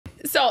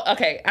So,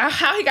 okay,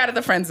 how he got to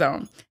the friend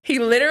zone. He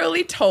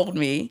literally told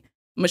me,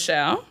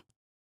 Michelle,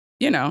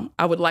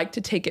 I would like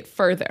to take it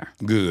further.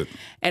 Good.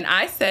 And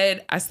I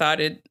said,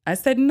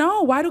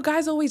 no, why do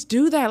guys always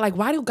do that? Like,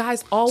 why do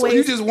guys always... So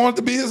you just want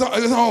to be his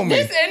homie.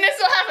 This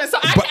what happened. So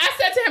I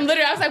said to him,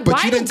 literally, I was like,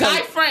 why do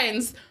guy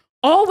friends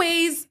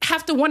always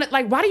have to want it?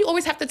 Like, why do you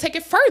always have to take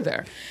it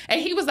further? And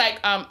he was like,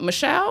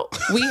 Michelle,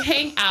 we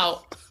hang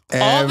out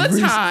all the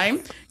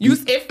time.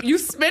 If you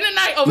spend a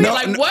night over here,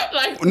 like what?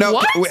 Like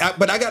what?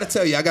 But I gotta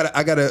tell you, I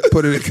gotta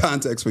put it in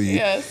context for you.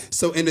 Yes.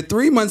 So in the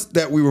 3 months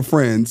that we were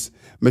friends,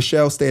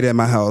 Michelle stayed at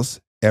my house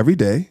every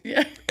day.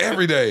 Yeah.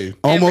 Every day.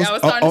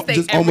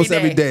 Almost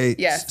every day.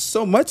 Yes.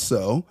 So much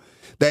so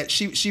that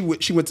she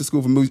went to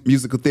school for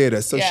musical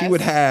theater. So she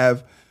would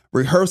have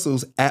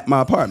rehearsals at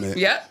my apartment.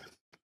 Yep.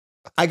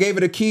 I gave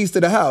her the keys to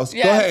the house.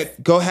 Yes. Go ahead.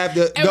 Go have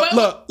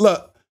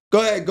look. Go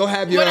ahead. Go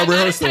have your rehearsal. I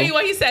gotta tell you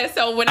what he said.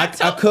 So when I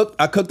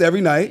cooked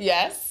every night.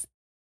 Yes.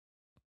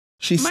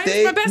 She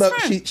stayed. My best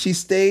friend. She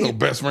stayed. No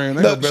best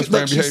friend. No best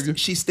friend behavior.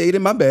 She stayed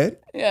in my bed.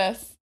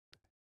 Yes.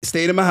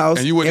 Stayed in my house.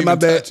 And you wouldn't in my even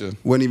bed. touch her.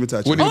 Wouldn't even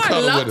touch her. Wouldn't even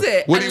cuddle with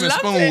her. Wouldn't even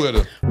spoon with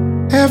her.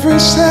 Every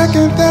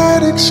second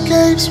that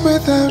escapes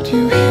without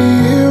you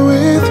here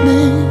with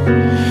me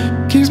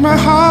keeps my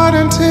heart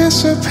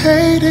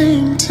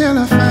anticipating till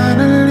I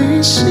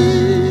finally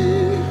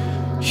see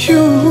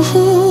you.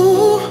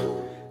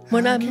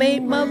 When I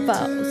made my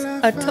vows,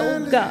 I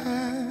told God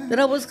that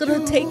I was going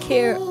to take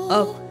care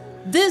of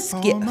this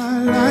gift. All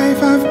my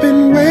life I've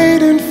been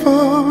waiting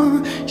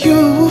for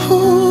you.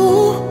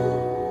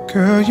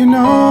 Girl, you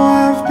know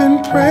I've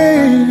been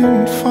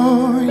praying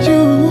for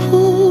you.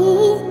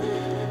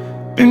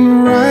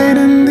 Been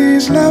writing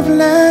these love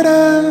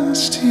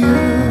letters to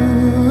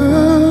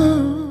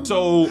you.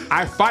 So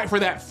I fight for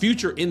that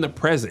future in the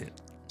present.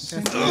 You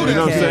know what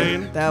I'm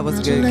saying? That was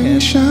good, Ken.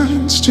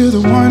 Congratulations to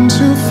the ones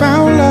who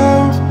found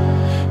love,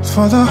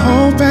 for the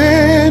hope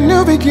and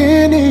new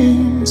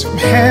beginnings from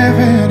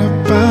heaven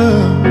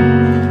above.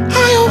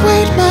 I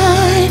await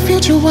my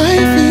future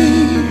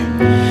wifey.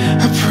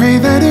 I pray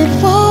that it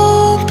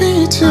won't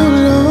be too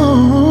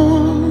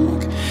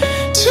long,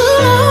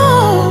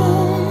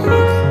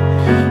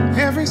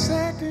 every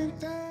second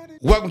that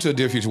Welcome to the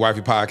Dear Future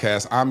Wifey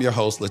podcast. I'm your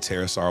host,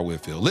 Latera Sar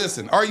Whitfield.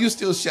 Listen, are you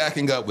still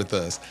shacking up with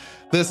us?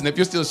 Listen, if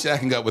you're still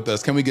shacking up with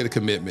us, can we get a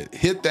commitment?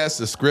 Hit that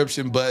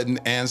subscription button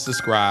and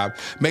subscribe.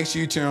 Make sure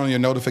you turn on your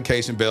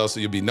notification bell so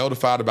you'll be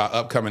notified about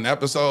upcoming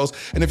episodes.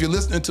 And if you're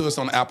listening to us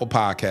on Apple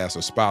Podcasts or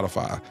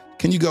Spotify,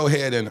 can you go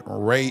ahead and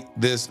rate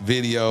this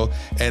video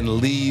and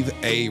leave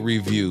a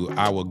review?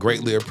 I will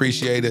greatly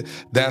appreciate it.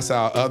 That's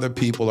how other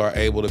people are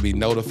able to be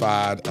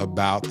notified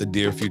about the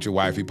Dear Future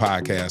Wifey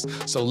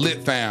podcast. So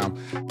Lit Fam,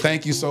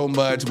 thank you so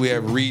much. We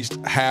have reached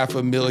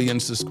 500,000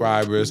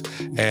 subscribers,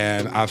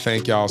 and I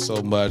thank y'all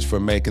so much for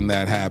making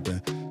that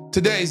happen.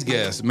 Today's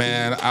guest,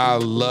 man, I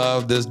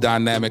love this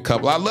dynamic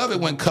couple. I love it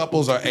when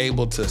couples are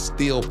able to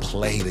still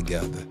play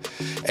together.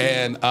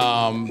 And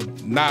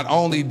not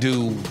only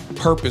do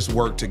purpose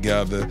work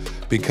together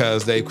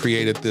because they've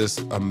created this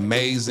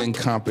amazing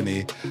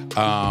company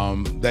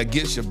that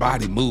gets your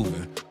body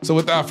moving. So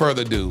without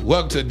further ado,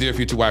 welcome to the Dear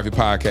Future Wifey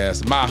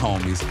podcast. My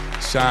homies,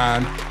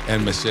 Sean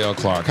and Michelle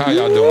Clark. How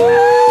y'all doing?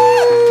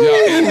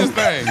 Y'all in this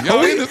thing.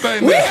 Y'all in this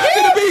thing. We're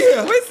happy to be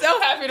here. We're so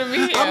happy to be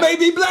here. I may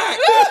be black.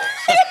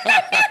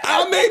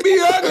 I may be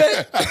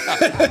ugly.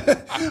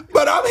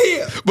 But I'm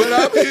here. But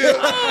I'm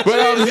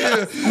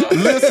here.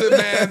 Listen,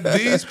 man,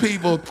 these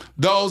people,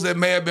 those that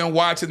may have been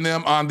watching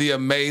them on The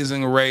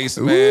Amazing Race,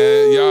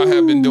 man, y'all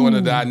have been doing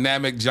a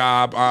dynamic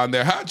job on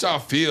there. How'd y'all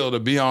feel to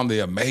be on The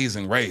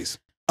Amazing Race?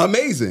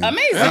 Amazing. I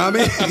mean,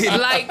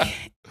 like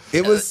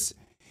it was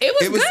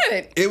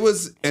good. It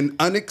was an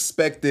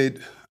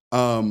unexpected,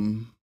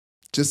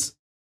 just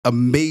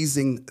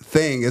amazing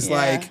thing. It's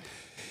like,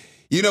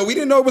 we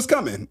didn't know it was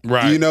coming.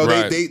 Right.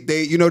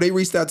 They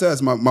reached out to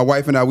us. My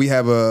wife and I, we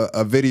have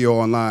a video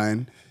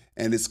online,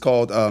 and it's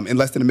called In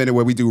Less Than a Minute,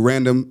 where we do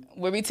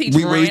where we teach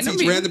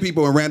random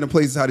people in random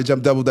places how to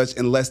jump double dutch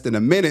in less than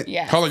a minute.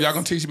 Yeah. Hold on, y'all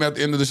gonna teach me at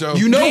the end of the show?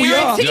 You know we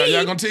are.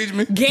 Y'all gonna teach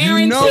me?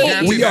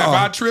 Guaranteed. We that. are.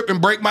 If I trip and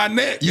break my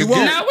neck, You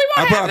won't. No, we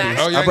won't have that.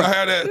 Oh, y'all gonna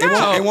have that?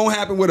 No. It won't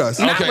happen with us.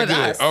 Not Okay, with good.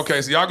 us.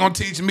 Okay, so y'all gonna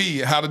teach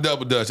me how to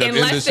double dutch at In the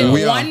end of less the than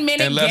show. 1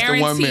 minute, In less than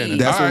 1 minute. guaranteed.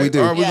 That's what we do.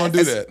 All right, we're gonna do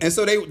Yes. that. And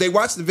so they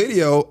watched the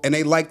video and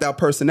they liked our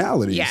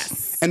personalities.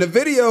 Yes. And the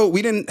video,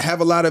 we didn't have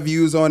a lot of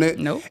views on it.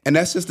 Nope. And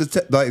that's just that's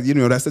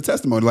the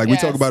testimony. Like we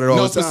Yes. talk about it all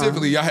No, the time.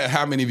 specifically, y'all had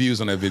how many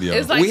views on that video?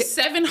 It's like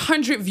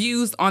 700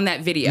 views on that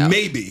video.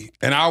 Maybe.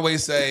 And I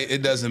always say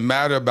it doesn't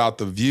matter about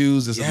the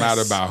views, it's a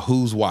matter about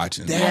who's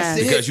watching.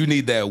 That's it. Because you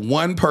need that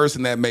one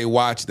person that may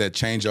watch that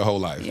change your whole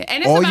life. Yeah,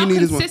 and it's All you about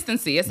need is one.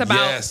 consistency. It's about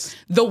Yes.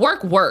 the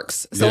work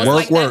works. So Yeah. it's Work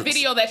like works. that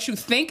video that you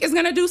think is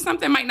going to do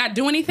something might not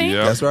do anything.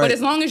 Yeah. That's right. But as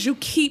long as you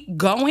keep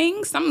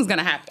going, something's going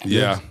to happen.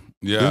 Yeah.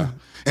 Yeah.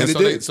 And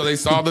so they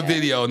saw the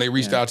video and they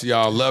reached out to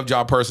y'all, loved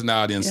y'all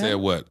personality, and said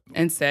what?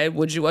 And said,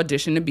 would you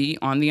audition to be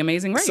on The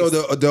Amazing Race? So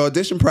the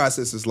audition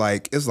process is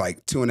like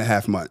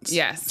 2.5 months.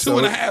 Yes.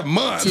 2.5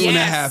 months.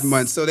 2.5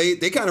 months. So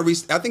they kind of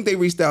reached, I think they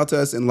reached out to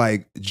us in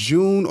like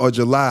June or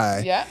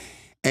July. Yeah.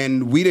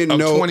 And we didn't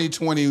know.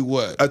 2020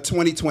 what?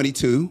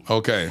 2022.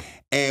 Okay.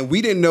 And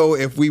we didn't know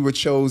if we were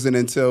chosen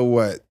until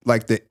what?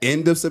 Like the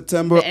end of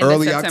September,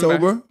 early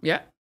October?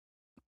 Yeah.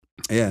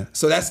 Yeah.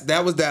 So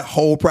that was that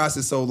whole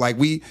process. So like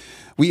we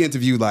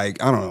interviewed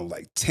like, I don't know,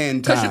 like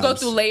 10 times. Because you go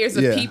through layers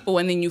of people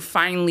and then you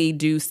finally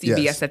do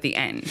CBS at the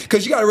end.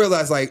 Because you got to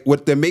realize, like,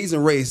 with The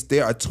Amazing Race,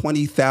 there are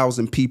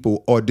 20,000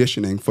 people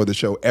auditioning for the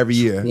show every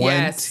year.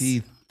 Yes.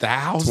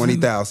 20,000?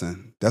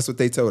 20,000. That's what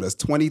they told us.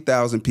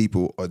 20,000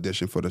 people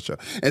audition for the show.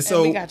 And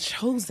so we got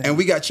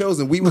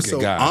chosen. We were so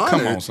honored.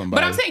 Come on,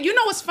 somebody. But I'm saying, you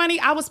know what's funny?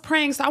 I was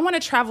praying, so I want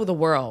to travel the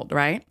world,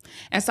 right?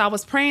 And so I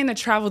was praying to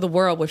travel the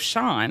world with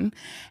Sean,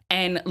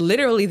 and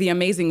literally The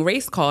Amazing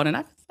Race called, and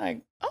I was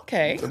like,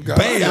 okay.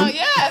 Bam. So,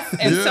 yes.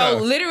 And so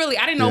literally,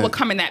 I didn't know what would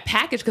come in that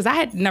package because I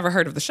had never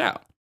heard of the show.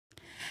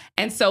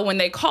 And so when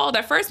they called,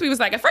 at first we was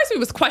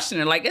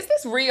questioning, like, is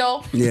this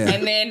real? Yeah.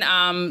 And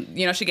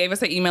then, she gave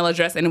us an email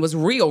address and it was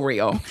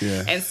real.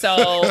 Yeah. And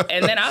so,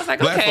 and then I was like,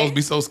 Black okay. folks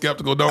be so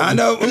skeptical, don't I we?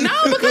 know.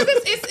 No, because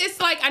it's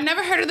like, I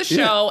never heard of the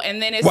show.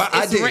 And then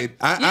I did.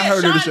 I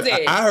heard of the show.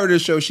 I heard of the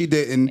show. She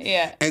didn't.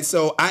 Yeah. And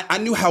so I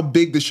knew how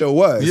big the show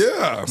was.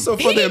 Yeah. So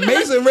for The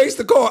Amazing Race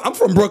to call, I'm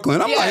from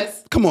Brooklyn. I'm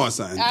like, come on,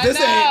 son. This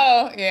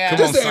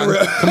ain't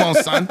real. Come on,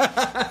 son.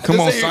 Come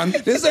on, son.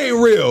 This ain't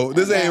real.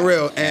 This ain't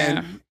real.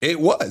 And it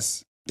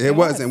was. It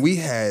was. And we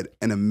had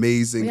an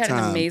amazing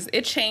time.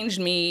 It changed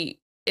me.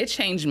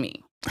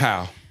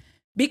 How?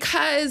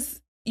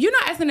 Because,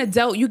 as an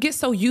adult, you get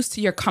so used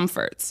to your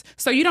comforts.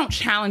 So you don't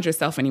challenge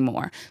yourself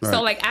anymore. Right.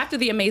 So like after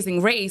The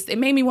Amazing Race, it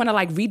made me want to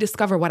like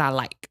rediscover what I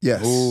like.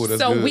 Yes. Ooh,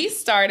 that's so good. we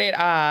started,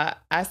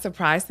 I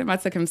surprised him. I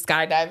took him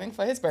skydiving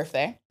for his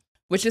birthday,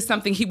 which is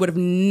something he would have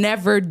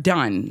never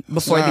done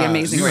before The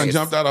Amazing Race. You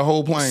jumped out a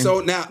whole plane. So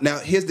now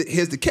here's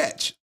the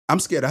catch. I'm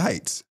scared of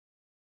heights.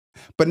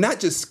 But not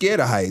just scared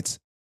of heights.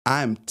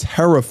 I'm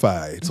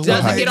terrified. So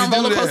doesn't get on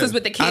roller coasters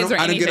with the kids or anything.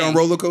 I didn't get on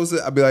roller coasters.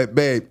 I'd be like,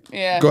 babe,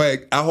 go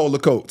ahead. I'll hold the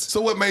coats.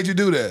 So what made you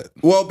do that?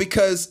 Well,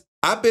 because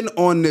I've been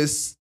on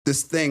this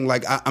thing.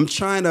 Like I'm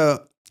trying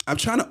to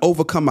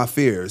overcome my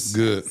fears.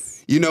 Good.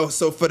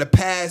 So for the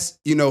past,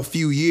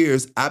 few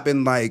years, I've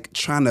been like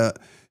trying to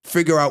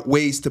figure out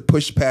ways to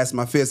push past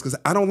my fears because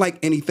I don't like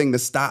anything to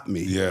stop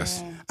me.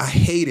 Yes. I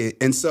hate it.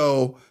 And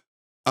so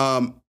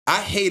I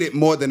hate it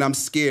more than I'm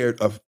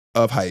scared of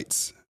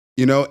heights.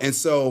 And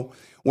so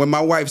when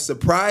my wife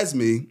surprised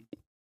me,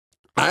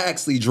 I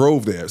actually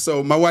drove there.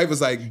 So my wife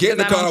was like, get in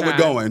the car, we're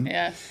going.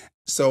 Yeah.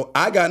 So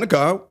I got in the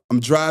car, I'm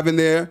driving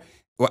there.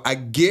 Well,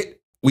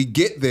 we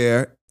get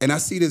there and I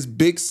see this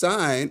big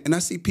sign and I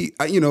see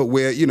people,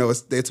 where,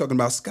 they're talking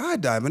about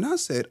skydiving. I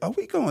said, are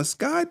we going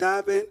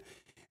skydiving?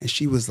 And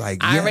she was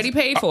like, yes. I already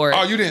paid for it.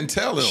 Oh, you didn't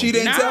tell them? She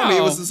didn't tell me.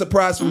 It was a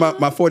surprise for my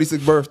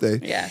 46th birthday.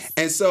 Yes.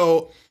 And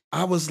so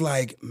I was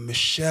like,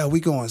 Michelle,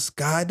 we going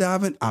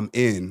skydiving? I'm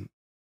in.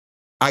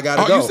 I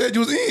gotta go. You said you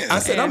was in. I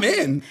said I'm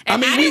in.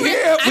 And we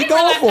here. We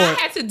going for it. I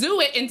had to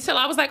do it until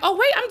I was like, oh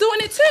wait, I'm doing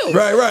it too.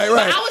 Right.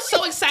 But I was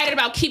so excited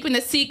about keeping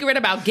the secret,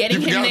 about getting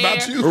him there.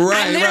 About you.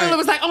 I literally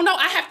was like, oh no,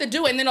 I have to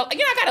do it. And then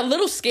I got a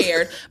little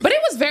scared, but it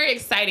was very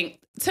exciting.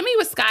 To me,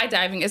 with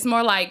skydiving, it's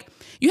more like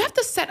you have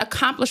to set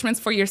accomplishments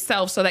for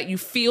yourself so that you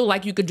feel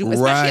like you could do,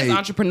 especially as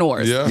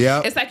entrepreneurs.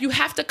 Yeah. It's like you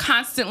have to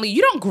constantly,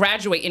 you don't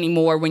graduate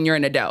anymore when you're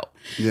an adult.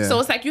 Yeah. So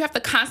it's like you have to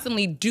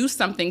constantly do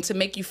something to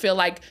make you feel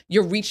like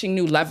you're reaching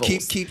new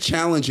levels. Keep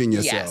challenging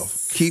yourself.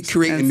 Yes. Keep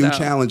creating new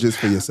challenges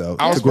for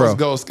yourself. I was to grow.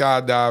 supposed to go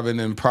skydiving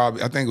in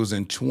I think it was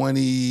in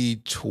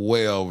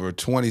 2012 or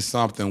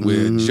 20-something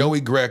with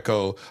Joey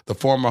Greco, the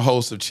former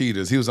host of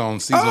Cheaters. He was on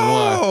season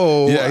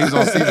 1. Yeah, he was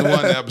on season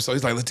 1 episode.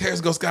 He's like,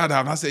 let's go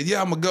skydiving. I said,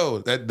 yeah, I'm going to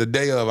go. The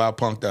day of, I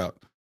punked out.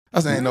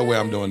 I said, ain't no way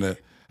I'm doing that.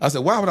 I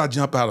said, why would I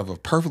jump out of a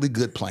perfectly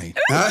good plane?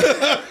 That's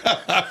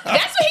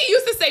what he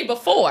used to say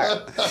before.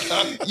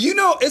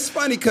 It's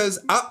funny because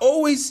I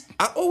always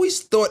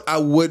thought I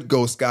would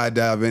go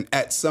skydiving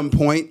at some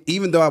point,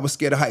 even though I was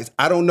scared of heights.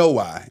 I don't know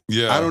why.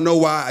 Yeah. I don't know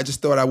why. I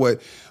just thought I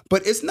would.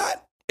 But it's not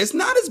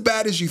as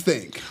bad as you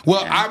think.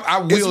 Well,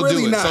 I will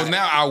really do it. not. So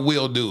now I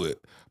will do it.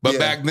 But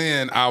back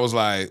then I was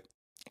like,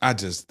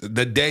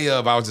 the day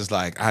of, I was just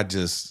like, I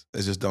just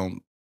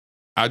don't.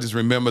 I just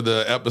remember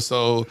the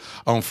episode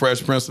on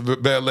Fresh Prince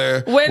of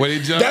Bel-Air when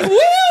he jumped. That's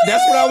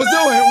what I was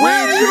doing.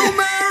 Will you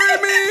marry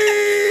me?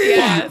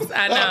 Yes,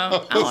 I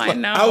know. I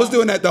know. I was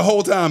doing that the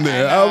whole time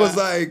there. I was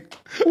like,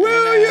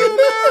 Will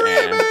you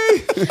marry me?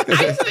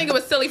 I used to think it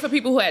was silly for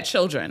people who had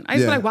children. I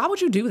used to be like, why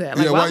would you do that?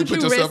 Like, why would you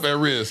put yourself at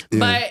risk?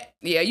 But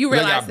you They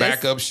realize got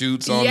backup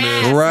shoots on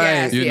yes, this. Right.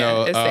 Yes, You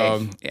know, it's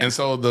safe. and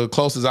so the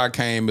closest I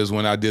came is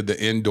when I did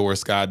the indoor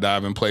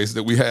skydiving place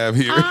that we have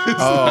here. We No,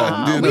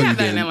 have you that in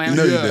didn't. Atlanta.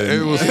 No, you Yeah,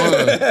 didn't. it was fun.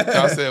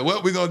 I said,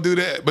 well, we're going to do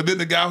that. But then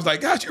the guy was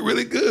like, gosh, you're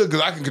really good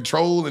because I can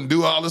control and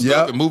do all this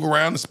stuff and move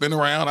around and spin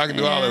around. I can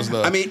do all that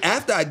stuff. I mean,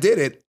 after I did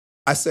it,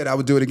 I said I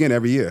would do it again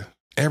every year.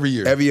 Every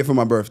year. Every year for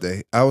my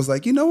birthday. I was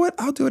like, you know what?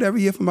 I'll do it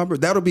every year for my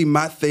birthday. That'll be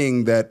my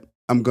thing that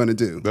I'm going to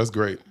do. That's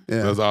great.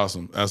 Yeah. That's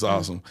awesome. That's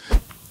awesome.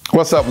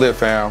 What's up, Lit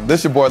fam?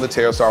 This your boy,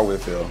 Lateris R.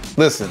 Whitfield.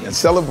 Listen, in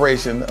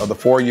celebration of the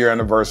 4-year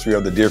anniversary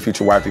of the Dear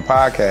Future Wifey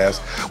podcast,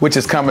 which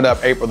is coming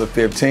up April the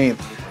 15th,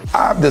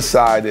 I've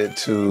decided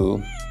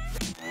to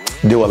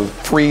do a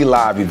free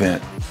live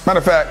event. Matter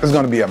of fact, there's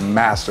going to be a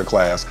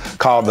masterclass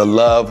called The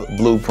Love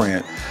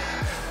Blueprint.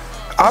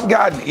 I've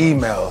gotten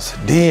emails,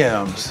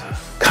 DMs,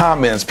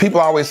 comments, people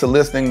always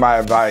soliciting my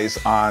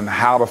advice on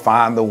how to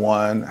find the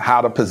one,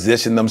 how to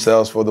position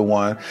themselves for the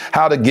one,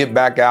 how to get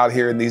back out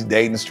here in these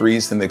dating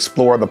streets and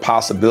explore the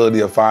possibility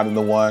of finding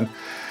the one.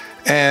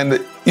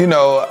 And, you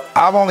know,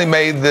 I've only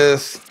made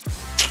this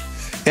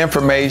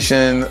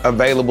information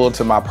available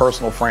to my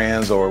personal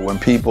friends, or when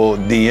people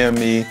DM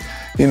me,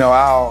 you know,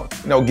 I'll,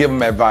 give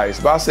them advice.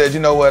 But I said,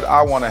 you know what,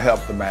 I want to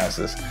help the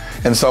masses.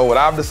 And so what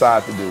I've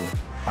decided to do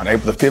on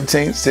April the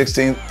 15th,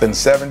 16th, and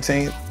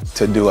 17th,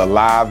 to do a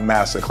live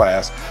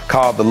masterclass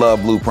called The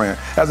Love Blueprint.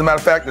 As a matter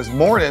of fact, this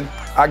morning,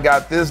 I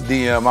got this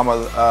DM. I'm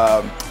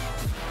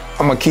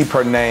gonna keep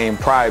her name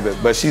private,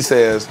 but she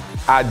says,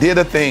 I did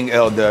a thing,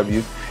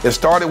 LW. It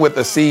started with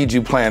a seed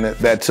you planted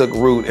that took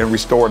root and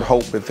restored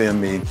hope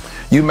within me.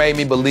 You made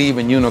me believe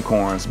in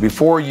unicorns.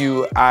 Before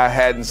you, I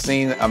hadn't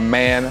seen a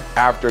man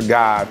after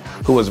God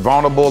who was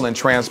vulnerable and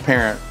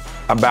transparent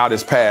about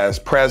his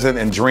past, present,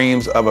 and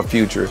dreams of a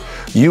future.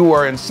 You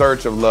were in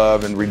search of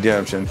love and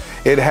redemption.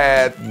 It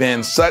had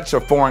been such a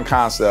foreign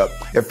concept.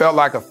 It felt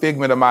like a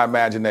figment of my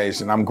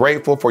imagination. I'm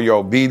grateful for your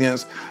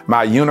obedience.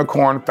 My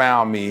unicorn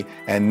found me,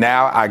 and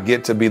now I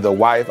get to be the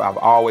wife I've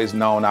always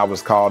known I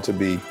was called to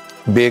be.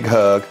 Big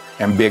hug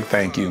and big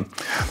thank you.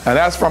 And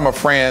that's from a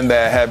friend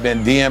that had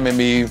been DMing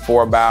me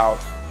for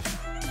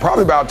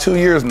probably about 2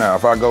 years now,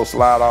 if I go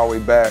slide all the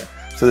way back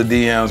to the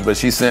DMs, but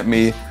she sent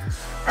me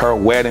her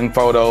wedding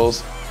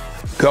photos.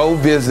 Go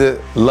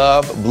visit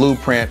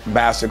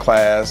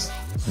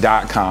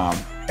loveblueprintmasterclass.com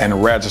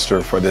and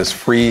register for this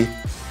free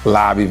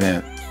live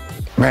event.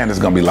 Man, it's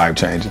gonna be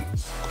life-changing.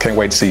 Can't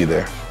wait to see you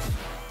there.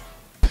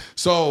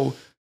 So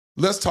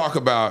let's talk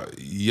about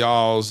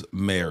y'all's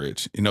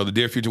marriage. You know, the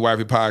Dear Future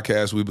Wifey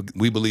podcast, we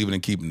believe in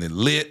keeping it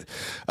lit.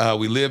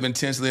 We live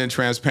intentionally and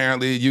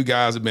transparently. You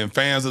guys have been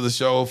fans of the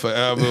show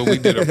forever. We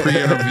did a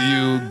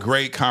pre-interview,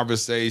 great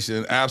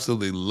conversation.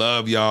 Absolutely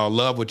love y'all.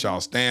 Love what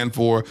y'all stand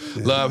for.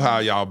 Yeah. Love how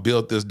y'all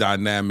built this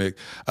dynamic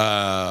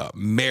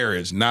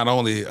marriage. Not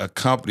only a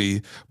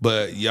company,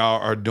 but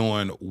y'all are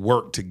doing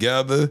work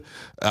together.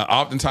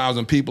 Oftentimes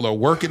when people are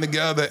working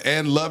together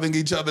and loving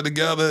each other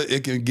together,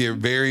 it can get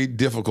very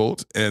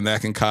difficult, and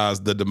that can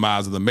cause the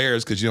demise of the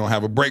marriage because you don't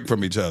have a break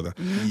from each other.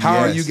 Mm-hmm. How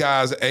are you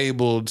guys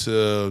able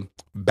to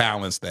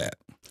balance that?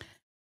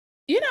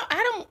 You know,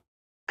 I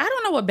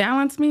don't know what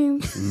balance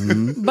means,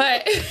 mm-hmm.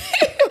 but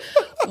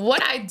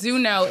what I do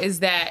know is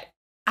that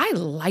I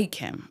like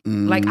him.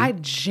 Mm-hmm. Like, I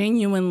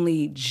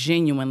genuinely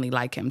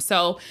like him.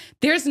 So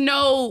there's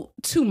no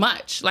too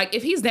much. Like,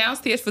 if he's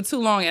downstairs for too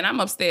long and I'm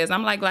upstairs,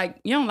 I'm like,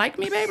 you don't like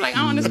me, babe? Like,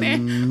 I don't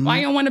understand why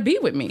you don't want to be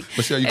with me.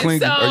 Michelle, you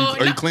clinging? So,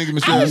 are you clinging,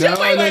 Michelle?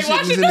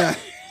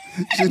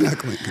 She's not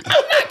clinging.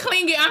 I'm not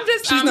clinging. I'm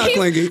just. She's not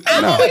clinging.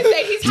 I always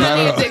say he's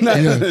highly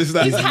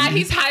addicted. He's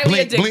highly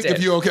addicted. Blink if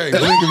you okay.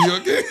 Blink if you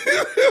okay.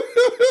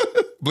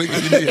 Blink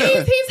if you need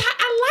help.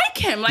 I like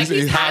him. Like,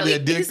 he's highly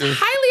addicted. He's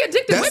highly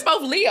addicted. We're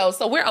both Leos,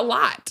 so we're a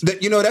lot.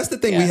 That's the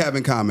thing we have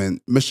in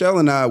common. Michelle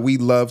and I, we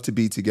love to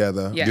be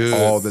together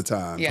all the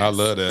time. Yes. I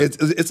love that.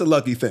 It's a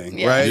lucky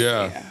thing, right?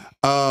 Yeah.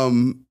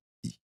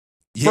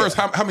 First,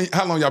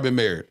 how long y'all been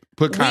married?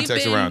 Put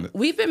context around it.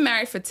 We've been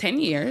married for 10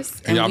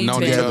 years. And y'all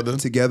known each other?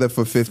 Together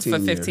for 15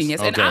 years. 15 years.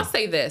 Okay. And I'll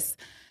say this,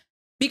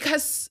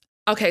 because,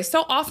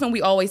 so often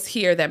we always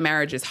hear that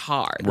marriage is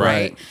hard,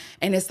 right?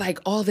 And it's like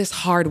all this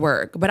hard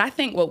work. But I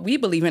think what we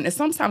believe in is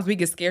sometimes we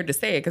get scared to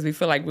say it because we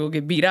feel like we'll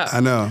get beat up. I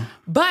know.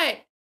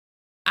 But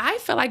I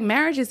feel like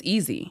marriage is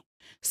easy.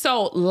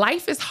 So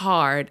life is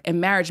hard and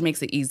marriage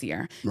makes it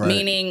easier. Right.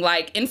 Meaning,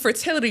 like,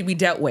 infertility we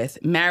dealt with,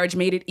 marriage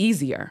made it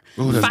easier.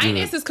 Ooh,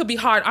 finances could be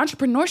hard.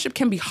 Entrepreneurship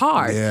can be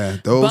hard. Yeah,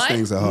 those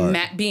things are hard.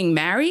 Being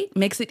married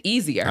makes it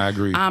easier. I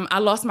agree. I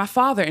lost my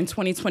father in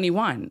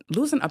 2021.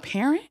 Losing a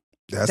parent?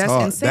 That's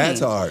hard. Insane. That's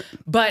hard.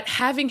 But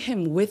having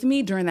him with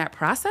me during that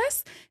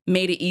process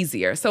made it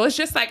easier. So it's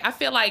just like, I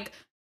feel like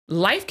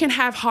life can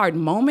have hard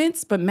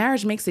moments, but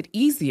marriage makes it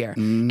easier.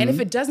 Mm-hmm. And if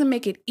it doesn't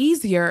make it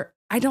easier,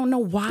 I don't know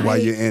why. Why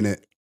you're in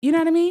it. You know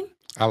what I mean?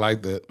 I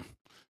like that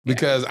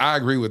because I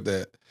agree with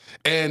that.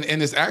 And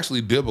it's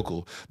actually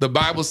biblical. The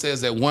Bible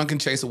says that one can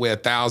chase away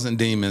 1,000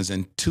 demons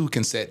and two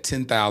can set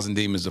 10,000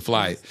 demons to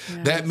flight.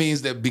 Yes. That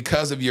means that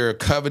because of your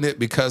covenant,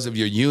 because of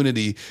your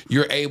unity,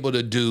 you're able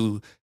to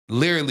do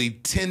literally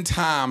 10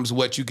 times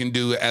what you can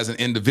do as an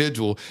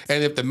individual.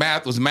 And if the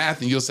math was math,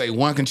 and you'll say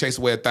one can chase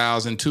away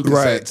 1,000, two can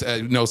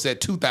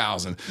set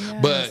 2,000.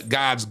 Yes. But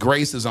God's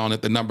grace is on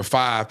it, the number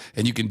 5,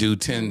 and you can do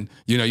 10.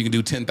 You can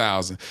do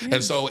 10,000. Yes.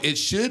 And so it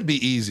should be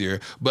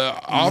easier.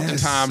 But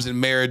oftentimes in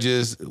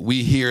marriages,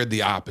 we hear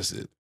the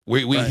opposite.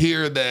 We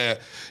hear that,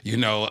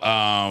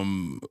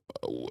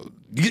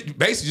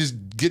 basically just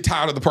get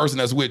tired of the person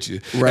that's with you.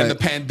 Right. And the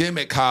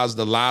pandemic caused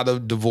a lot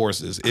of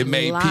divorces. It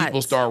made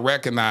people start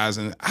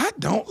recognizing, I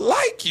don't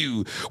like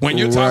you. When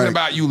you're talking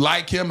about you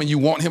like him and you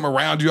want him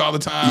around you all the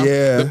time,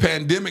 the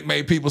pandemic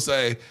made people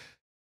say,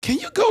 can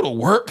you go to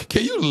work?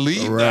 Can you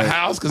leave the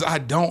house? Because I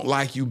don't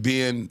like you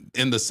being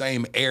in the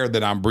same air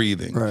that I'm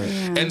breathing. Right.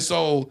 Yeah. And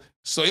so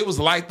it was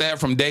like that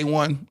from day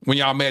one when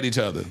y'all met each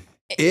other.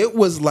 It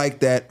was like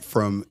that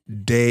from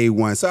day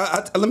one. So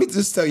let me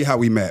just tell you how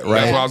we met, right?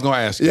 That's what I was going to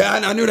ask you. Yeah,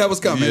 I knew that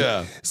was coming.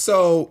 Yeah.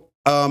 So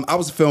I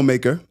was a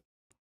filmmaker,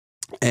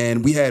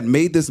 and we had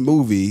made this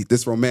movie,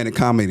 this romantic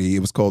comedy. It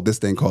was called This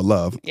Thing Called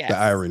Love, The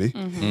Irony,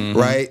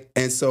 right?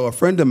 And so a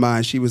friend of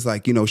mine, she was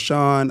like,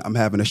 Sean, I'm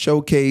having a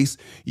showcase.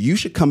 You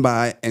should come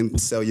by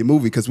and sell your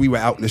movie, because we were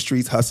out in the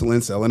streets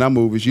hustling, selling our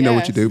movies. You know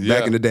what you do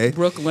back in the day.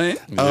 Brooklyn.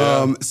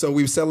 So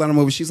we were selling our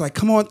movies. She's like,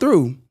 come on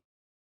through.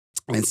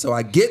 And so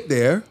I get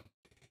there.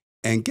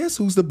 And guess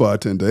who's the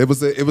bartender? It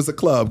was a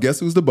club. Guess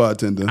who's the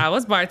bartender? I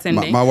was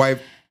bartending. My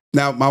wife.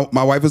 Now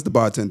my wife was the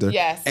bartender.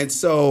 Yes. And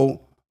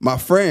so my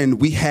friend,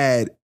 we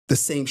had the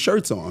same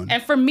shirts on.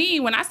 And for me,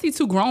 when I see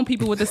two grown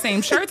people with the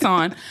same shirts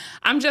on,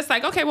 I'm just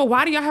like, okay, well,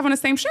 why do y'all have on the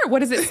same shirt? What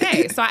does it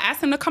say? So I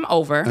asked him to come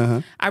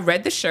over. I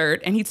read the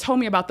shirt, and he told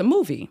me about the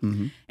movie.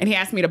 And he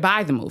asked me to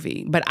buy the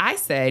movie. But I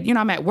said,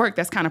 I'm at work.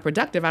 That's kind of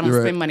productive. I don't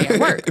spend money at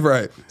work.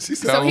 Right. So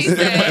he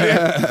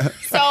said,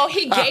 so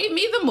he gave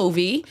me the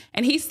movie,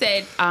 and he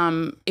said,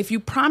 if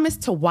you promise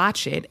to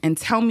watch it and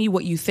tell me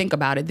what you think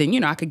about it,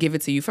 then, I could give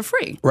it to you for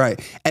free. Right.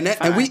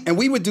 And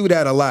we would do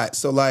that a lot.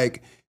 So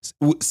like,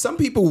 some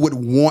people would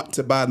want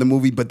to buy the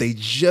movie, but they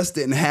just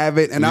didn't have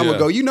it. And I would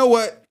go, you know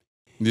what?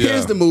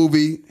 Here's the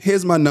movie.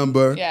 Here's my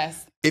number.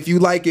 Yes. If you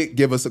like it,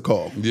 give us a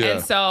call. Yeah.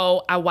 And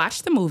so I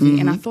watched the movie,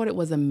 and I thought it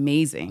was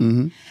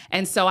amazing.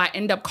 And so I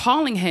ended up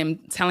calling him,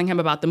 telling him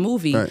about the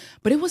movie. Right.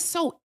 But it was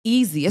so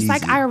easy. It's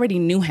like I already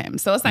knew him.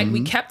 So it's like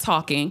we kept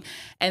talking.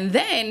 And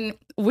then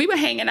we were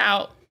hanging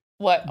out.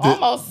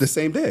 Almost the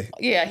same day.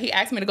 Yeah, he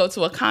asked me to go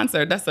to a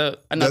concert. That's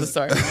another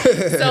story.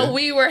 So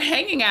we were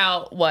hanging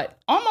out,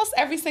 almost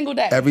every single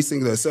day. Every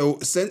single day. So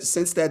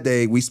since that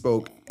day, we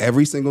spoke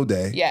every single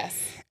day. Yes.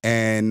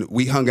 And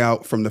we hung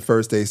out from the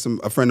first day.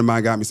 A friend of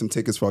mine got me some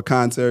tickets for a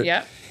concert.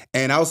 Yep.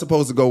 And I was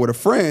supposed to go with a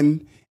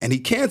friend, and he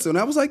canceled. And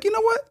I was like, you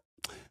know what?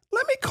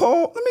 Let me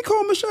call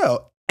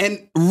Michelle.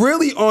 And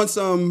really on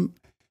some...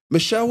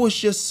 Michelle was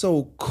just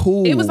so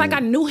cool. It was like I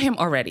knew him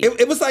already.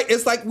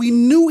 It's like we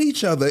knew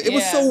each other.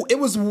 It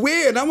was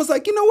weird. And I was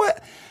like, you know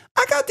what?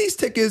 I got these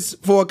tickets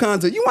for a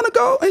concert. You want to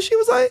go? And she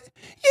was like,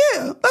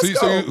 yeah, let's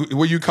go. So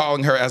were you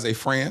calling her as a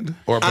friend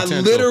or a potential? I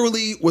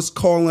literally was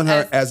calling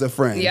her as a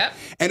friend. Yep.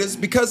 And it's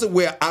because of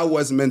where I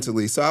was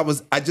mentally. So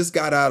I just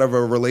got out of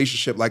a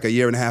relationship like 1.5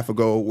 years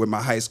ago with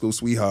my high school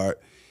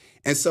sweetheart.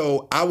 And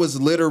so I was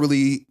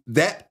literally,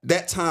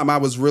 that time I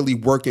was really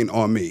working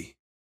on me.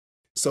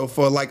 So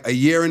for like 1.5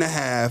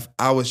 years,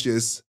 I was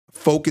just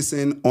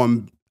focusing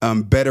on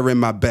bettering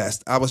my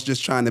best. I was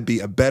just trying to be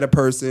a better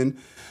person.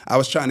 I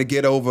was trying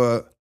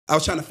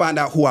to find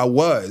out who I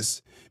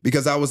was,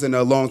 because I was in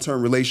a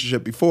long-term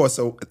relationship before.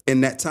 So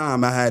in that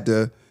time, I had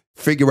to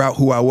figure out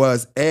who I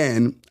was,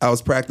 and I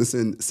was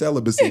practicing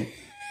celibacy.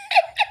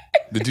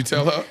 Did you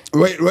tell her?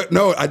 Wait,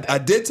 no, I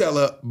did tell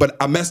her, but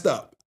I messed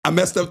up. I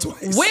messed up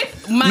twice.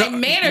 With my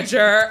manager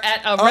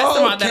at a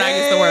restaurant that I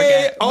used to work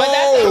at.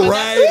 But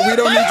right. We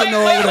don't need to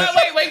know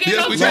that. Wait,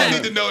 yes, we don't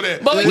need to know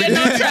that. But we're getting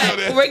on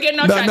track. We're getting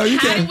on track.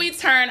 How did we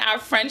turn our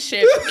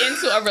friendship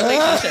into a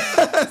relationship?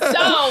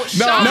 No.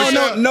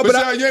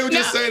 But you ain't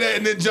just say that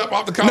and then jump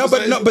off the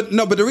conversation.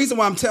 But the reason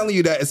why I'm telling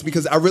you that is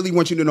because I really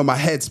want you to know my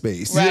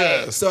headspace. Right.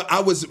 Yeah. So I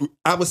was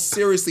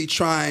seriously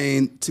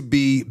trying to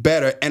be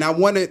better, and I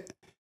wanted,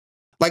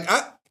 like,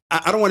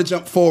 I don't want to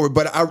jump forward,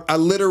 but I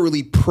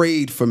literally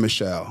prayed for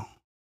Michelle.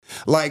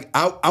 Like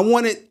I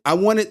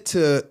wanted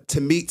to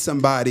meet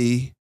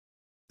somebody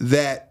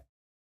that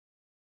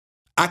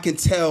I can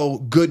tell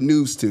good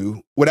news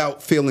to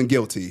without feeling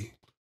guilty.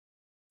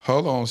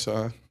 Hold on,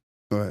 Sean.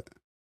 Go ahead.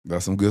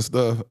 That's some good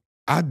stuff.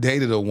 I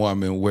dated a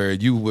woman where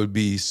you would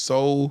be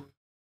so...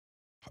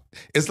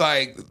 It's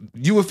like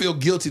you would feel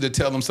guilty to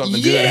tell them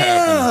something good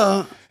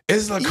happened.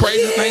 It's a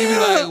crazy thing. You'd be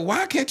like,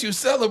 why can't you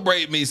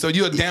celebrate me? So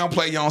you'll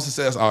downplay your own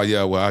success. Oh,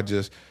 yeah, well, I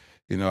just...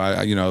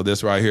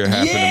 this right here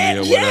happened to me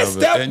or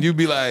whatever. And you'd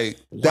be like,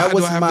 why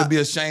do I have to be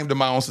ashamed of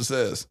my own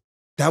success?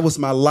 That was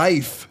my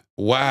life.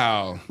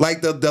 Wow.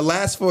 Like the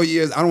last 4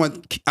 years, I don't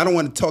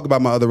want to talk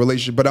about my other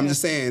relationship, but I'm just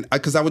saying,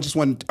 because I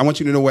want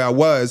you to know where I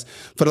was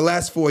for the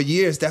last 4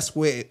 years. That's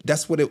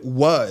what it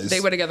was. They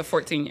were together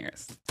 14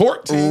 years.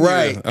 14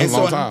 right? years. That's a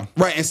long time.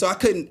 Right, and so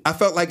I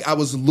felt like I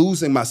was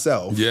losing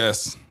myself.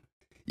 Yes.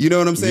 You know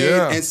what I'm saying?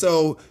 Yeah. And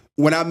so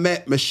when I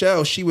met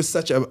Michelle, she was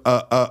such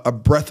a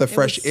breath of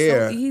fresh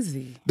air. So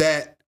easy.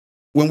 That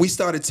when we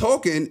started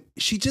talking,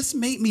 she just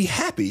made me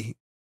happy.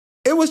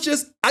 It was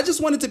just, I just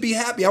wanted to be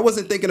happy. I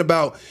wasn't thinking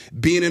about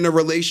being in a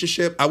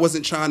relationship. I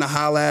wasn't trying to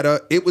holler at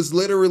her. It was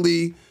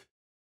literally,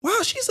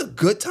 wow, she's a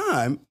good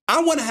time.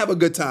 I want to have a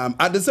good time.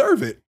 I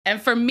deserve it. And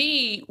for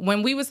me,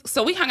 when we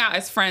hung out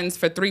as friends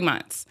for 3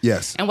 months.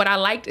 Yes. And what I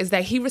liked is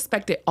that he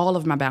respected all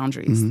of my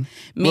boundaries.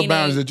 Mm-hmm. What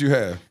boundaries did you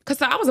have?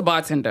 Because I was a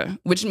bartender,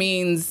 which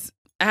means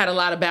I had a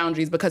lot of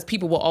boundaries because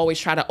people will always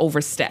try to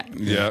overstep.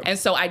 Yeah. And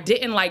so I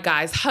didn't like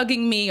guys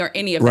hugging me or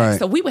any of Right. that.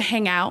 So we would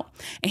hang out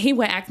and he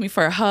would ask me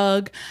for a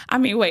hug. I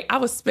mean, wait, I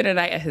was spending the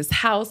night at his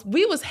house.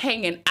 We was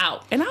hanging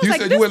out. And I was You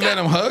like, said this you wouldn't guy,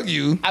 let him hug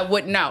you. I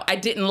wouldn't know. I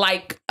didn't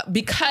like,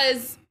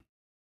 because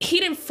he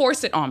didn't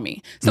force it on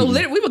me. So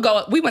literally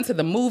we went to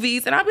the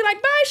movies and I'd be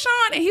like, bye,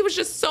 Sean. And he was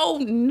just so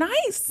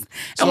nice.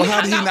 So how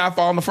did he not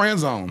fall in the friend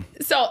zone?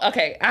 So,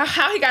 okay,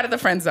 how he got in the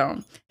friend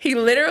zone. He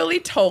literally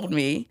told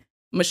me,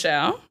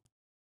 Michelle,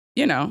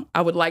 you know,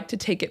 I would like to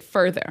take it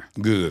further.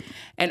 Good.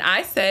 And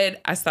I said,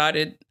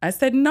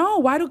 no,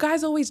 why do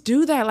guys always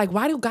do that? Like,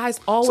 why do guys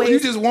always... So you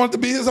just wanted to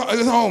be his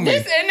homie.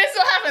 This is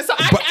what happened. So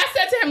I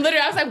said to him,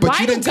 literally, I was like,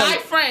 why do guy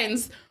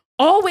friends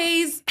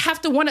always have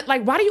to want it?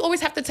 Like, why do you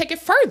always have to take it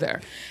further?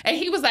 And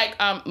he was like,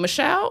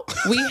 Michelle,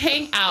 we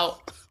hang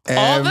out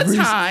all the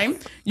time.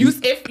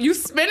 If you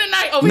spend a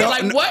night over here,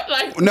 like what?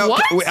 Like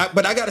what?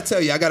 But I got to tell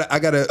you, I got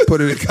to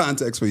put it in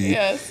context for you.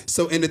 Yes.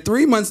 So in the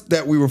 3 months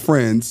that we were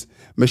friends,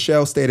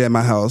 Michelle stayed at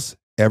my house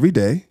every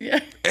day. Yeah.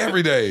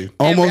 Every day.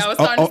 Almost, I was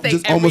starting to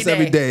stay almost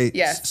every day.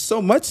 Yes.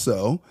 So much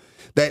so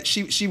that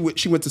she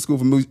went to school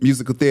for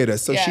musical theater.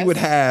 So she would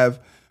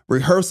have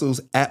rehearsals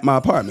at my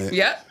apartment.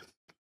 Yep.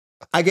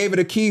 I gave her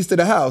the keys to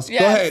the house.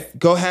 Yes. Go ahead.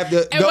 Go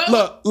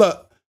have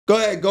look. Go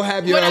ahead. Go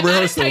have your I rehearsal.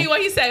 gotta tell you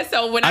what he said.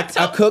 So when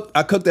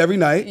I cooked every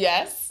night.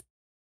 Yes.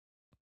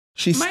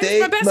 She Mine is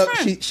stayed. my best Look,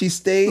 friend. she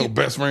stayed. No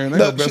best friend.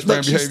 No best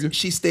friend behavior.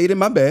 She stayed in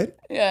my bed.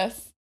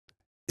 Yes.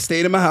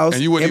 Stayed in my house.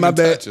 And you wouldn't in my even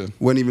bed. touch her.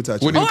 Wouldn't even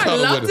touch her. Wouldn't even I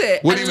cuddle loved with her.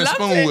 it. Wouldn't I even loved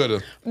spoon it. with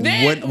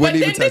her. Wouldn't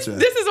even touch her.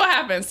 This is what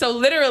happened. So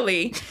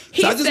literally,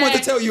 he I just want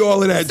to tell you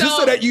all of that, just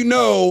so that you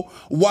know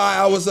why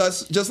I was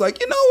just like,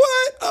 you know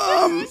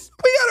what?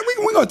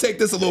 We're gonna take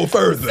this a little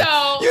further.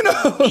 So you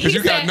know, Because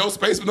you got no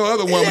space for no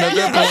other woman at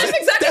that That's point.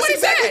 exactly what he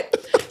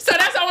said. So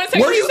that's what I want to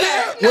say. Were you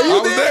there? Were you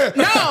I was there.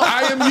 No.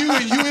 I am you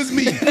and you is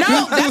me.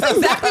 No, that's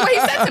exactly what he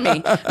said to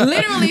me.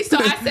 Literally, so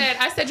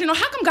I said, you know,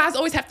 how come guys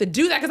always have to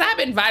do that? Because I've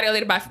been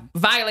violated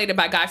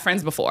by guy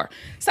friends before.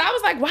 So I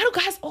was like, why do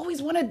guys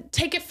always want to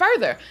take it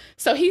further?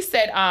 So he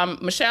said,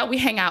 Michelle, we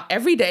hang out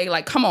every day.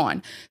 Like, come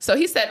on. So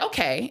he said,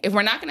 okay, if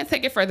we're not going to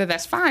take it further,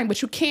 that's fine.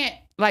 But you can't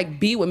like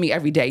be with me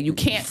every day. You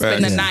can't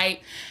spend the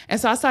night. And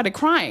so I started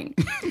crying.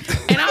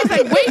 And I was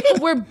like, wait, but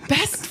we're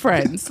best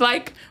friends.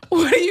 Like,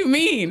 what do you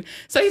mean?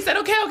 So he said,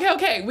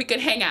 okay, we could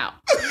hang out.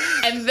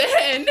 And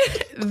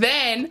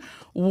then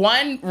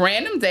one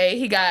random day,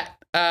 he got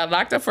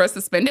locked up for a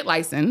suspended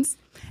license,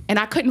 and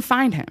I couldn't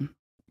find him.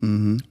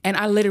 Mm-hmm. And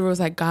I literally was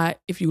like, God,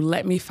 if you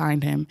let me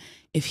find him,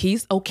 if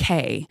he's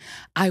okay,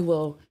 I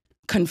will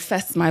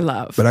confess my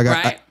love. But I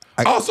got. right?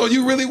 Also,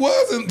 you really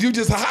wasn't. You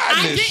just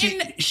hiding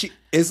it.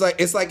 It's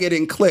like it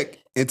didn't click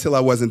until I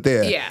wasn't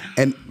there. Yeah.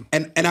 And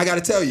I got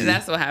to tell you,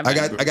 That's what happened.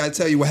 I got to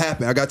tell you what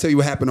happened. I got to tell you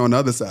what happened on the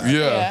other side.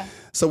 Yeah.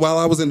 So while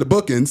I was in the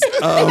bookings,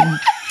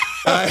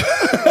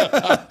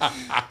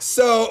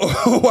 so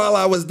while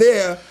I was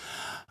there,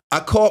 I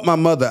called my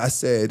mother. I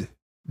said,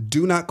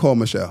 "Do not call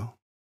Michelle.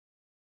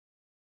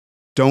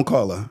 Don't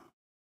call her.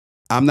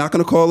 I'm not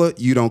going to call her.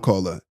 You don't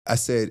call her." I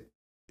said,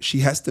 "She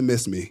has to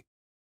miss me."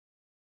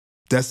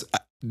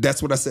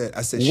 That's what I said.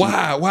 I said,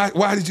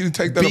 Why did you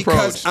take that approach?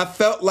 Because I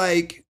felt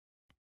like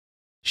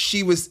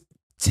she was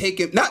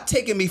not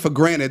taking me for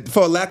granted,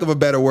 for lack of a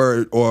better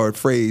word or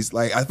phrase.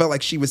 Like I felt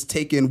like she was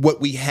taking what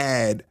we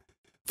had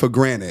for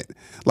granted.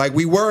 Like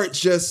we weren't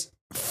just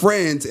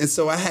friends, and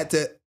so I had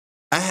to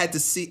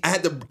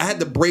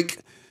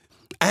break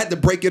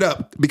it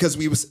up because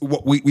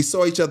we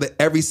saw each other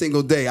every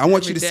single day. I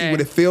want you to see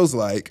what it feels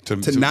like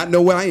to not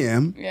know where I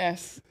am.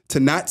 Yes. To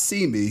not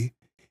see me.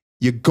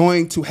 You're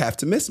going to have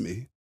to miss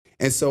me.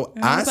 And so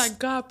I was like,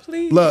 God,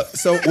 please. Look,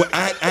 so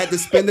I had to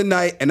spend the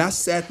night, and I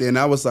sat there and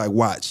I was like,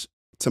 watch,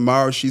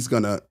 tomorrow she's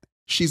gonna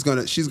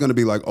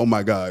be like, oh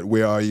my God,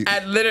 where are you?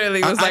 I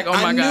literally was like, oh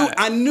my God.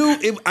 I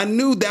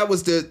knew that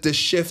was the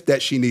shift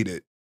that she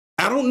needed.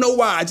 I don't know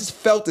why. I just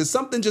felt it.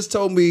 Something just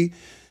told me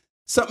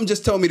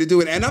to do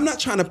it. And I'm not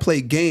trying to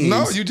play games.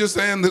 No, you just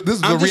saying that this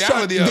is the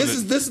reality of it.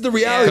 This is the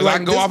reality. Because I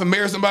can go off and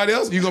marry somebody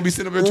else. You're going to be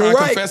sitting up here trying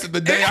to confess it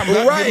the day I'm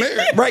about to get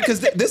married. Right, because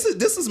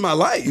this is my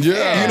life.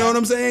 Yeah. You know what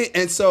I'm saying?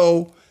 And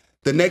so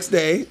The next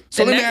day.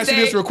 So let me ask you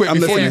this real quick I'm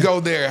before you listening. go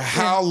there.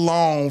 How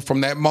long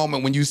from that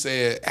moment when you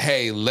said,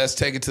 hey, let's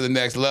take it to the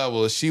next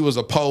level, she was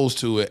opposed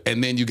to it,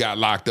 and then you got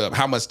locked up?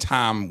 How much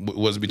time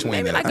was between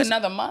Maybe that? like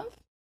another month.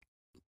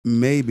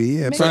 Maybe,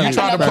 yeah. So you like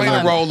try to another play the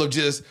month. role of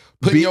just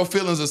putting your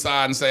feelings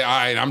aside and say, all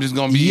right, I'm just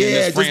going to be in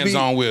this just friend be-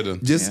 zone with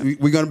her.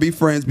 We're going to be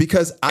friends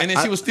because And then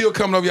she was still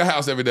coming over your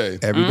house every day.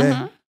 every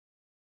day.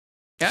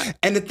 Yeah.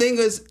 And the thing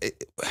is,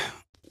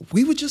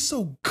 we were just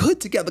so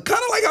good together. Kind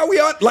of like how we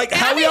are, like And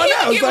how I we mean, are he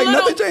now. would It's give like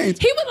little- nothing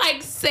changed. He would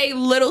like say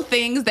little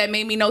things that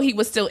made me know he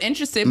was still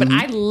interested. But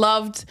I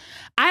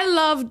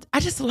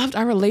just loved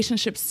our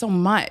relationship so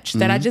much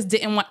that I just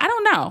didn't want, I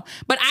don't know.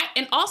 But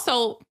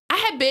I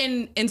had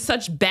been in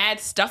such bad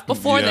stuff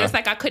before that it's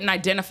like I couldn't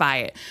identify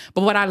it.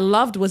 But what I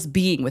loved was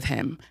being with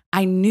him.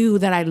 I knew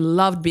that I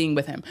loved being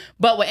with him.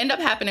 But what ended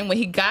up happening when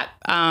he got,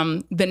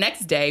 the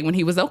next day when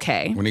he was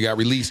okay. When he got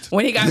released.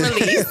 When he got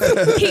released,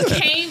 he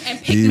came and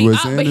picked me was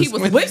up, in but he this-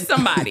 was with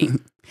somebody.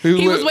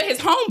 He was with his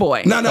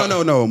homeboy. No.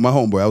 My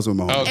homeboy. I was with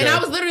my homeboy. Okay. And I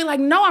was literally like,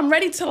 no, I'm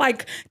ready to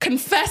like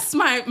confess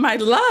my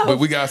love. But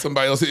we got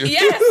somebody else here.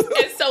 Yes.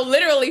 And so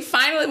literally,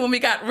 finally, when we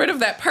got rid of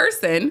that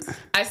person,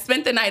 I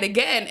spent the night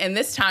again. And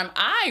this time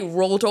I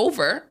rolled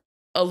over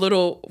a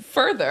little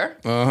further.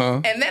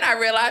 Uh-huh. And then I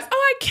realized,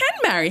 oh, I can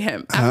marry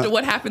him after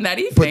what happened that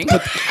evening.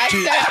 But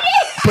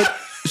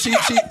she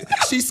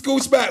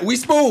scooched back. We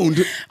spooned.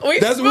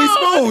 That's what we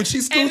spooned. She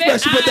And scooched then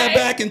back. She put that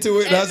back into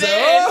it. And I and said,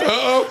 then-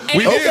 oh,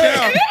 We And here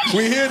then- now.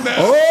 We here now.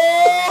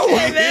 oh,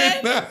 and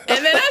then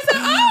I said,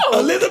 oh.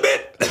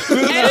 Elizabeth.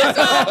 And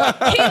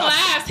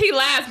so he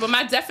laughs, but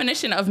my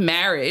definition of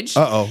marriage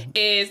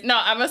is, no,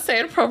 I'm going to say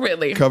it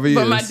appropriately. Cover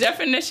But yours. my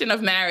definition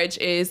of marriage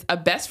is a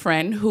best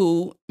friend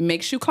who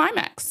makes you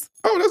climax.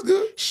 Oh, that's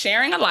good.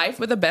 Sharing a life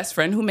with a best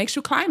friend who makes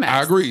you climax.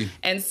 I agree.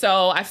 And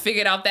so I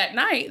figured out that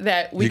night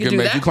that we He could can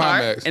do make you that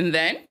part. climax. And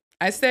then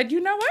I said, you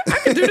know what? I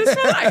can do this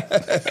for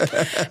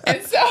life.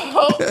 And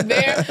so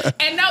there,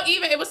 and no,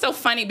 even it was so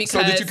funny because.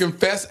 So did you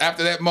confess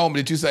after that moment?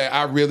 Did you say,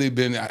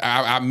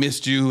 I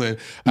missed you and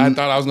I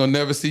thought I was going to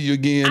never see you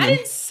again? I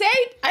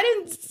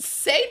didn't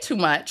say too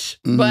much,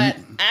 but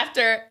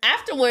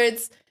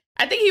afterwards,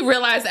 I think he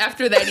realized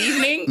after that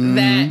evening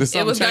that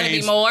it was going to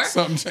be more.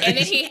 Something changed. And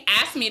then he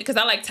asked me, because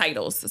I like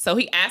titles, so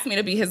he asked me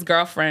to be his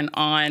girlfriend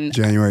on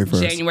January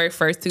 1st. January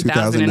 1st,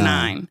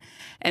 2009.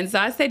 And so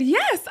I said,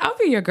 yes, I'll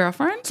be your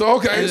girlfriend. So,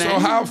 okay, And so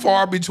then- how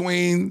far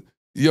between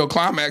your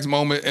climax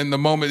moment and the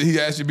moment he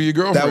asked you to be your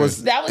girlfriend?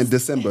 That was in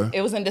December.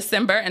 It was in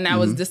December, and that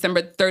was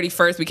December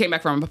 31st. We came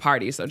back from a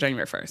party, so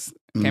January 1st.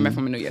 Came back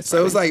from a New Year's So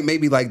it was party. like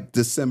maybe like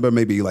December,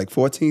 maybe like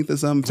 14th or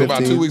something. So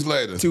about 15th. 2 weeks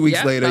later. 2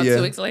 weeks later, about yeah.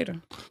 2 weeks later.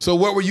 So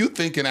what were you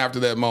thinking after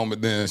that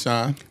moment then,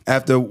 Sean?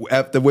 After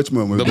which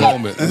moment? The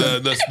moment,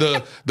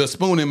 the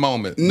spooning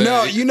moment.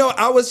 No,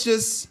 I was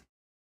just.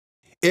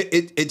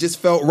 It just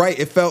felt right.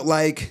 It felt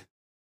like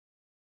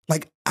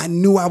I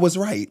knew I was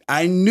right.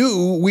 I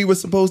knew we were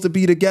supposed to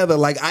be together.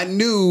 I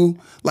knew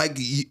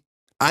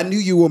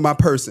you were my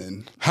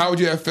person. How would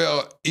you have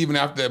felt even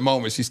after that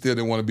moment? She still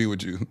didn't want to be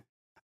with you.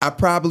 I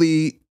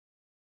probably.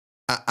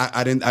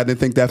 I didn't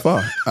think that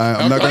far.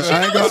 I'm not gonna.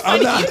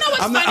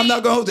 I'm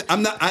not gonna hold it.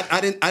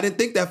 I didn't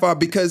think that far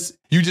because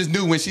You just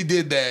knew when she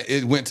did that,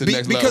 it went to the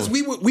next because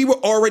level. we were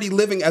already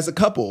living as a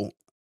couple.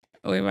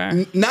 We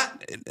were.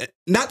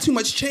 Not too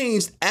much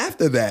changed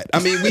after that. I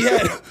mean,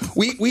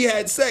 we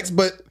had sex,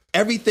 but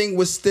everything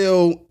was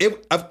still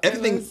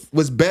everything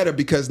was better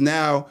because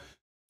now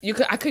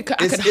I could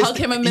hug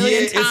him a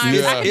million times.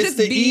 yeah. I could It's just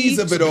the be. ease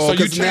of it all. So you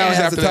 'cause now it changed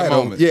has after a that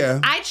title. moment. Yeah.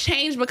 I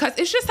changed because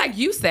it's just like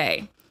you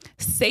say,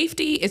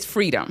 safety is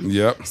freedom.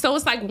 Yep. So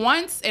it's like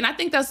once, and I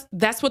think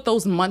that's what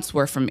those months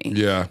were for me.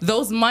 Yeah.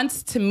 Those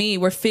months to me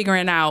were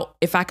figuring out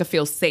if I could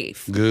feel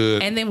safe.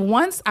 Good. And then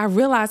once I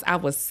realized I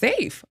was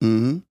safe,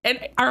 and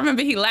I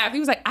remember he laughed. He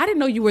was like, "I didn't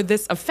know you were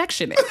this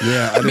affectionate."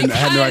 Yeah, I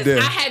had no idea.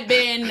 I had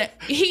been,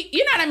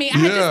 you know what I mean? I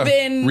had just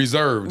been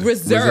reserved.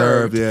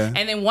 Reserved, yeah.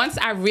 And then once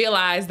I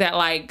realized that,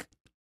 like,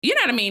 you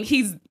know what I mean?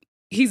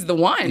 He's the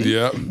one.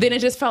 Yep. Then it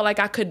just felt like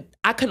I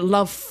could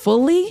love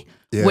fully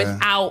Yeah. with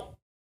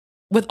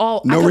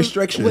No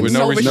restrictions. with With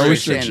no no restrictions.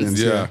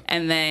 restrictions, Yeah.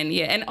 And then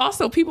and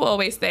also people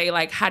always say,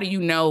 like, how do you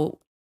know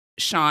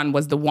Sean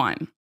was the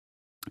one?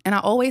 And I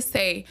always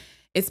say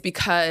it's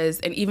because,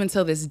 and even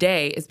till this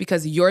day, it's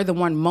because you're the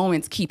one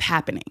moments keep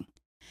happening.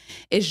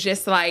 It's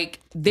just like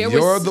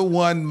You're the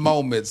one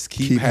moments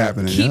keep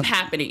happening. keep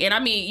happening. And I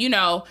mean,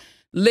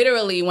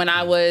 literally when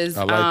I was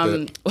I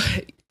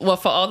like well,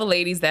 for all the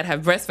ladies that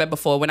have breastfed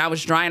before, when I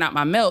was drying out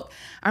my milk,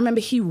 I remember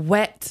he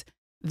wet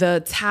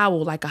the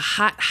towel, like a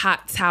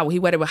hot towel. He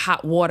wet it with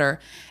hot water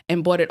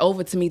and brought it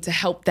over to me to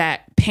help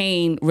that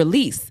pain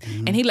release.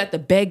 And he let the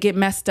bed get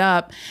messed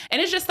up.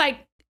 And it's just like,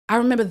 I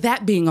remember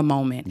that being a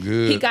moment.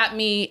 Good. He got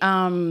me,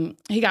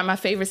 he got my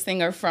favorite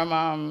singer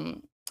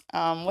from,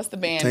 what's the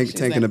band?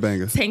 Tank and the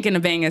Bangers. Tank and the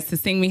Bangers to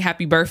sing me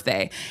happy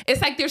birthday. It's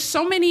like, there's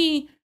so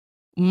many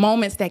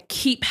moments that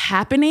keep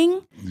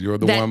happening. You're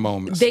the that one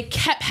moment. They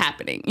kept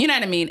happening. You know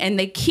what I mean? And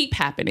they keep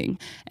happening.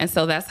 And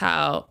so that's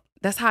how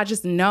that's how I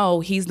just know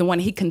he's the one.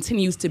 He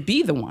continues to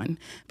be the one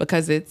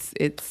because it's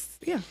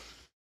yeah.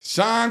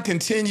 Sean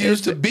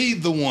continues to be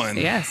the one.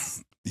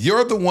 Yes.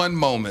 You're the one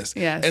moments.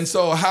 Yes. And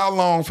so how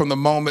long from the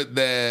moment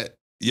that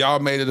y'all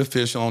made it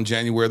official on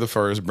January the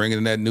 1st,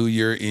 bringing that new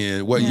year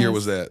in, what year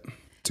was that?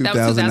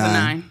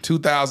 2009.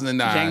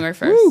 2009. January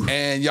 1st.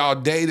 And y'all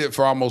dated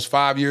for almost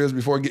 5 years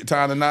before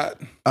tying the knot?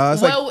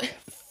 Well,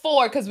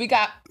 4, because we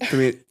got...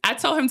 I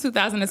told him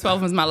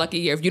 2012 was my lucky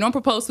year. If you don't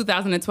propose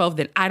 2012,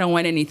 then I don't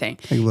want anything.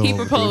 He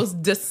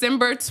proposed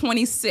December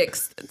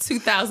 26th,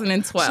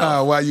 2012.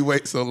 Sean, why you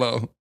wait so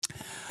long?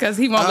 Because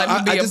he won't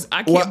let me be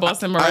I can't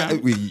boss him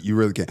around. You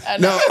really can't.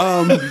 No,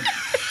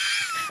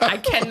 I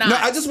cannot. No,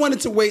 I just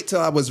wanted to wait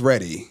till I was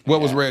ready.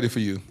 What was ready for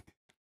you?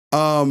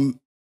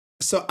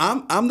 So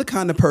I'm the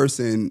kind of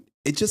person,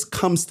 it just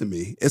comes to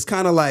me. It's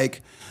kind of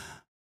like,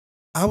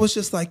 I was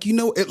just like,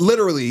 it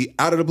literally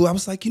out of the blue, I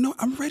was like,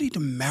 I'm ready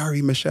to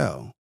marry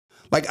Michelle.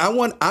 Like I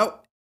want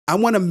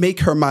to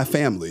make her my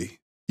family.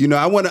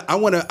 I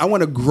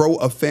want to grow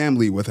a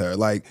family with her.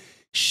 Like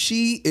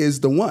she is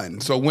the one.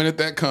 So when did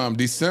that come?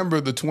 December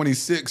the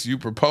 26th, you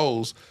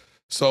proposed.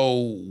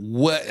 So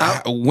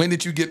when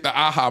did you get the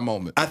aha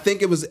moment? I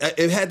think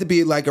it had to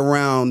be like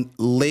around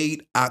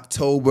late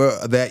October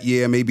of that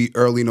year, maybe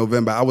early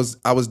November. I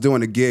was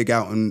doing a gig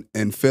out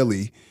in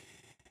Philly,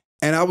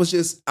 and I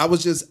was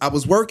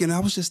working. I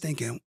was just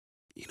thinking,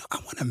 I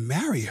want to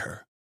marry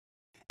her.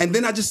 And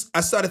then I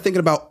started thinking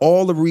about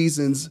all the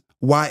reasons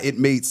why it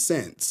made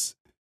sense.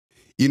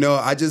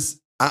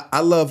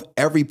 I love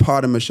every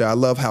part of Michelle. I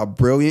love how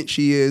brilliant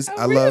she is.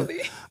 I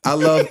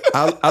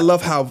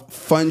love how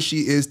fun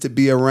she is to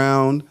be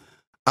around.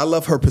 I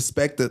love her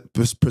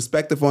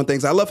perspective on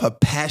things. I love her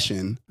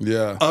passion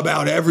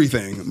about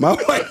everything. My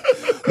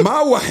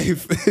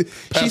wife,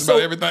 she's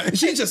about everything.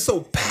 She's just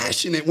so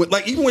passionate.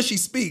 Even when she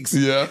speaks,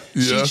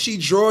 she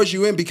draws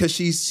you in because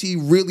she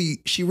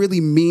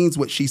really means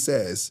what she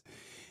says.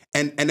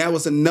 And that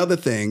was another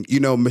thing.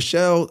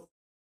 Michelle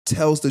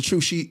tells the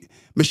truth.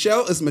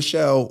 Michelle is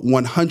Michelle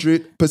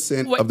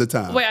 100% of the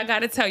time. Wait, I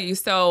gotta tell you.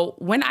 So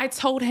when I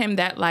told him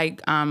that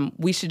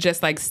we should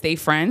just stay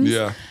friends,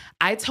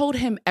 I told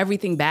him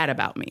everything bad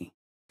about me.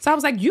 So I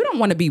was like, you don't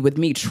want to be with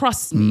me.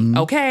 Trust me,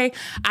 okay?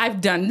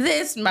 I've done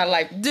this, my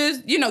life.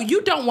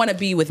 You don't want to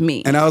be with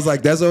me. And I was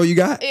like, that's all you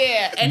got?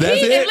 Yeah. And that's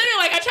he it?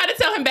 literally I tried to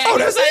tell him back. Oh,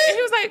 he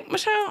was like,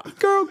 Michelle,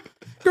 girl,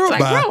 grow bye.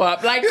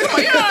 up. Come on,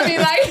 you know what I mean?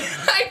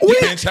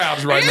 You're being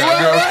childish right now,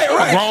 girl.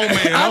 Right. Grown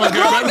man. I'm a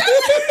grown man.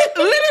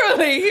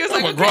 Literally, he was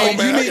I'm like, a grown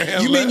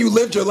man. You mean you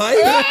lived your life?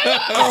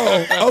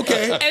 Oh,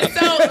 okay. And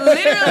so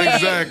literally,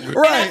 exactly.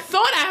 Right. I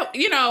thought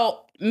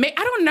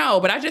I don't know,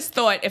 but I just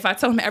thought if I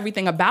told him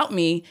everything about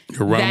me,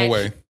 he'll run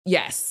away.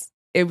 Yes.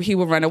 He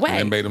would run away.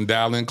 And it made him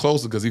dial in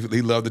closer because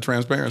he loved the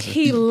transparency.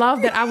 He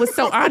loved that I was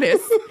so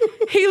honest.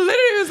 He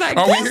literally was like,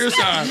 "Are we here,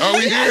 Sean? Are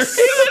we here?"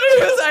 He literally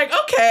was like,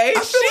 "Okay."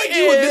 I feel like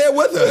you were there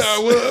with us. I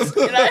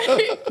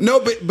was. No,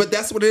 but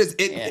that's what it is.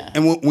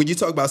 And when you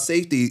talk about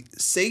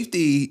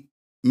safety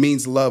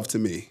means love to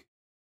me,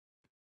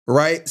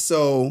 right?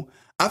 So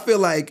I feel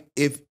like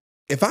if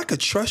I could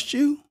trust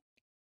you,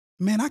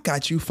 man, I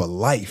got you for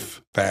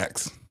life.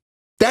 Facts.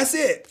 That's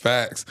it.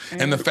 Facts.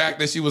 And the fact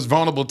that she was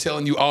vulnerable,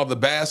 telling you all the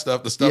bad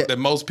stuff, the stuff that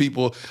most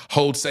people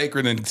hold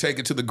sacred and take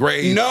it to the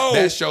grave. No.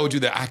 That showed you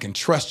that I can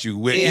trust you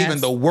with even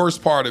the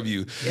worst part of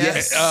you.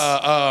 Yes.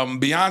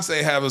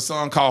 Beyonce have a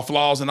song called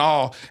Flaws and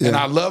All. And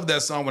I love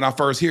that song when I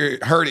first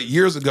heard it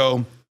years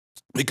ago.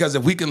 Because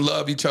if we can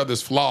love each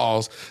other's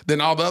flaws,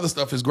 then all the other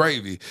stuff is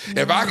gravy.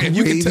 If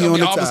you can tell me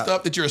all the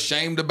stuff that you're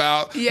ashamed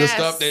about, the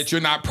stuff that you're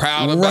not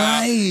proud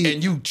about,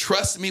 and you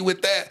trust me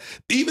with that,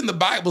 even the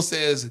Bible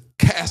says,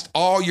 cast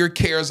all your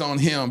cares on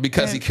him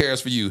because he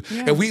cares for you.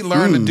 And we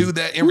learn to do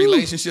that in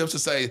relationships, to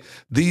say,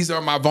 these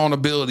are my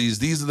vulnerabilities.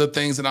 These are the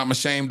things that I'm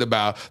ashamed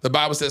about. The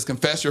Bible says,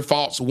 confess your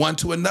faults one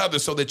to another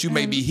so that you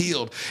may be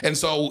healed. And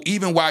so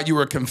even while you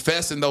were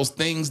confessing those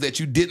things that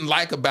you didn't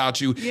like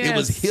about you, it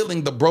was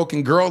healing the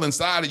broken girl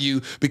inside of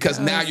you, because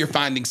now you're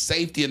finding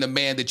safety in the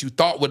man that you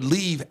thought would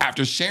leave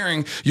after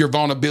sharing your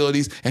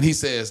vulnerabilities. And he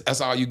says, that's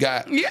all you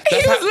got.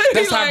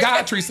 That's how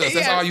God treats us.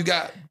 That's all you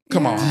got.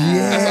 Come on.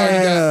 That's all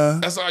you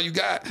got. That's all you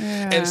got.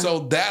 And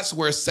so that's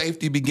where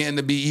safety began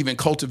to be even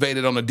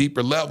cultivated on a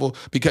deeper level,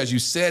 because you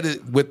said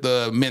it with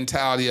the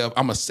mentality of,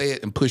 I'm going to say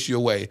it and push you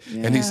away.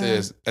 And he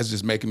says, that's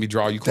just making me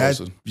draw you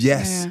closer.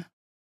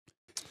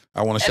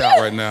 I want to shout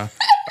right now.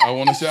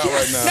 No, but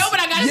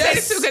I gotta say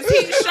this too,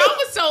 because Sean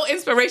was so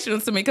inspirational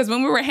to me. Because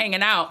when we were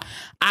hanging out,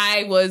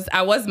 I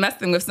was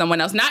messing with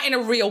someone else, not in a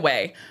real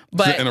way,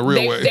 but in a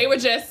real way. They were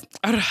just,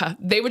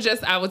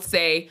 I would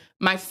say,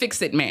 my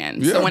fix-it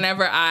man. So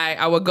whenever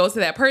I would go to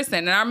that person,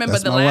 and I remember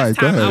the last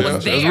time I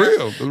was there,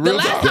 the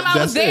last time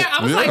I was there,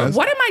 I was like,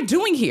 what am I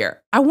doing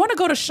here? I want to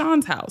go to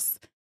Sean's house.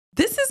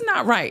 This is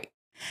not right.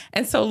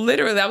 And so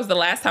literally, that was the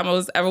last time I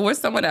was ever with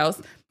someone else.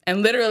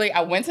 And literally,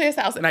 I went to his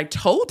house and I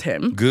told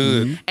him.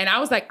 Good. And I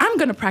was like, I'm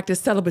going to practice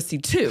celibacy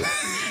too.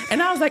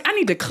 And I was like, I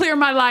need to clear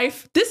my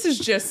life. This is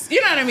just, you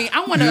know what I mean?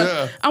 I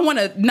want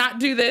to not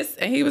do this.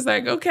 And he was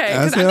like, okay.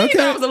 Because I knew he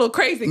thought I was a little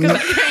crazy. Because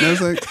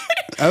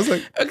I was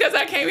like, because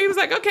I came, he was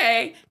like,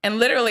 okay. And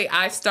literally,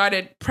 I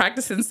started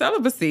practicing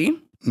celibacy.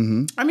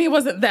 Mm-hmm. I mean, it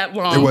wasn't that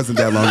long. It wasn't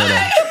that long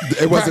at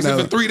all. It wasn't that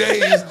long. For 3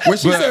 days. When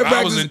she said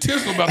I was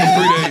intentional about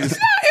the 3 days.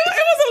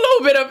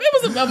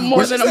 It was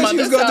more than a month. She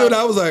was going to do it.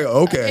 I was like,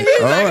 okay,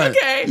 all right.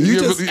 Okay,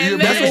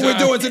 that's what we're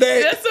doing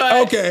today. That's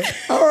right. Okay,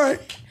 all right.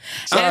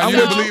 So you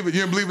didn't believe it.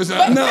 You didn't believe it.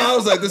 No, I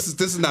was like, this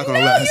is not going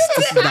to last.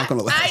 This is not going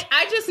to last.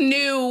 I just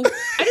knew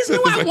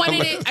I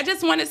wanted it. I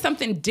just wanted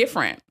something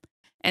different.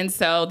 And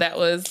so that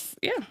was,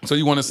 So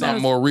you wanted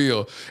something more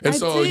real. And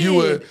so you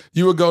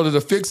would go to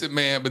the Fix-It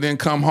man, but then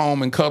come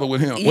home and cuddle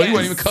with him. Yes. Well, you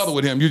wouldn't even cuddle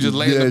with him. You just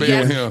lay in the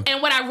bed with him.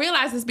 And what I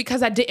realized is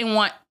because I didn't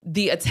want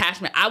the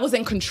attachment. I was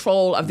in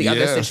control of the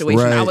other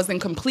situation. Right. I was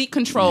in complete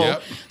control.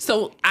 Yep.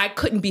 So I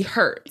couldn't be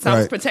hurt. So I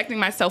was protecting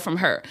myself from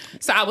hurt.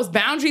 So I was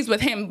boundaries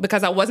with him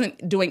because I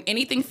wasn't doing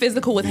anything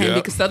physical with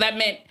him. So that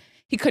meant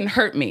he couldn't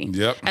hurt me.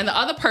 Yep. And the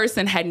other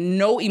person had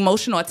no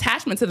emotional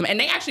attachment to them. And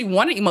they actually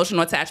wanted emotional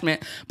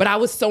attachment, but I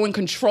was so in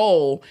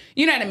control,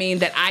 you know what I mean,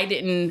 that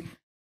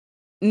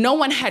no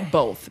one had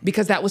both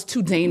because that was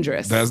too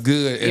dangerous. That's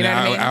good. And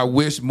I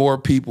wish more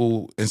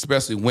people,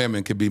 especially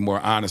women, could be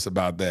more honest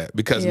about that.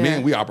 Because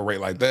men, we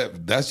operate like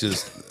that. That's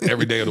just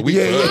every day of the week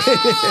for us.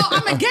 Oh,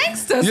 I'm a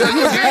gangster. Yeah,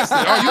 you're a gangster.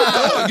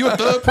 Oh, you're a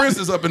thug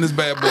princess up in this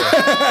bad boy.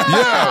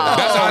 Yeah,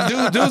 that's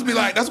how dudes be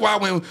like. That's why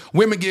when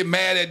women get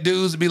mad at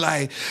dudes, be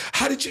like,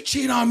 how did you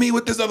cheat on me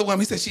with this other woman?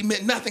 He said she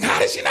meant nothing. How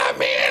did she not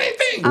mean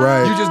anything?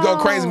 Right. You just go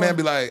crazy, man.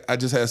 Be like, I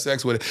just had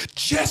sex with it.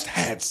 Just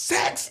had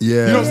sex. Yeah. You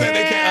know what I'm saying?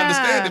 They can't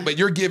understand it, but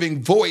you're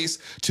giving voice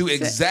to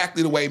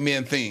exactly the way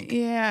men think.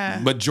 Yeah.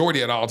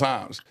 Majority at all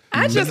times.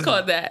 I just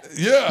called that.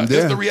 Yeah,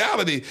 it's the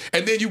reality.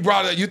 And then you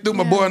threw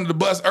my boy under the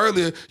bus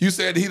earlier. You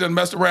said he done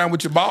messed around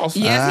with your boss.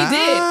 Yes, he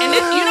did. And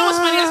you know what's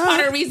funny? That's part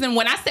of the reason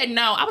when I said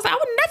no, I was like, I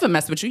would never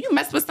mess with you. You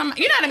messed with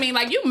somebody. You know what I mean?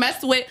 Like you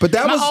messed with but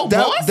that my was, old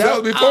that, boss.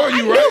 That was before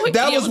you, right?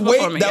 That was way.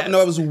 No,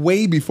 it was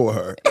way before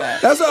her.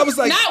 That's what I was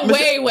like. Not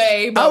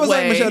way, but I was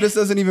like, Michelle, this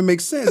doesn't even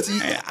make sense.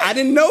 I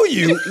didn't know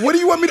you. What do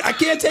you want me to? I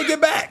can't take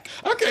it back.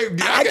 I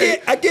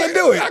can't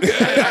do it.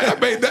 I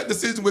made that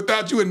decision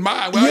without you in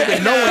mind. Well, I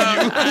didn't know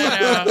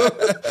you.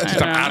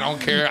 I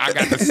don't care. I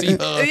got to see her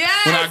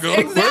when I go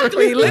to work.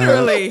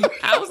 Literally.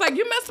 I was like,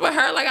 you messed with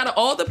her like out of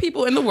all the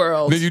people in the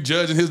world. Then you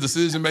judging his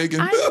decision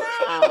making. I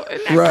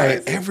know.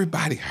 Right.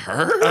 Everybody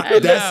heard.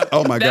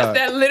 Oh my God.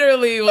 That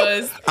literally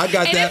was. I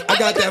got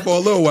that for a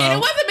little while. And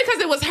it wasn't because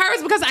it was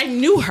hers, because I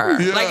knew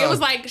her. Yeah. Like it was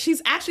like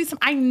she's actually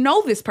I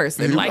know this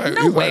person. Like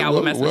no way I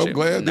would mess with you.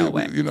 Glad no that,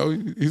 way. You know,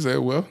 he said,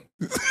 well,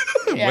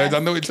 glad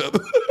y'all know each other.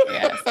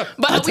 Yes.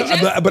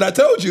 But I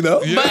told you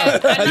though. Yeah.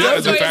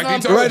 That's what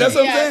I'm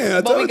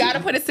saying. But we got to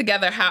put it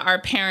together how our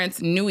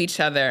parents knew each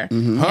other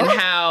and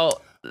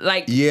how.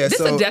 Like, this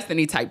is a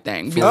destiny type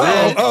thing.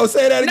 Because,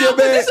 say that again,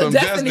 this is a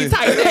destiny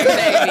type thing,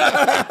 baby.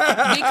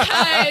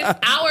 Because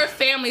our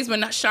families,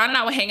 when Sean and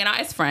I were hanging out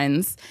as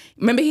friends,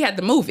 remember he had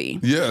the movie.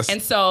 Yes.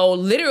 And so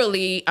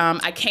literally,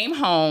 I came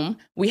home,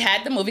 we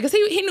had the movie, because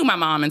he knew my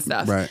mom and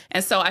stuff. Right.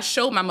 And so I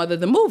showed my mother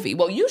the movie.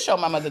 Well, you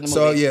showed my mother the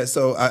movie.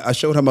 So I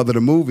showed her mother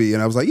the movie,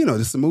 and I was like, this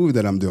is the movie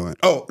that I'm doing.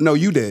 Oh, no,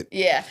 you did.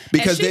 Yeah.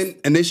 Because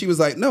then she was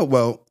like, no,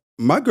 well,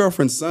 my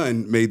girlfriend's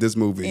son made this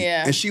movie.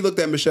 Yeah. And she looked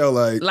at Michelle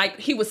like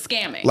he was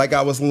scamming. Like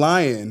I was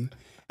lying.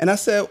 And I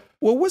said,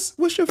 well,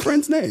 what's your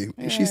friend's name?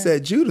 And she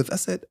said, Judith. I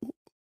said,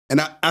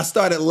 and I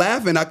started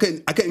laughing. I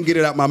couldn't get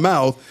it out my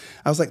mouth.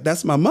 I was like,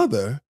 that's my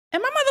mother.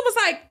 And my mother was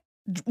like,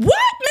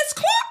 what, Miss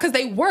Clark? Because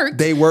they worked.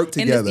 They worked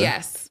together.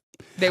 Yes.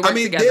 They worked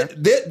together.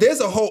 There's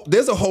a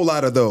whole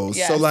lot of those.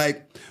 Yes. So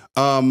like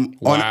on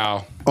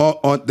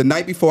the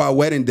night before our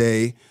wedding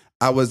day,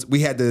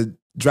 we had to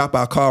drop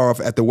our car off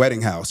at the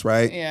wedding house,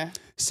 right? Yeah.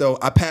 So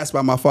I passed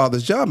by my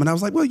father's job, and I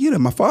was like, well,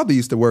 my father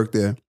used to work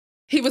there.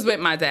 He was with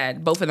my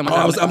dad. Both of them.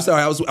 I'm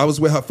sorry. I was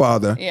with her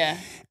father. Yeah.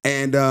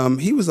 And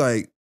he was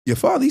like, your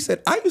father? He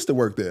said, I used to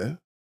work there.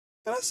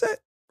 And I said,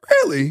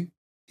 really?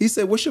 He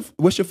said, what's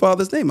your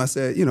father's name? I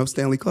said,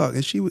 Stanley Clark.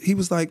 And he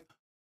was like,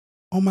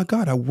 oh my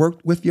God, I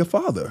worked with your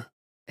father.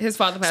 His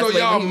father passed away. So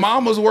y'all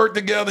mamas work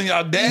together and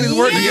y'all daddies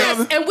work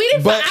together? And we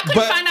didn't I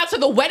couldn't find out till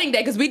the wedding day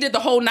because we did the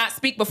whole not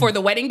speak before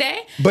the wedding day.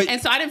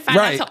 And so I didn't find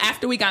out till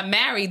after we got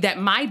married that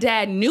my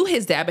dad knew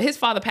his dad, but his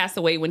father passed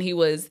away when he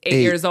was 8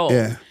 years old.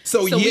 Yeah.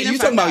 So you're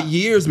talking about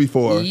years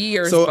before.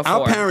 So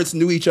our parents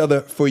knew each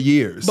other for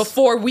years.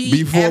 Before we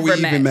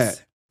even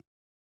met.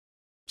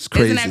 It's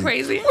crazy. Isn't that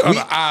crazy? What are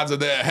the odds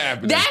of that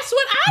happening? That's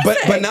what I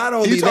said. But not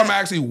only you're talking about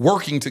actually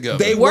working together.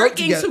 They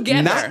working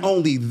together. Not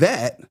only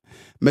that,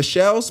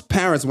 Michelle's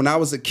parents, when I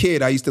was a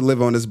kid, I used to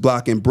live on this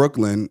block in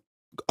Brooklyn,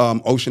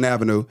 Ocean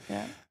Avenue.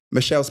 Yeah.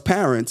 Michelle's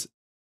parents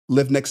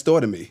lived next door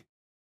to me.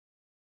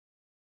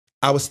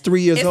 I was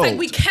 3 years old. It's like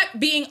we kept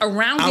being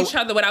around each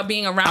other without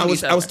being around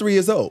each other. I was 3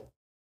 years old.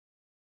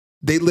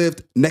 They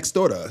lived next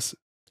door to us.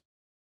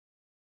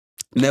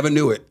 Never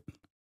knew it.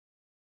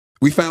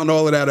 We found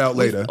all of that out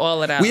later.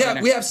 All of that.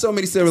 We have so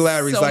many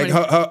similarities.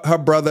 Her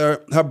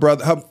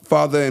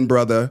father and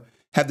brother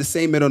have the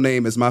same middle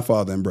name as my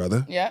father and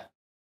brother. Yeah.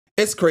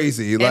 It's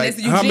crazy. And it's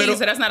Eugene,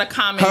 so that's not a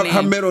common name.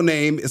 Her middle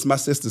name is my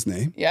sister's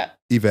name. Yeah.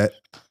 Yvette.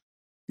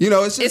 You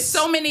know, it's just it's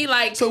so many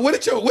like. So what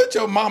did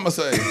your mama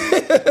say?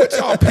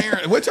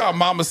 What y'all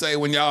mama say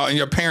when y'all and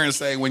your parents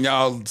say when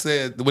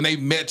they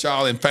met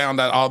y'all and found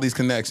out all these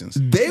connections?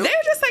 They're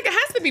just like, it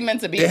has to be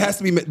meant to be. It has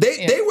to be.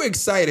 They were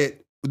excited.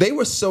 They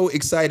were so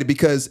excited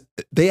because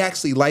they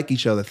actually like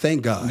each other.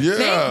 Thank God. Yeah.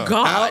 Thank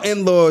God. Our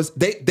in-laws,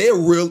 they're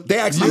real. They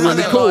actually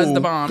really cool. The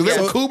bomb. Because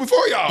they were cool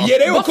before y'all. Yeah,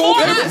 they were cool.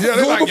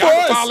 They're like, y'all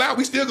can fall out.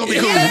 We still gonna be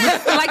cool.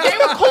 Like they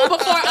were cool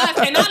before us,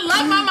 and I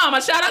love my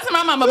mama. Shout out to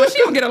my mama, but she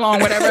don't get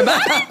along with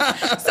everybody.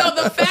 So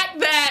the fact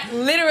that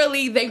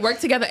literally they worked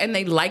together and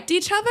they liked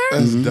each other,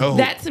 that's dope.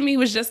 That to me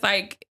was just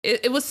like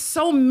it was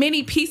so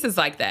many pieces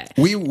like that.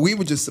 We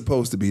were just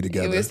supposed to be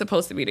together. We were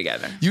supposed to be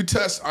together. You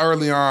touched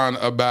early on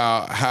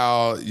about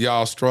how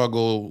y'all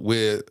struggle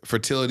with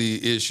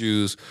fertility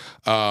issues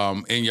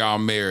in y'all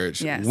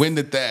marriage. Yes. When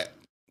did that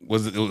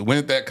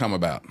come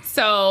about?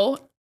 So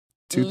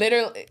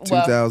literally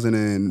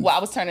 2000 I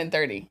was turning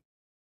 30.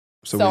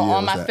 So what year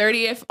on my was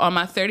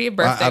that? 30th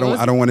birthday.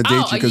 I don't want to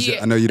date you because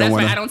I know you don't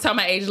want to. I don't tell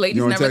my age. Ladies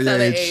You don't never tell tell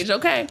your their age. age.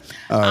 Okay.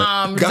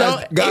 Guys,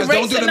 don't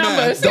erase do the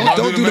numbers. math.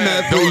 Don't do the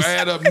math, please. Don't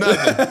add up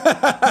nothing.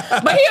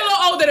 But he's a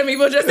little older than me.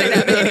 We'll just say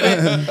that. But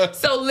anyway,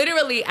 so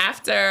literally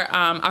after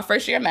our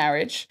first year of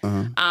marriage,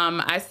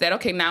 I said,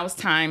 okay, now it's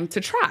time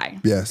to try.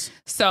 Yes.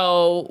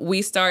 So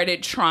we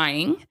started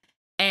trying,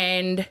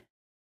 and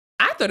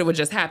I thought it would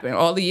just happen.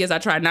 All the years I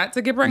tried not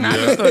to get pregnant, I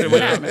just thought it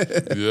would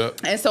happen. Yeah.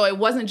 And so it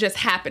wasn't just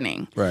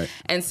happening. Right.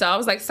 And so I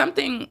was like,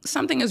 something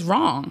is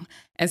wrong.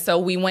 And so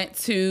we went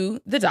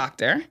to the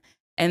doctor,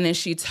 and then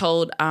she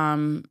told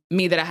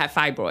me that I had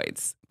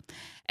fibroids.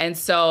 And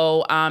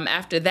so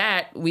after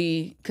that,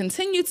 we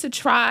continued to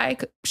try.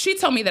 She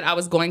told me that I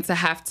was going to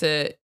have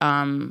to,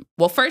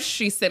 first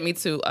she sent me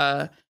to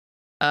a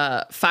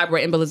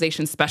fibroid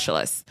embolization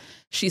specialist.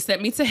 She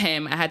sent me to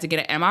him. I had to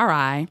get an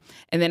MRI.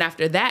 And then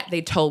after that, they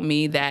told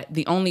me that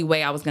the only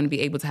way I was going to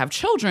be able to have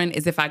children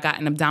is if I got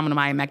an abdominal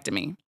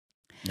myomectomy.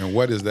 And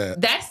what is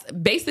that? That's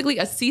basically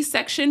a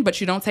C-section, but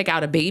you don't take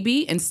out a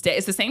baby. Instead,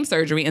 it's the same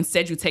surgery.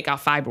 Instead, you take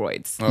out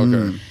fibroids.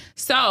 Okay.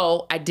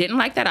 So I didn't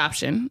like that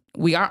option.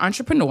 We are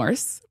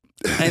entrepreneurs.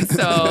 And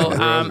so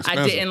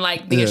I didn't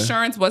like the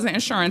insurance wasn't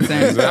insurance.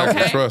 Exactly.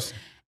 Okay. Trust.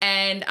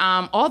 And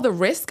all the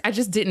risk,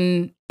 it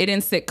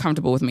didn't sit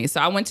comfortable with me.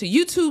 So I went to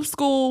YouTube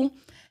school,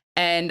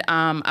 and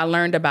I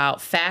learned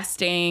about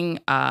fasting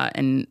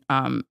and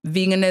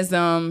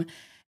veganism.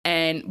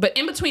 But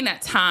in between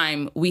that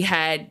time, we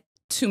had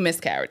 2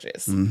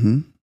 miscarriages. Mm-hmm.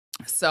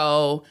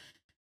 So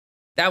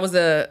that was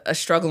a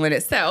struggle in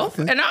itself.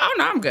 Okay. And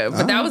I'm good.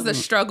 But that was a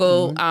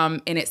struggle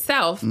in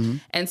itself. Mm-hmm.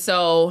 And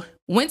so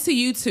went to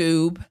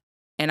YouTube,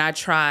 and I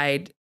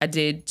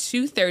did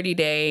 2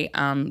 30-day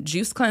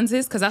juice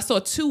cleanses because I saw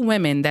 2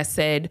 women that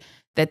said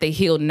that they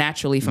healed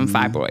naturally from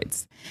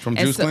fibroids. From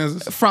juice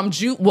cleanses?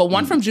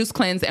 One from juice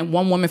cleanse and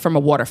one woman from a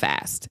water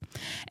fast.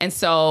 And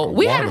so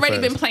we had already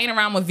been playing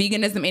around with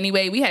veganism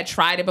anyway. We had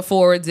tried it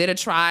before, did a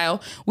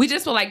trial. We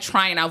just were like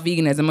trying out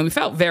veganism, and we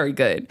felt very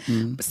good.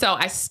 So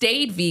I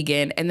stayed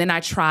vegan, and then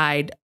I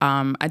tried,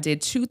 I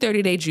did 2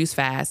 30-day juice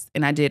fasts,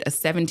 and I did a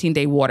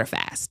 17-day water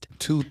fast.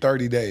 2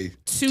 30-day.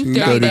 2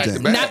 30-day.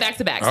 Back. Not back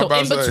to back. So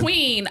in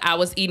between, I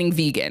was eating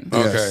vegan.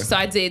 Okay. So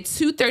I did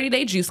 2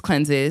 30-day juice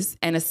cleanses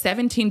and a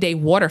 17-day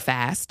water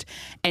fast.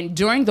 And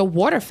during the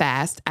water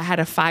fast, I had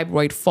a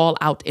fibroid fall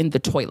out in the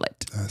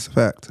toilet. That's a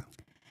fact.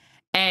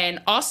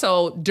 And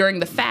also during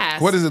the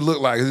fast, what does it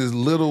look like? Is it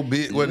little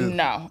bit?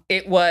 No,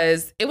 it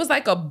was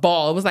like a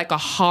ball. It was like a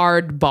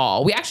hard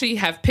ball. We actually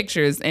have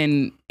pictures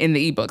in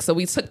the ebook, so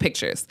we took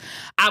pictures.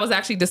 I was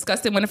actually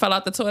disgusted when it fell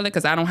out the toilet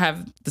because I don't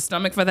have the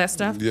stomach for that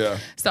stuff. Yeah.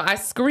 So I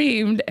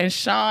screamed, and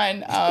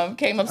Sean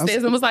came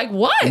upstairs and was like,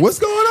 "What? What's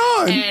going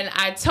on?" And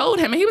I told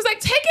him, and he was like,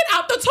 "Take it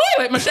out the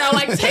toilet, Michelle.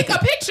 Like, take a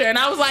picture." And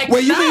I was like,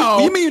 "Wait, no.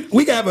 you mean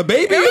we can have a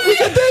baby if we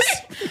get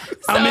this?"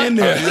 I'm in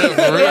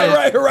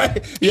there.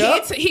 Right.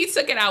 Yeah. He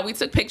took it out. We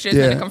took pictures,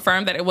 and it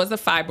confirmed that it was a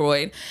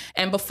fibroid.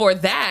 And before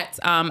that,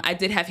 I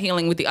did have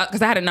healing with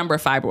because I had a number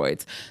of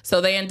fibroids. So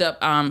they end up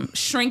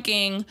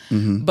shrinking,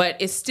 but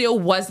it still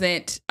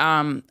wasn't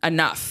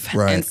enough.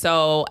 Right. And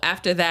so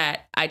after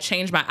that, I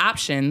changed my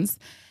options,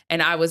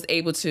 and I was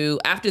able to,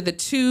 after the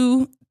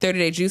 2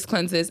 30-day juice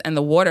cleanses and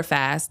the water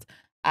fast,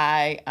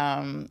 I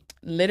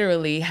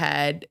literally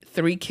had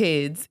 3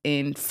 kids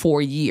in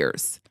 4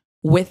 years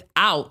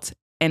without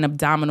an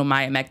abdominal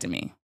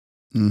myomectomy.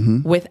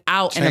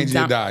 Without Change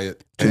your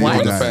diet.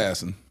 What? The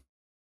fasting.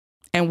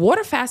 And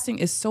water fasting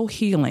is so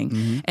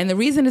healing. And the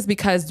reason is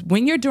because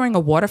when you're doing a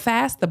water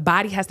fast, the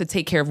body has to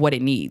take care of what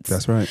it needs.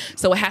 That's right.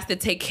 So it has to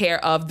take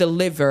care of the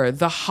liver,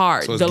 the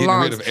heart, So it's the getting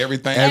lungs. rid of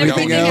everything.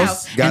 Everything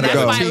else gotta And that's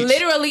go. why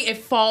literally it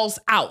falls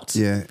out.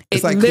 Yeah.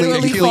 It's like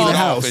literally cleaning falls the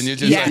house. And you're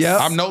just Yes.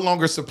 like, I'm no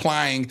longer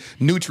supplying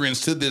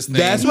nutrients to this thing.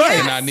 That's right.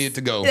 And I need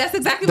to go. That's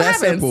exactly That's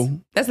what happens.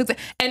 simple. That's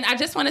exactly. And I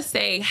just want to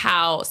say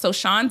how, so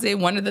Sean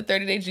did one of the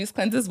 30-day juice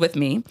cleanses with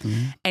me,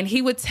 and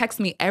he would text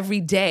me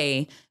every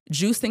day,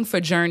 juicing for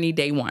Journey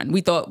day 1.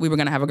 We thought we were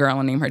going to have a girl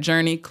and name her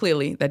Journey.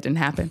 Clearly, that didn't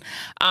happen.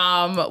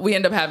 We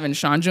ended up having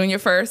Sean Jr.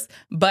 first,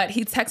 but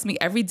he texts me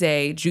every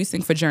day,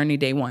 juicing for Journey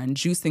day 1,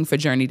 juicing for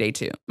Journey day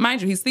 2.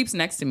 Mind you, he sleeps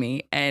next to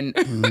me, and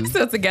we're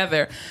still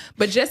together.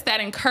 But just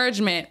that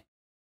encouragement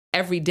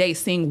every day,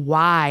 seeing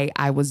why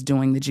I was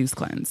doing the juice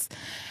cleanse.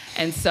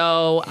 And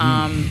so,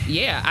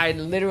 I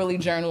literally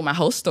journaled my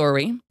whole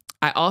story.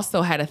 I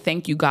also had a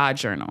thank you God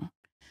journal.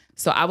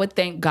 So I would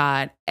thank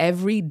God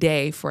every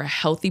day for a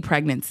healthy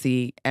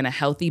pregnancy and a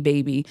healthy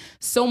baby.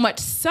 So much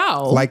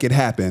so. Like it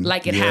happened.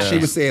 Like it happened. She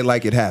would say it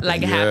like it happened.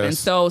 Like it happened.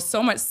 So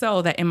much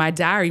so that in my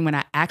diary, when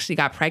I actually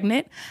got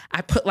pregnant,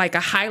 I put like a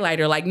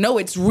highlighter, like, no,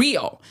 it's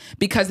real.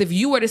 Because if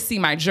you were to see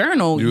my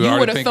journal, you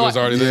would have thought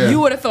there. you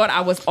would have thought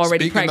I was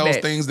already Speaking pregnant.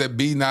 those things that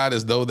be not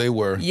as though they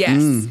were.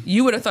 Yes.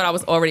 You would have thought I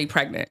was already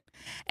pregnant.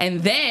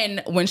 And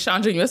then when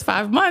Sean Jr. was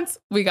 5 months,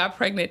 we got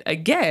pregnant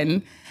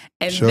again.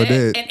 And Sure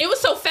did. And it was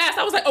so fast.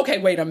 I was like, okay,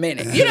 wait a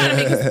minute. You know what I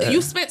mean? 'Cause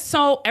you spent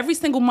every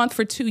single month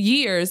for 2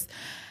 years.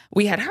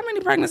 We had how many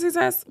pregnancy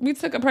tests? We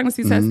took a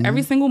pregnancy test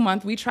every single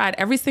month. We tried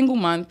every single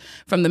month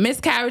from the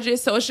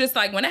miscarriages. So it's just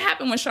like when it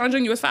happened when Sean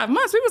Jr. was 5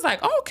 months, we was like,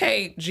 oh,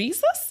 okay,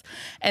 Jesus.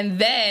 And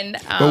then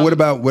But what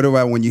about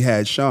when you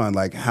had Sean?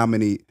 Like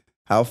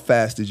how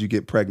fast did you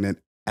get pregnant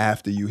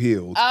after you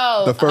healed?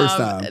 The first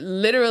time.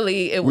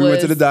 Literally, We went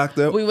to the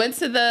doctor. We went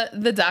to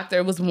the doctor.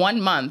 It was 1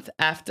 month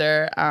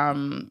after I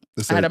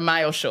had a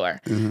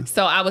MyoSure.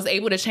 So I was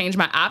able to change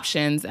my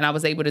options, and I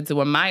was able to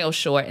do a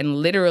MyoSure. And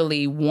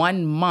literally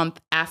 1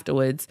 month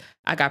afterwards,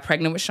 I got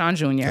pregnant with Sean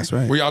Jr. That's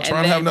right. Were y'all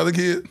trying to have another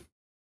kid?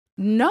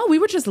 No, we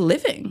were just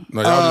living.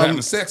 No, y'all was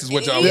having sex is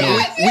what y'all was doing.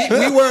 We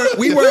weren't trying.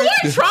 We weren't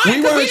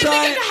trying.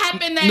 trying. It could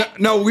happen that.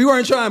 No, we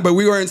weren't trying, but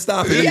we weren't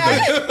stopping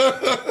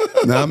either.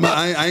 No,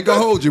 I ain't gonna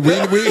hold you. We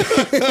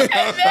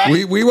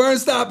weren't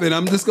stopping.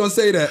 I'm just gonna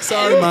say that.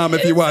 Sorry, Mom,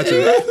 if you're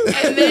watching.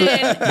 And then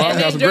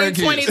during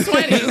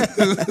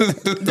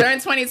grandkids.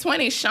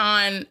 2020,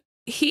 Sean,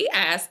 he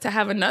asked to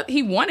have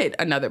he wanted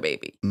another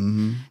baby.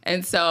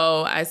 And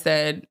so I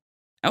said,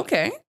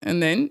 okay.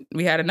 And then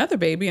we had another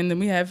baby, and then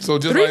we have So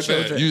just 3 like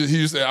children. that,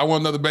 you said, I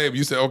want another baby.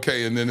 You said,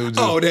 okay, and then it was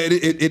just... Oh, it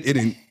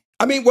didn't.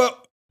 I mean, well,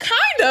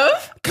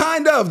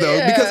 Kind of though,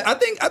 Yeah. because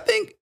I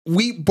think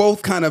we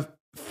both kind of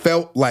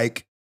felt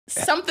like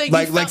something.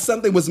 like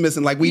something was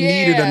missing, like we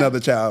needed another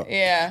child.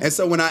 Yeah. And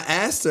so when I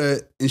asked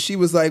her, and she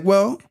was like,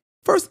 well,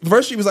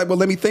 first she was like, well,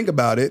 let me think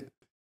about it.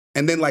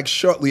 And then like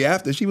shortly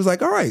after, she was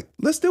like, all right,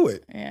 let's do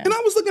it. Yeah. And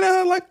I was looking at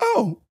her like,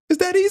 oh, is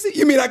that easy?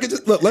 You mean I could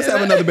just, look, let's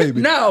have another baby?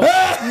 No.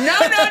 No.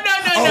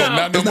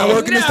 It's not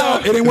working this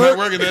time? It didn't Not work?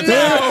 working that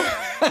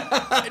time.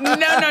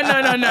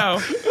 No.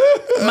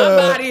 My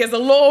body is a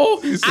little.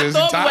 says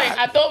he tired.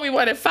 I thought we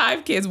wanted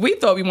 5 kids. We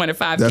thought we wanted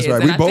 5 That's kids.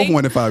 right. And We both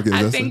wanted 5 kids.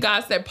 I That's think right.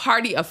 God said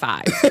party of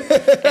 5. And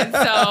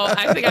so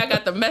I think I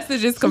got the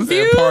messages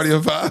confused. Party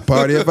of 5.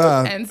 Party of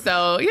 5. And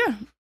so, yeah.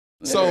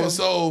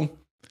 So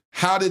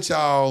how did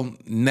y'all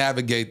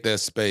navigate that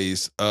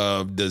space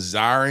of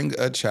desiring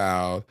a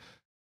child,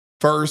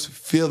 first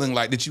feeling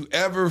like, did you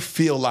ever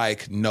feel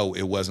like, no,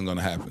 it wasn't going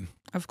to happen?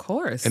 Of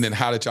course. And then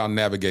how did y'all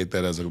navigate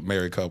that as a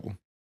married couple?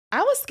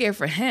 I was scared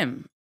for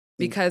him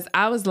because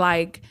I was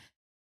like,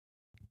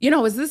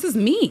 this is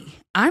me.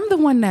 I'm the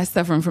one that's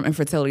suffering from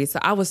infertility. So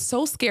I was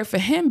so scared for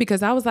him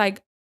because I was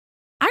like,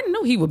 I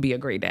knew he would be a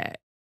great dad.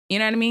 You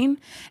know what I mean?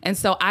 And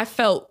so I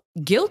felt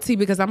guilty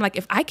because I'm like,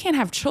 if I can't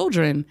have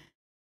children,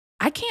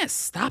 I can't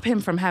stop him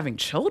from having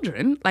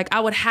children. Like I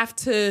would have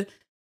to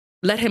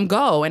let him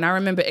go. And I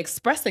remember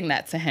expressing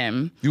that to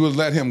him. You would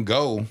let him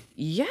go.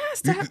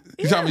 Yes.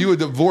 You would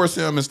divorce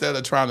him instead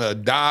of trying to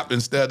adopt,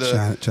 instead of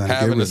Trying to having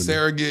get a rid of him.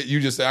 surrogate.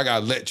 You just say, I got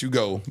to let you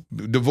go.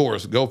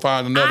 Divorce. Go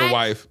find another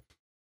wife.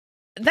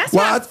 That's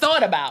what I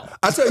thought about.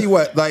 I tell you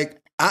what,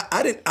 like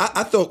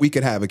I thought we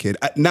could have a kid.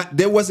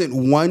 There wasn't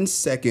 1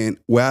 second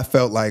where I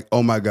felt like,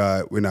 oh my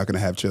God, we're not going to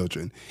have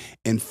children.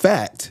 In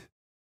fact,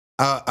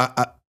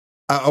 I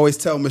always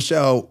tell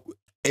Michelle,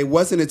 it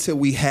wasn't until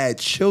we had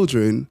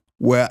children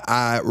where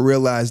I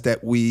realized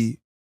that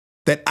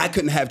I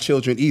couldn't have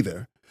children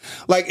either.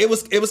 Like it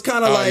was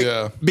kind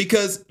of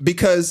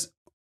because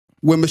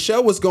when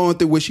Michelle was going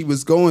through what she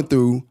was going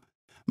through,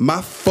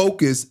 my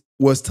focus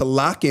was to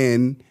lock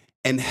in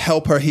and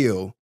help her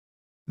heal.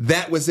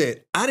 That was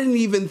it. I didn't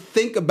even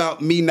think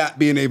about me not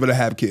being able to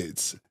have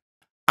kids.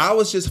 I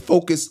was just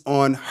focused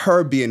on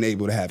her being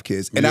able to have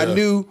kids. And I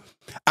knew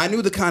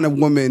the kind of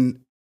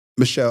woman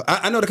Michelle,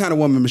 I know the kind of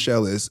woman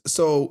Michelle is.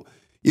 So,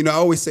 I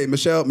always say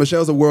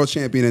Michelle's a world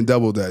champion in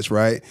double dutch,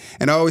 right?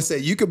 And I always say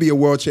you could be a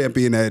world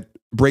champion at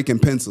breaking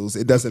pencils.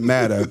 It doesn't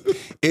matter.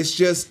 It's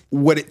just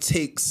what it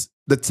takes,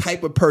 the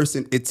type of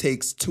person it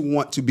takes to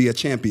want to be a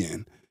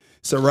champion.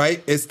 So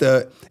right,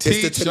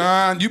 teach,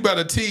 Sean. You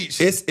better teach.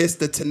 It's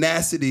the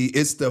tenacity.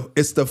 It's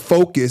the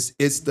focus.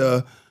 It's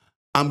the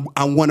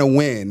I want to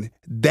win.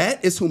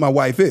 That is who my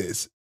wife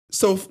is.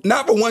 So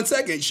not for 1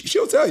 second,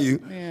 she'll tell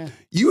you. Yeah.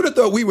 You would have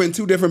thought we were in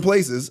two different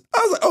places. I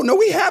was like, oh no,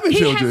 we having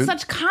children. He has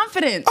such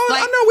confidence. Oh,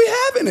 I know we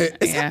having it.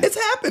 It's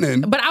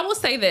happening. But I will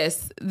say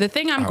this: the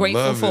thing I'm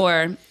grateful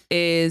for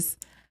is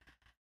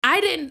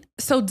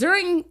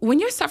when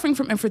you're suffering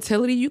from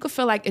infertility, you could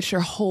feel like it's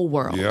your whole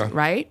world,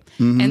 right?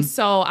 Mm-hmm. And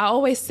so I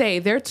always say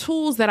there are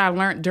tools that I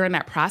learned during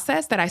that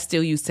process that I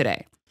still use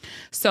today.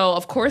 So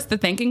of course, the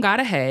thanking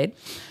God ahead,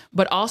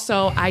 but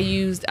also I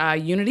used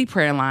Unity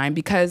Prayer Line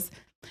because.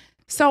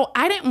 So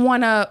I didn't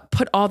want to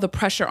put all the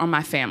pressure on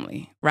my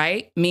family,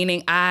 right?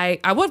 Meaning I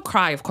would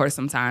cry, of course,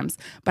 sometimes,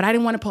 but I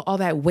didn't want to put all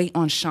that weight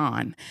on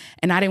Sean.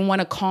 And I didn't want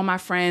to call my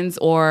friends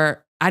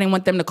or I didn't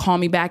want them to call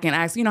me back and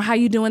ask, how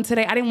you doing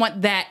today? I didn't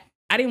want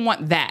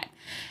that.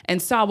 And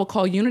so I would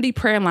call Unity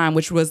Prayer Line,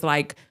 which was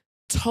like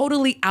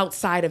totally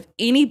outside of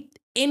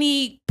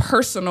any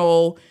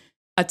personal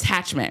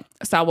attachment.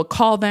 So I would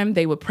call them,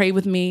 they would pray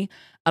with me,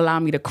 allow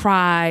me to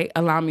cry,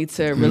 allow me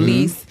to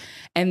release.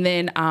 And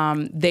then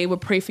they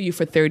would pray for you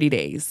for 30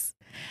 days.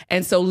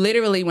 And so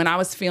literally when I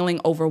was feeling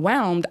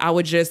overwhelmed, I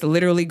would just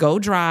literally go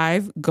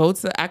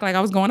to act like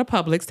I was going to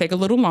Publix, take a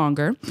little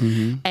longer,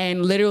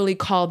 and literally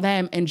call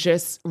them and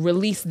just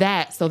release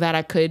that so that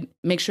I could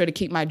make sure to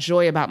keep my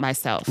joy about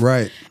myself.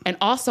 Right. And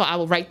also I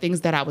would write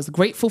things that I was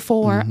grateful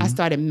for. I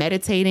started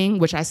meditating,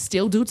 which I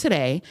still do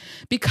today,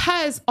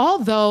 because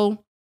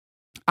although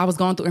I was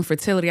going through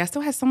infertility, I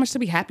still had so much to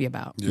be happy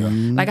about. Yeah.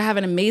 Like I have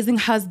an amazing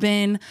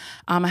husband.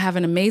 I have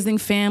an amazing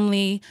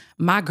family.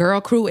 My girl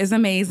crew is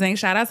amazing.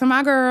 Shout out to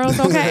my girls,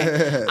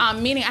 okay?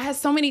 Meaning I had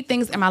so many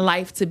things in my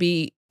life to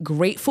be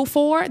grateful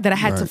for that I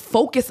had to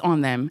focus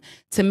on them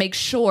to make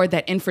sure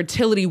that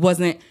infertility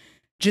wasn't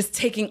just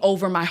taking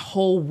over my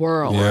whole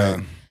world.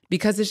 Yeah.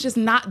 Because it's just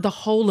not the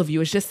whole of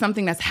you. It's just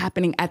something that's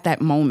happening at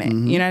that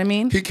moment. You know what I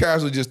mean? He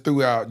casually just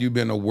threw out, you've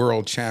been a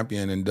world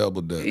champion in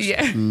double dutch.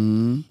 Yeah.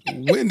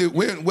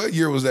 What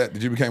year was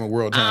that you became a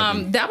world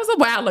champion? That was a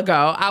while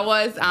ago. I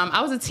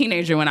was a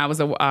teenager when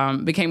I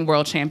became a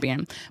world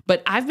champion.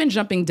 But I've been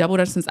jumping double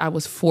dutch since I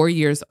was 4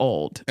 years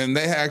old. And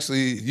they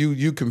actually,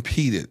 you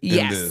competed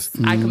in this.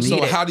 I competed.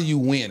 So how do you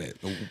win it?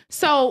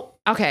 So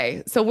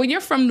when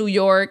you're from New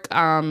York,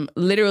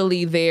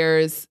 literally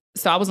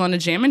so I was on the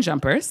Jam and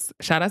Jumpers.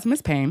 Shout out to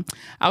Miss Payne.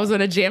 I was on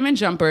the Jam and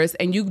Jumpers,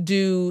 and you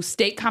do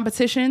state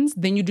competitions,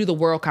 then you do the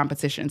world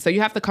competition. So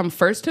you have to come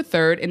first to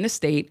third in the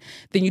state,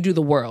 then you do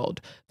the world.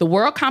 The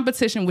world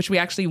competition, which we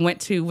actually went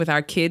to with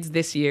our kids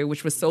this year,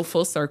 which was so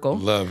full circle.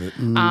 Love it.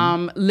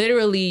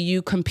 Literally,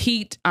 you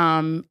compete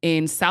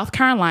in South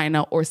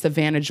Carolina or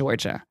Savannah,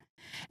 Georgia.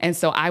 And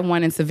so I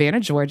won in Savannah,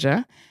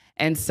 Georgia.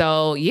 And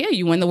so,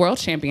 you win the world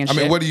championship. I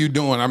mean, what are you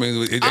doing? I mean,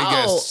 what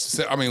does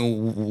that look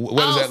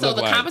like? So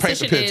the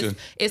competition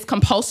is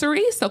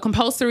compulsory. So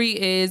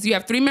compulsory is you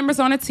have 3 members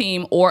on a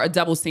team or a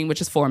doubles team,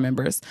 which is 4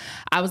 members.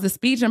 I was the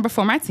speed jumper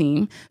for my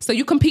team. So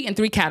you compete in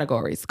 3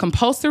 categories: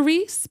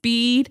 compulsory,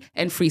 speed,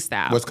 and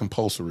freestyle. What's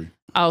compulsory?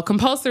 Oh,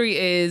 compulsory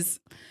is...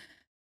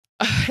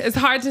 It's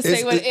hard to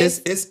say what it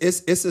is.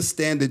 It's a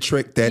standard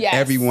trick that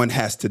everyone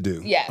has to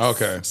do. Yes.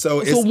 Okay.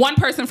 So one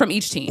person from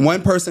each team.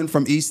 One person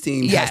from each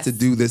team has to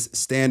do this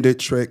standard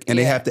trick, and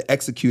they have to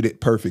execute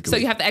it perfectly. So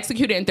you have to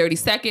execute it in 30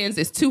 seconds.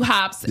 It's 2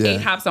 hops,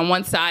 8 hops on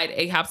one side,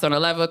 8 hops on a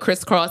lever,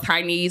 crisscross,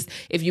 high knees.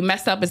 If you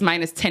mess up, it's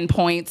minus 10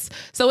 points.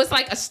 So it's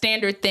like a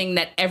standard thing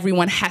that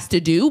everyone has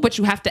to do, but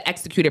you have to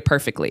execute it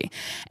perfectly.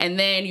 And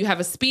then you have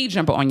a speed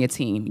jumper on your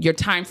team. You're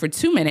timed for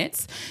 2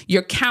 minutes.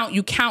 You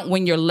count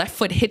when your left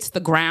foot hits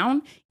the ground.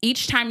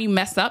 Each time you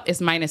mess up,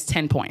 it's minus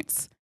 10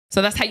 points.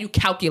 So that's how you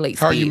calculate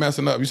speed. How are you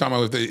messing up? You're talking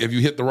about if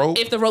you hit the rope?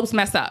 If the ropes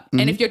mess up.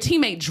 And if your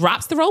teammate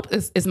drops the rope,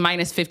 it's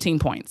minus 15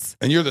 points.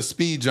 And you're the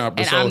speed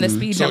jumper. And I'm the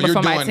speed jumper for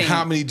my team. So you're doing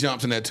how many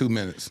jumps in that 2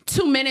 minutes?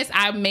 2 minutes,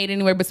 I've made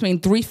anywhere between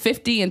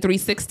 350 and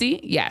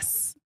 360.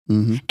 Yes.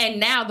 And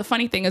now the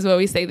funny thing is we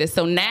always say this.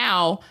 So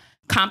now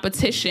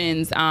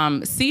competitions,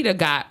 Cedar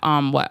got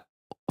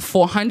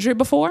 400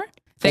 before.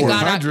 They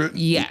got up,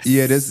 yes.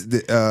 Yeah, he's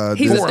a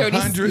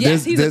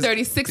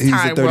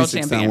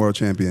 36-time world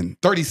champion.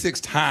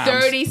 36 times.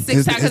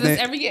 36 times because it's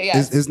every year.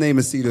 Yes. His name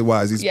is Cedar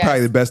Wise. He's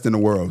probably the best in the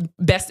world.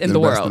 Best in the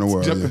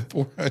world. Jumping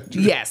 400.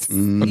 Yes.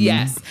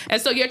 Yes.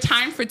 And so you're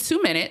timed for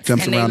 2 minutes.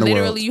 Jumps and around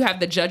literally you have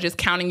the judges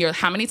counting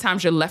how many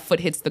times your left foot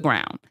hits the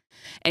ground.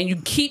 And you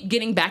keep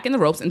getting back in the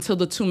ropes until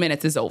the 2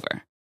 minutes is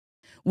over.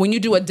 When you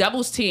do a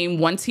doubles team,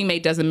 one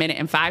teammate does 1 minute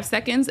and 5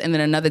 seconds, and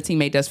then another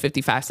teammate does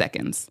 55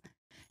 seconds.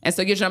 And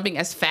so you're jumping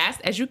as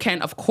fast as you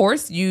can. Of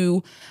course,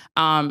 the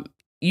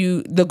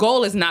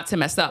goal is not to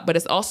mess up, but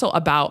it's also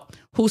about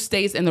who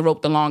stays in the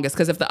rope the longest.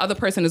 Because if the other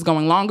person is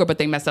going longer, but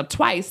they mess up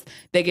twice,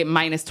 they get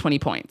minus 20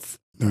 points.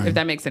 if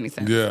that makes any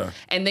sense. Yeah.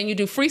 And then you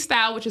do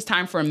freestyle, which is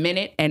time for a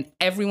minute, and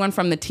everyone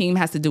from the team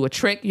has to do a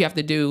trick. You have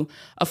to do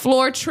a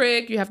floor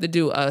trick, you have to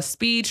do a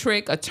speed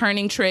trick, a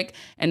turning trick,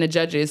 and the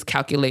judges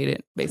calculate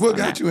it based on What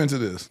got you into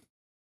this?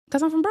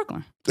 Because I'm from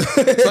Brooklyn. So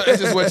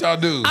it's just what y'all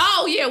do.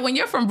 Oh, yeah, when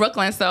you're from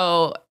Brooklyn,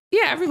 so...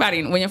 Yeah,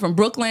 everybody. When you're from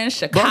Brooklyn,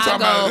 Chicago. But I'm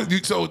talking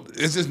about, so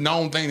it's this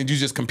known thing that you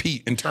just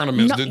compete in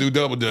tournaments to do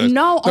double dutch.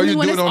 No, so only you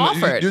when do it's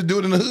offered. You do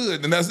it in the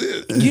hood, and that's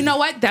it. You know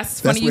what?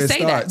 That's funny you where it say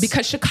that starts.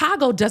 because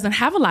Chicago doesn't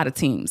have a lot of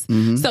teams.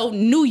 So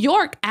New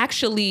York,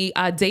 actually,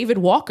 David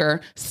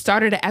Walker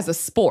started it as a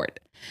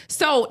sport.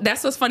 So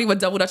that's what's funny what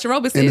double Dutch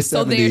aerobics In the is.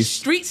 So there's 70s.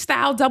 street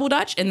style double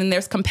Dutch and then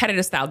there's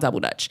competitive style double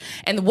Dutch.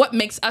 And what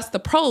makes us the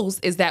pros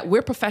is that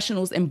we're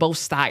professionals in both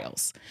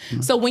styles.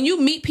 So when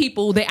you meet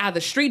people, they either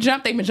street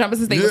jump, they've been jumping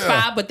since they was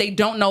 5, but they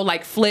don't know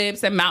like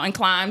flips and mountain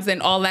climbs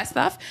and all that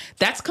stuff.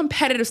 That's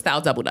competitive style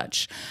double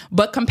Dutch.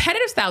 But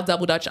competitive style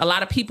double Dutch, a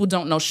lot of people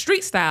don't know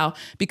street style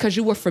because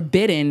you were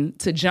forbidden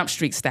to jump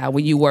street style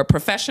when you were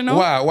professional.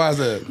 Why? Why is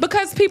that?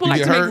 Because people like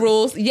get to make hurt?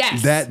 rules.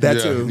 Yes. That Yeah,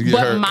 too. you get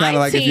But hurt. my Kind of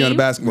like if you're on a team-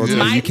 basketball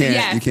team, you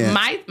can't.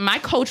 My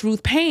coach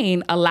Ruth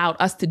Payne allowed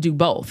us to do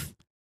both,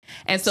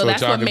 and so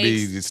that's y'all what can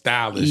makes. be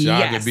stylish.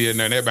 Y'all can Yes. be in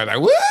there and everybody like,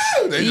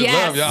 woo! They just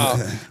Yes. love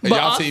y'all. And But y'all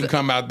also- team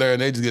come out there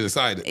and they just get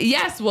excited.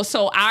 Yes, well,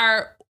 so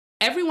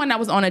everyone that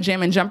was on a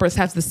Jam and Jumpers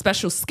has the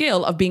special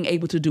skill of being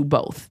able to do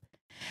both.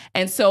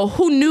 And so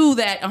who knew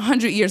that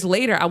 100 years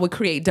later I would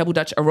create Double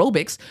Dutch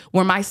Aerobics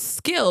where my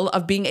skill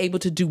of being able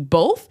to do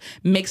both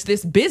makes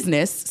this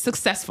business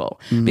successful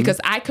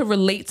because I could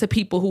relate to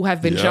people who have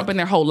been Yep. jumping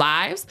their whole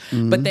lives,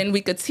 but then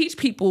we could teach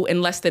people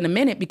in less than a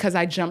minute because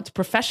I jumped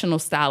professional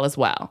style as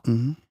well.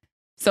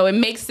 So it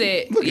makes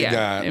it, Look at yeah.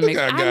 God. It Look makes,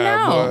 at I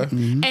God, know.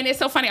 boy. And it's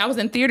so funny. I was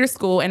in theater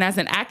school and as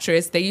an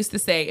actress, they used to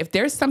say, if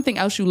there's something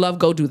else you love,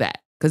 go do that.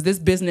 Because this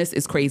business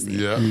is crazy.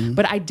 Yeah.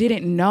 But I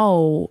didn't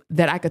know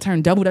that I could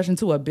turn Double Dutch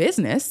into a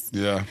business.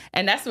 Yeah.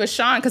 And that's what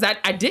Sean, because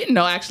I didn't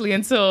know actually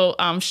until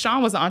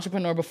Sean was an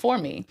entrepreneur before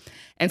me.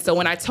 And so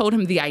when I told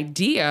him the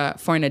idea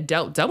for an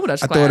adult Double Dutch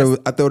class.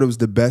 I thought it was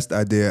the best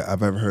idea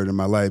I've ever heard in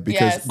my life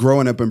because Yes.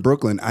 growing up in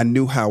Brooklyn, I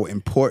knew how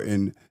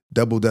important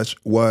double Dutch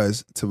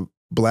was to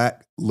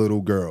Black little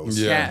girls.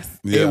 Yeah. Yes.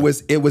 Yeah.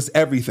 It was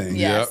everything.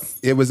 Yes.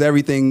 It was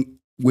everything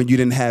when you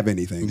didn't have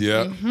anything.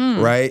 Yeah.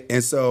 Right?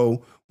 And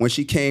so when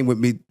she came with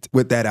me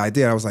with that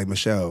idea, I was like,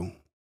 Michelle,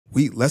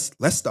 let's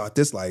start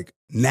this like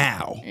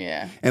now.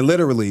 Yeah. And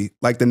literally,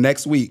 like the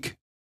next week,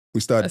 we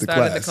started, the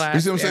class. You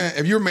see what I'm saying?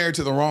 If you're married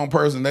to the wrong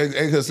person, they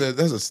could have said,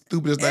 that's the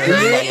stupidest thing.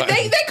 They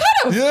could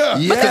have. Yeah. Yes,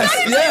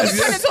 You yes.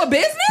 turn into a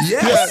business?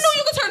 Yes. Who knew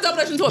you could turn Double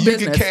Dutch into a You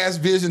business? can cast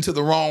vision to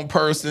the wrong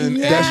person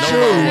Yes. and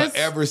no one will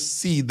ever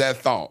see that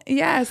thought.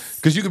 Yes.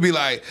 Because you could be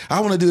like, I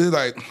want to do this.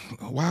 Like,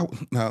 why?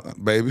 No,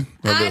 baby.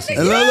 Now listen.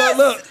 And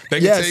look. They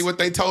can Yes. tell you what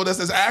they told us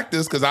as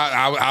actors because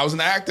I was an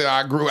actor.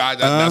 I grew.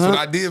 That's what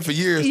I did for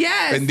years.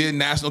 Yes. And did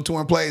national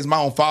touring plays. My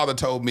own father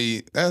told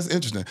me, that's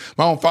interesting.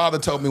 My own father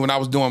told me when I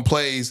was doing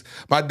plays,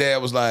 my dad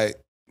was like,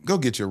 go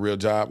get your real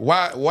job.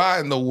 Why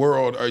in the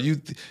world are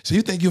you? So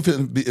you think you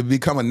can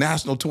become a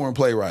national touring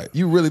playwright?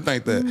 You really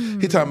think that?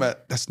 He talking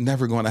about that's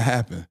never going to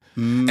happen.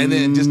 And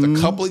then just a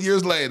couple of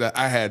years later,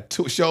 I had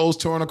 2 shows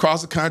touring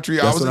across the country.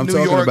 I That's was what in I'm New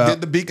talking York, about.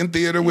 did the Beacon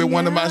Theater with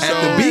one of my shows.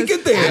 At the Beacon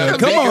Theater. Yeah,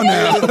 Come on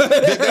now.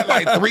 Did that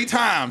like 3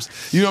 times.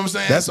 You know what I'm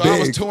saying? That's so I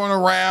was big. touring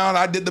around.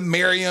 I did the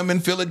Merriam in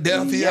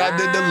Philadelphia. I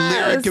did the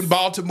Yes. Lyric in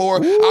Baltimore.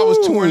 I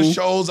was touring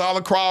shows all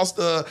across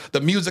the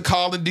music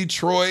hall in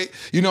Detroit.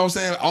 You know what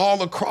I'm saying?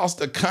 All across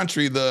the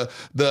country. The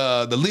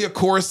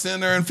Leocore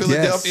Center in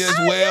Philadelphia Yes.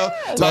 as well.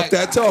 Talk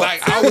that talk.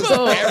 Like I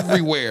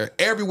was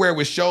everywhere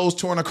with shows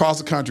touring across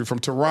the country from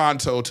Toronto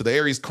to the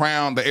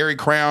Erie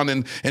Crown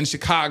in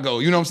Chicago.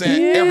 You know what I'm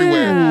saying? Yeah.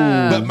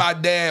 Everywhere. But my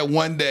dad,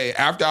 one day,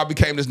 after I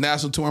became this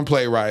national touring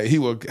playwright, he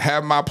would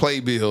have my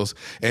playbills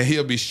and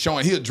he'll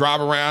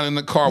drive around in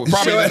the car.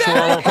 Probably in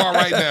the car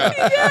right now.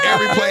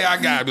 Every play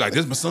I got, I'd be like,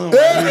 this is my son. Right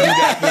here. You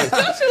got this.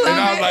 And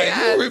I was like,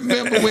 you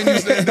remember when you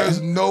said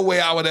there's no way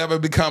I would ever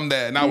become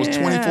that? And I was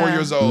 24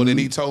 years old and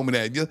he told me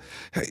that.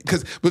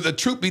 But the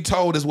truth be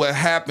told is what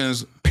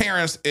happens,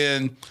 parents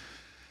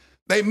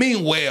they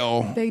mean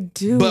well. They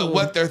do. But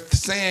what they're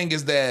saying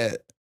is that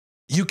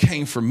you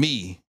came for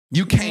me.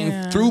 You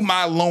came through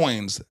my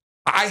loins.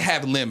 I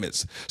have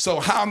limits. So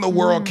how in the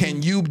world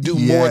can you do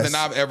more than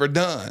I've ever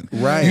done?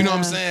 Right. You know what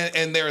I'm saying?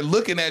 And they're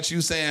looking at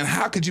you saying,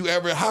 how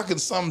could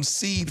some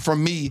seed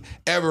from me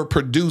ever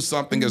produce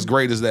something as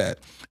great as that?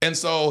 And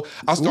so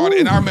I started,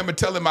 and I remember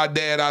telling my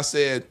dad, I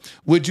said,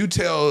 would you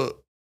tell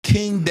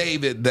King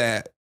David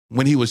that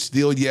when he was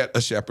still yet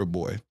a shepherd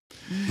boy?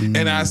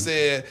 And I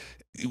said,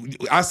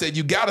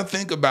 you got to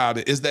think about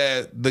it, is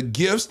that the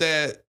gifts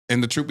that,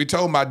 and the truth be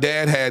told, my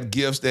dad had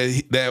gifts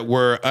that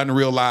were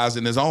unrealized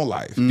in his own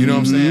life. You know what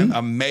I'm saying?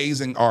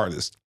 Amazing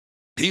artist.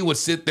 He would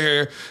sit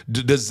there,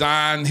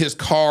 design his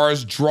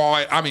cars, draw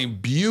it. I mean,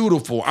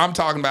 beautiful. I'm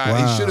talking about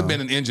he should have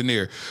been an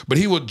engineer, but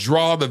he would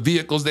draw the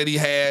vehicles that he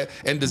had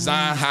and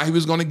design how he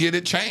was going to get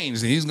it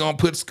changed. And he's going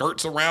to put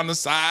skirts around the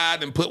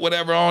side and put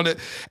whatever on it.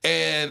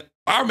 And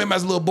I remember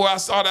as a little boy, I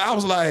saw that. I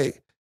was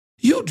like,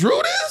 you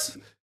drew this?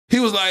 He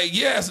was like,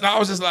 yes. And I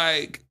was just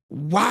like,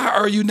 why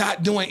are you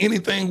not doing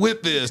anything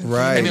with this?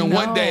 Right. And then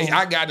one day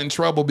I got in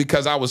trouble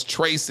because I was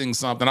tracing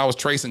something. I was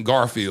tracing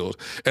Garfield.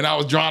 And I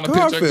was drawing a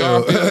picture of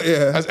Garfield.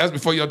 Yeah. That's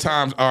before your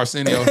time,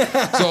 Arsenio.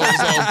 So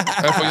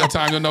before your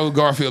time, you'll know who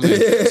Garfield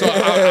is. So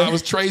I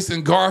was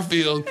tracing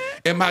Garfield,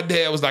 and my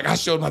dad was like, I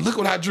showed him, like, look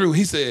what I drew.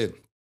 He said,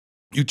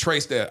 you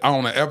traced that. I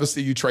don't want to ever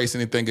see you trace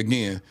anything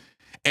again.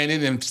 And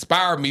it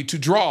inspired me to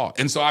draw.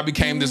 And so I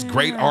became this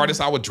great artist.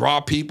 I would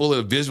draw people,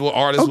 a visual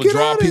artist would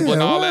draw people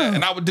and all that.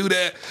 And I would do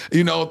that,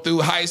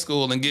 through high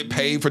school and get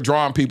paid for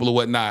drawing people or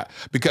whatnot.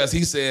 Because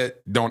he said,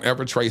 don't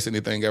ever trace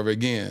anything ever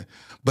again.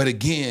 But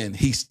again,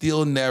 he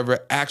still never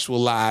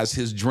actualized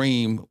his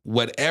dream,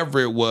 whatever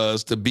it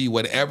was, to be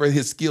whatever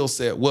his skill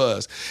set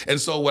was.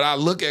 And so when I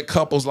look at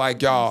couples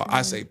like y'all,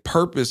 I say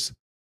purpose.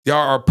 Y'all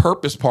are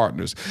purpose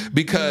partners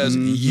because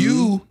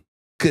you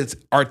could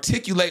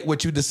articulate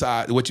what you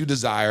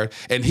desired,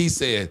 and he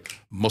said,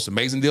 most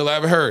amazing deal I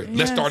ever heard. Yes.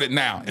 Let's start it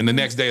now. And the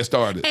next day it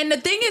started. And the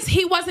thing is,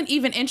 he wasn't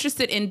even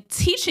interested in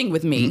teaching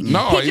with me.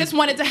 No, he just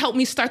wanted to help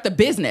me start the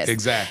business.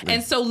 Exactly.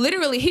 And so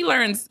literally he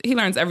learns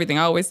everything.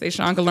 I always say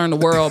Sean can learn the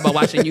world by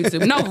watching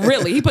YouTube. No,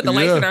 really. He put the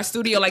lights in our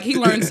studio. Like, he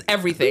learns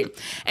everything.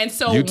 And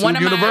so one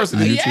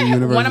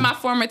of my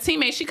former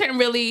teammates, she couldn't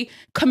really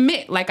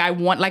commit like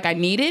I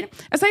needed.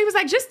 And so he was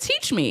like, just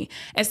teach me.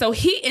 And so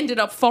he ended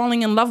up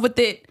falling in love with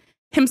it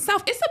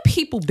himself. It's a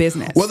people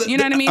business. Well, you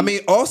know what I mean? I mean,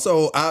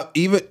 also,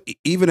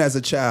 even as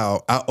a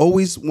child, I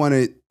always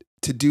wanted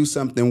to do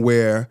something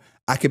where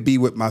I could be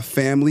with my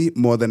family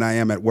more than I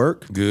am at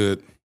work.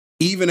 Good.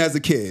 Even as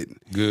a kid.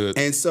 Good.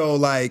 And so,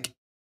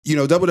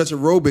 Double Dutch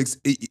Aerobics,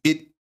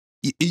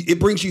 it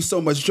brings you so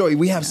much joy.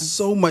 We have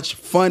so much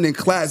fun in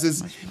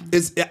class.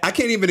 I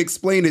can't even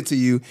explain it to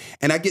you.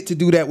 And I get to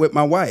do that with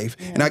my wife.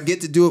 Yes. And I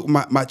get to do it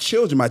with my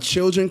children. My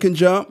children can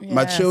jump. Yes.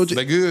 My children.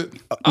 They good?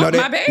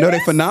 They're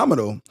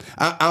phenomenal.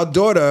 Our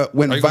daughter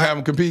went viral. Are you going to have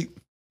them compete?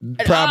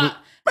 Probably.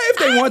 If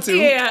they want to.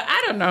 Yeah,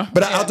 I don't know.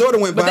 But our daughter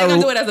went viral. But they're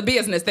going to do it as a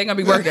business. They're going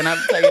to be working. I'll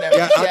tell you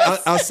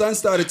that. Our son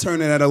started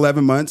turning at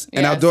 11 months.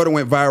 And our daughter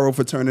went viral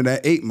for turning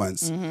at 8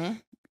 months.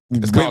 Mm-hmm.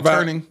 It's called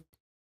turning.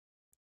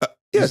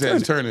 Yeah,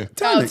 turning. Turning.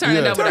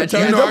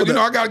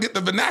 I gotta get the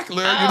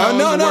vernacular.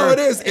 It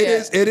is.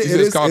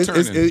 It's called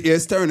turning.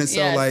 It's turning.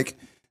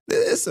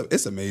 So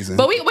it's amazing.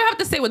 But we have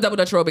to say what Double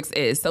Dutch Aerobics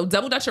is. So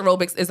Double Dutch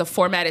Aerobics is a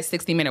formatted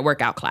 60-minute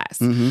workout class.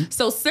 Mm-hmm.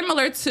 So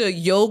similar to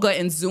yoga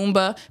and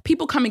Zumba,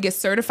 people come and get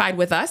certified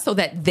with us so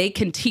that they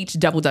can teach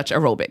Double Dutch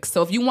Aerobics.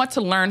 So if you want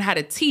to learn how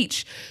to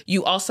teach,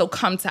 you also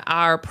come to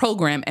our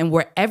program, and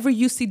wherever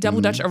you see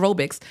Double Dutch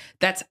Aerobics,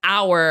 that's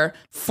our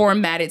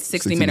formatted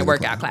 60-minute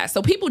workout class.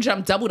 So people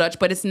jump Double Dutch,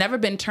 but it's never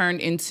been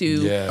turned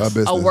into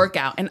a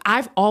workout. And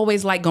I've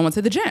always liked going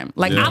to the gym.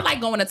 I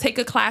like going to take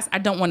a class. I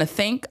don't want to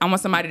think. I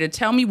want somebody to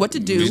tell me what to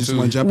do,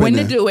 when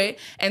to do it.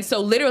 And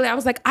so literally I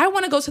was like, I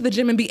want to go to the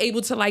gym and be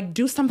able to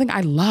do something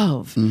I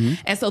love. Mm-hmm.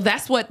 And so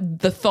that's what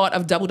the thought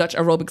of Double Dutch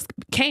Aerobics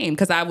came,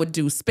 because I would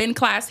do spin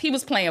class. He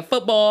was playing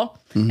football.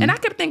 Mm-hmm. And I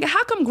kept thinking,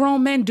 how come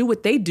grown men do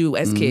what they do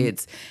as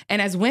kids?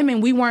 And as women,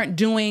 we weren't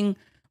doing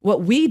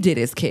what we did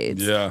as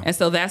kids. Yeah. And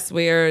so that's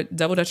where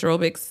Double Dutch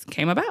Aerobics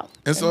came about.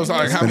 And so it's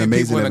like, how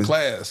many people in the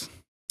class?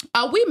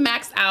 We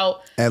maxed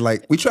out. And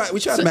we try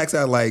to max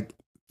out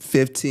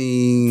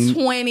 15,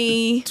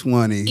 20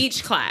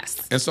 each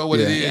class. And so what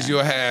it is,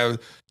 you'll have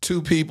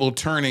two people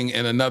turning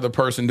and another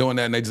person doing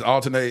that, and they just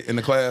alternate in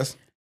the class?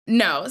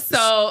 No.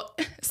 So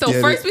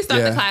first we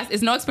start the class.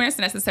 It's no experience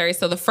necessary.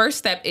 So the first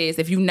step is,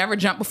 if you've never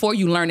jumped before,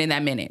 you learn in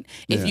that minute.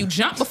 If you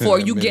jump before,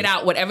 you get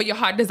out whatever your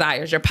heart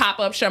desires, your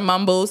pop-ups, your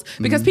mumbles.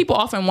 Because people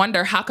often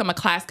wonder, how come a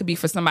class could be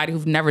for somebody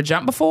who's never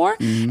jumped before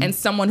and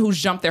someone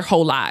who's jumped their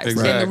whole lives?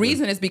 Exactly. And the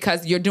reason is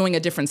because you're doing a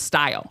different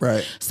style.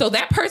 Right. So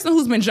that person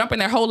who's been jumping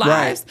their whole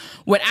lives,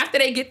 when after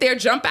they get there,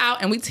 jump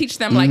out, and we teach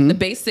them the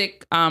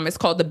basic, it's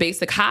called the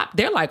basic hop.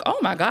 They're like, oh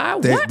my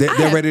God,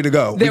 they're ready to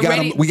go.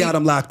 We got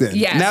them locked in.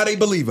 Yes. Now they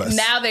believe us.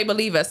 Now they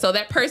believe us. So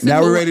that person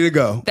we're ready to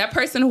go. That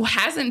person who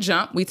hasn't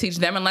jumped, we teach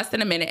them in less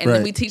than a minute. And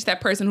then we teach that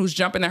person who's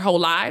jumping their whole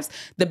lives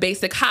the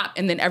basic hop,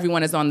 and then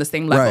everyone is on the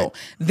same level. Right.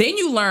 Then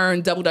you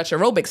learn Double Dutch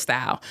Aerobic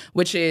style,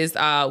 which is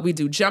we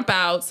do jump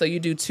out. So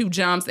you do 2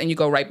 jumps and you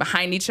go right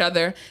behind each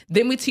other.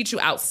 Then we teach you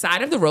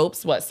outside of the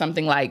ropes,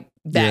 something like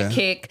that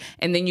kick,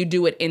 and then you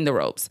do it in the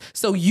ropes.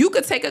 So you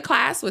could take a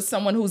class with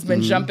someone who's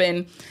been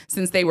jumping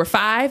since they were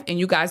 5, and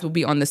you guys will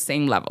be on the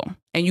same level.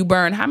 And you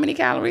burn how many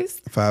calories?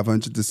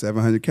 500 to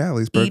 700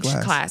 calories per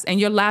class. And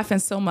you're laughing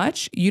so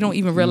much, you don't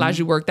even realize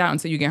you worked out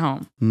until you get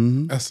home.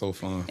 Mm-hmm. That's so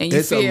fun. And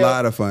it's a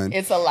lot of fun.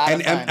 It's a lot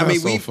of fun. I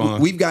mean,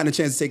 we've gotten a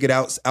chance to take it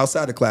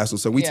outside the classroom.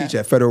 So we teach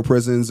at federal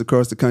prisons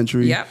across the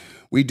country. Yep.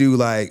 We do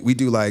all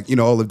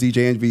of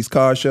DJ Envy's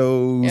car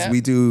shows. Yep. We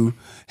do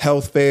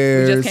health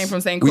fairs. We just came from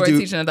St. Croix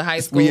teaching at the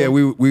high school.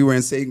 We were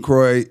in St.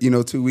 Croix,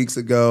 2 weeks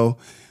ago.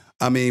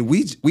 I mean,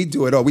 we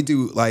do it all. We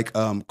do like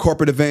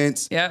corporate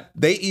events. Yeah.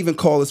 They even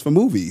call us for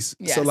movies.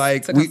 Yes, so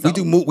like to we consult.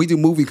 do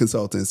movie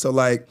consultants. So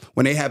like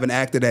when they have an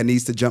actor that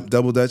needs to jump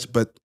double dutch,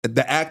 but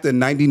the actor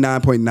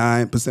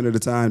 99.9% of the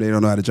time they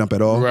don't know how to jump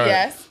at all. Right.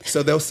 Yes.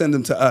 So they'll send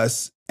them to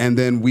us, and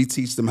then we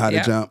teach them how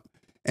to jump,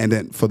 and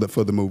then for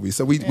the movie.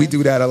 So we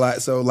do that a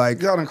lot. So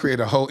like Y'all done create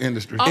a whole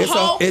industry.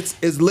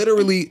 it's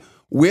literally.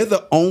 We're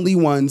the only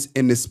ones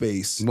in this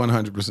space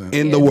 100%.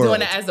 in the world.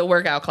 Doing it as a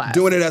workout class.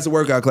 Doing it as a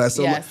workout class.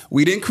 So Yes.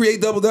 we didn't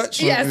create double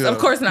dutch. Yes, of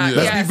course not.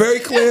 Let's Yes. be very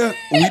clear.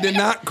 We did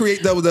not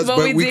create double dutch, But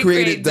but we did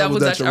created create double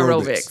dutch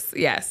aerobics.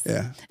 Yes.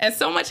 Yeah. And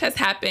so much has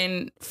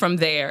happened from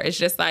there. It's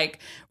just like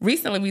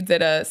recently we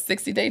did a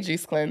 60-day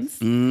juice cleanse.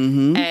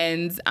 Mm-hmm.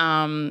 And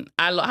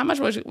how much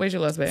weight you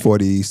lost, babe?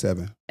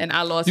 47. And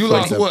I lost You 40.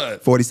 lost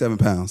what? 47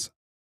 pounds.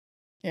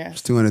 Yes.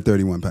 It's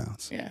 231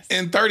 pounds. Yes.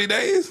 In 30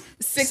 days?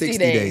 60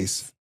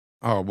 days.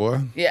 Oh, boy.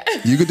 Yeah.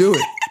 You could do it.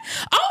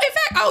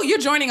 In fact, you're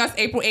joining us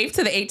April 8th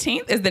to the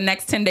 18th is the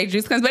next 10-day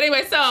juice cleanse. But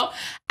anyway, so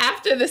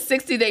after the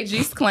 60-day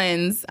juice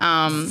cleanse,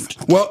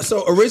 Well,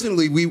 so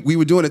originally we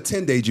were doing a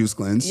 10-day juice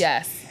cleanse.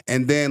 yes.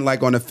 And then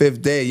like on the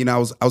 5th day, you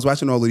know, I was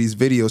watching all of these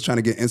videos trying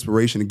to get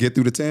inspiration to get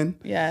through the 10.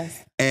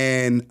 Yes.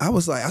 And I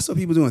was like, I saw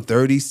people doing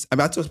 30s. I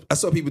mean, I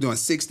saw people doing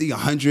 60,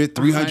 100,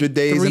 300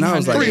 days. And I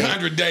was like,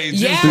 300 days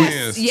juice Yes.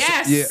 cleanse.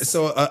 Yes. yeah.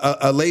 So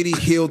a lady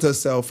healed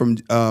herself from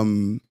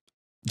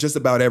just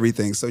about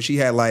everything. So she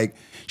had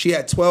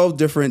 12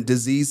 different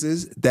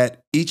diseases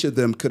that each of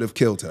them could have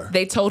killed her.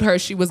 They told her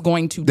she was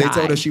going to die. They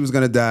told her she was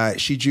going to die.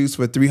 She juiced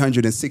for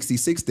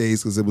 366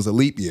 days because it was a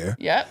leap year.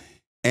 Yep.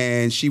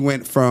 And she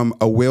went from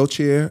a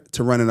wheelchair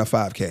to running a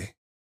 5K.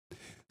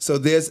 So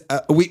there's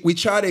we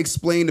try to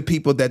explain to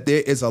people that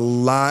there is a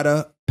lot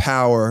of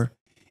power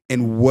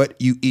in what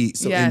you eat.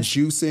 So in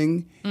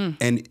juicing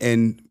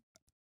and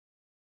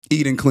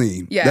eating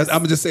clean. Yes. I'm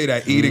gonna just say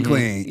that, eating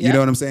clean. You know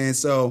what I'm saying?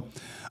 So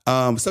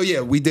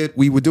yeah,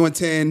 we were doing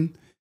 10.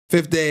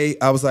 5th day,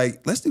 I was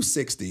like, let's do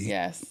 60.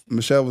 Yes.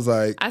 Michelle was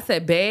like, I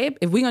said, babe,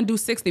 if we're going to do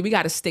 60, we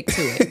got to stick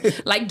to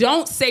it. Like,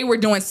 don't say we're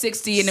doing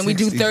 60 and then we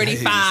do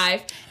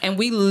 35 days. And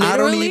we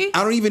literally...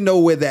 I don't even know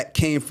where that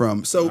came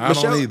from. So I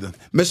Michelle, don't either.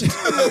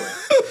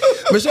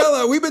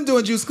 Michelle, we've been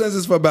doing juice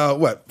cleanses for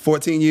about,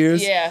 14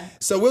 years? Yeah.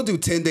 So we'll do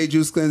 10-day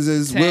juice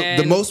cleanses. 10.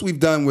 The most we've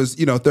done was,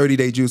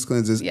 30-day juice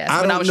cleanses. Yes,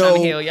 I when I don't was know,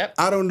 trying to heal, yep.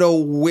 I don't know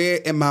where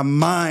in my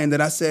mind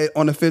that I said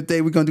on the 5th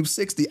day we're going to do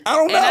 60. I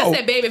don't know. And I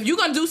said, babe, if you're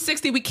going to do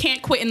 60, we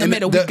can't quit in the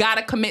middle. We got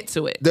to commit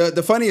to it.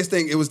 The funniest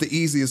thing, it was the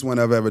easiest one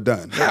I've ever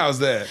done. How's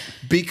that?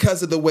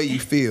 Because of the way you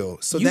feel.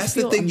 So You that's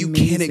the feel thing you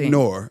can't amazing.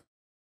 ignore.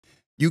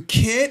 You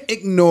can't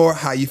ignore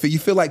how you feel. You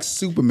feel like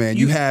Superman.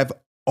 You have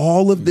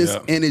all of this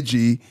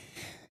energy.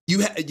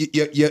 You have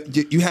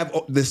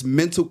this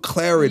mental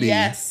clarity.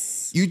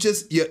 Yes. You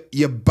just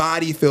your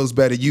body feels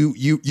better.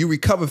 You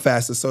recover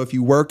faster. So if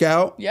you work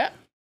out,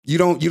 you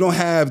don't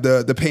have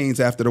the pains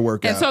after the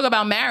workout. And talk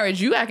about marriage,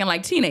 you acting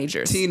like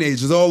teenagers.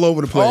 Teenagers all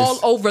over the place. All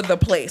over the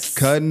place.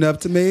 Cutting up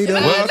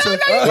tomatoes. What's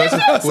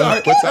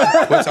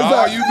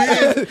all you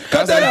been?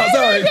 Cut that out.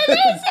 Sorry.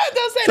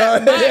 Don't say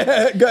that.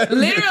 But But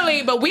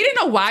literally, but we didn't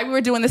know why we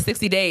were doing the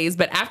 60 days.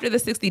 But after the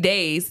 60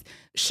 days,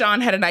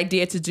 Sean had an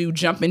idea to do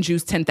Jump and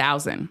Juice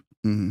 10,000.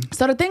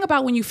 So the thing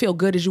about when you feel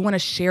good is you want to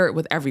share it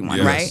with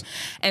everyone, right?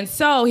 And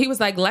so he was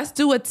like, let's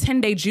do a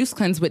 10-day juice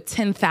cleanse with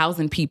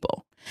 10,000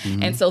 people.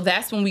 And so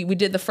that's when we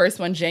did the first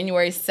one,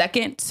 January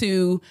 2nd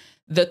to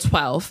the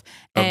 12th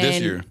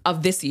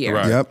of this year.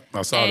 Right. Yep.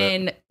 I saw that.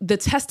 And the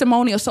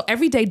testimonial. So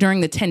every day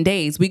during the 10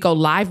 days, we go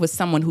live with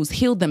someone who's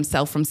healed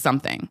themselves from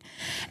something.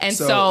 And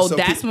so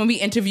that's when we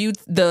interviewed,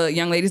 the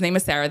young lady's name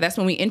is Sarah. That's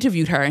when we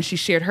interviewed her, and she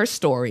shared her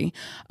story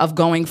of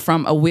going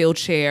from a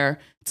wheelchair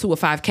to a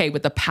 5K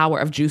with the power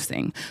of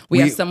juicing. We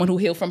have someone who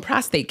healed from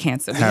prostate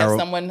cancer. We Harold. have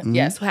someone,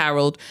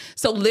 Harold.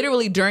 So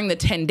literally during the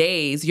 10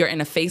 days, you're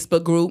in a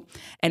Facebook group,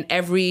 and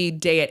every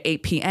day at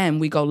 8 p.m.,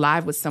 we go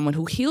live with someone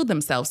who healed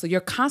themselves. So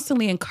you're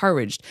constantly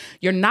encouraged.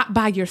 You're not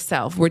by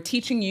yourself. We're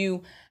teaching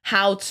you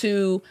how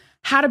to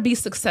be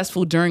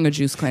successful during a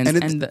juice cleanse.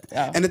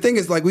 And the thing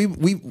is, like, we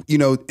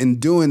in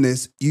doing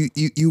this,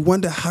 you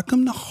wonder how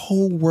come the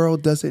whole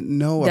world doesn't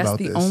know about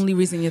this. That's the only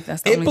reason. It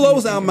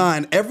blows our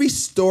mind. Every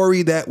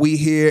story that we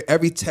hear,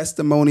 every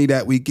testimony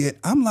that we get,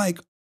 I'm like,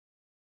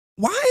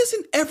 why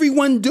isn't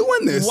everyone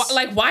doing this?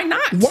 Why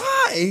not?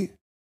 Why?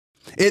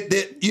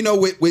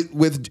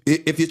 With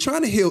if you're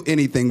trying to heal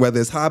anything, whether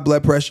it's high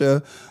blood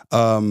pressure,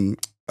 cholesterol,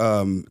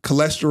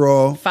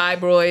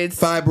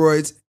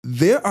 fibroids,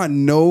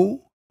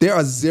 there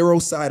are zero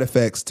side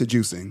effects to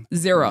juicing.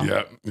 Zero.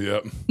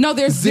 Yep. No,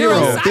 there's zero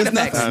side There's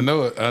effects. nothing. I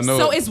know it.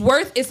 So it's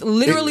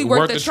literally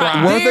worth the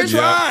try. Worth the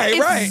try, It's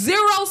right.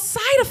 zero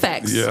side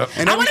effects. Yeah.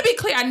 And I want to be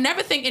clear. I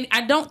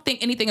don't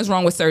think anything is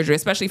wrong with surgery,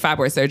 especially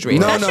fibroid surgery.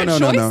 If No, that's no, your no,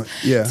 choice, no.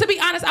 Yeah. To be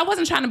honest, I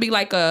wasn't trying to be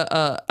like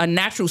a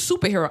natural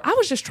superhero. I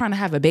was just trying to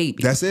have a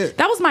baby. That's it.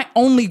 That was my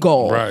only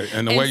goal. Right.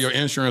 And the way your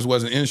insurance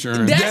wasn't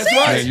insurance. That's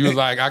right. And you was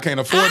like, I can't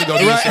afford to go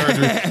to the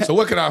surgery. So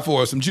what can I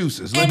afford? Some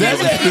juices. And not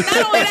only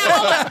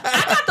that,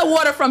 I got the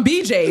water from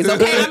BJ's,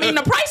 okay? I mean,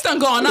 the price done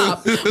gone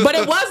up, but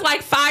it was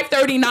like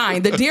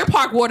 $5.39. The Deer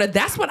Park water,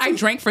 that's what I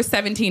drank for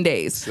 17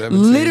 days.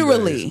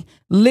 17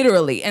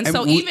 Literally. And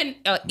so we,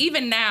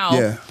 even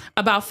now,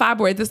 about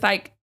fibroids, it's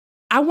like,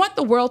 I want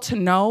the world to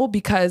know,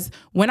 because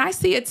when I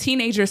see a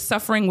teenager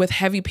suffering with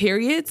heavy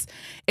periods,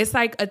 it's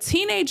like a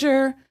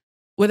teenager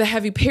with a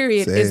heavy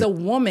period is a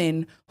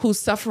woman who's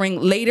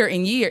suffering later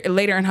in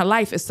her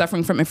life is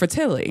suffering from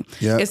infertility.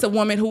 Yep. It's a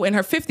woman who in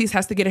her 50s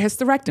has to get a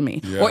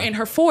hysterectomy or in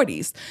her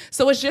 40s.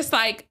 So it's just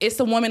like, it's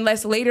a woman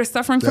that's later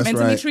suffering from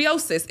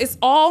endometriosis. Right. It's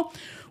all,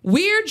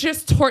 we're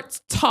just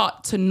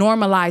taught to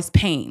normalize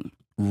pain.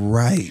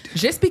 Right.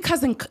 Just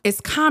because it's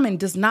common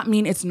does not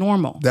mean it's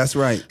normal. That's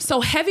right.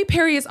 So heavy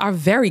periods are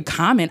very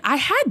common. I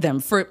had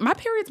them my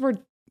periods were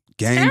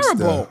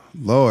terrible.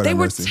 Lord, they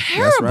were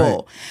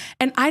terrible. Right.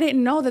 And I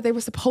didn't know that they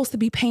were supposed to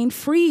be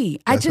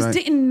pain-free. I just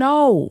didn't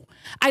know.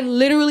 I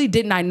literally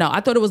did not know. I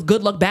thought it was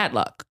good luck, bad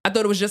luck. I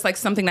thought it was just like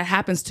something that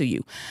happens to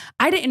you.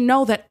 I didn't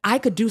know that I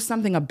could do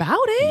something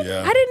about it.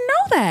 Yeah. I didn't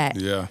know that.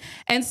 Yeah.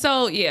 And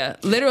so,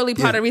 literally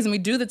part of the reason we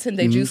do the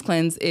 10-day juice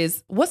cleanse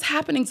is what's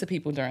happening to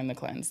people during the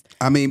cleanse.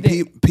 I mean,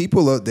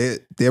 people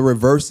they're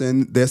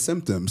reversing their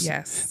symptoms.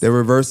 Yes. They're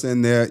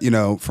reversing their,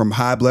 from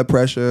high blood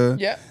pressure.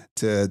 Yeah.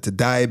 To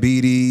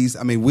diabetes.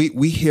 I mean,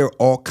 we hear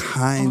all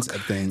kinds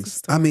of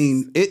things. I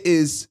mean, it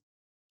is,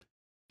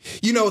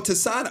 to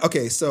sign.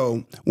 Okay,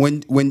 so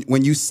when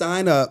you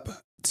sign up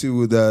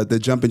to the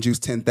Jump and Juice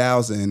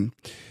 10,000,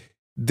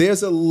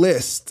 there's a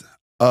list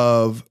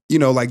of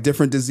like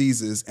different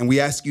diseases, and we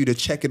ask you to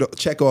check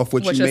off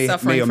what you may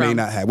or may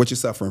not have, what you're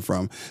suffering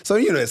from. So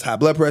there's high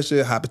blood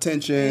pressure,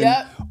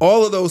 hypertension,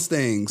 all of those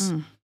things.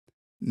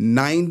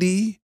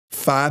 95%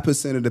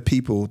 of the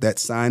people that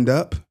signed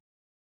up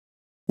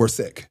were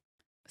sick.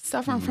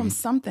 Suffering from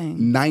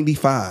something.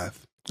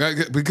 95.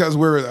 Because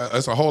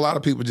it's a whole lot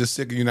of people just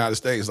sick in the United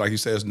States. Like you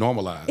said, it's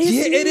normalized. It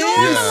is.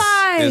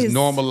 Yeah, it's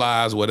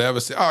normalized, whatever.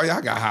 Oh, yeah,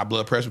 I got high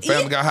blood pressure.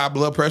 Family got high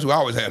blood pressure. We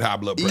always had high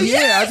blood pressure.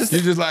 Yeah.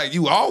 You're just like,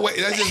 you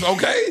always, that's just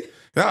okay.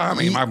 Yeah, I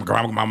mean, my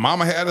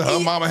mama had it, her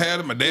mama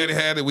had it, my daddy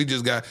had it. We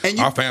just got,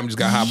 our family just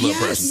got high blood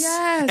pressure.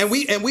 Yes.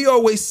 And we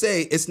always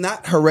say it's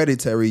not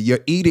hereditary, your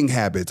eating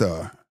habits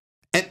are.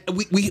 And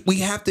we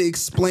have to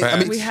explain. Facts. I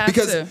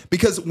mean,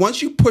 because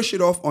once you push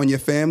it off on your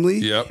family,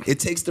 it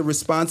takes the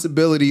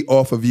responsibility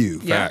off of you.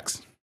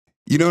 Facts.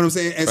 You know what I'm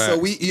saying? And Facts.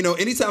 so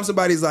anytime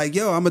somebody's like,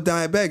 "Yo, I'm a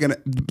diabetic,"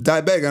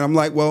 and I'm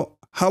like, "Well,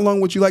 how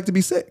long would you like to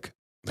be sick?"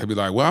 They be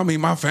like, "Well, I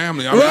mean, my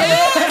family. My family.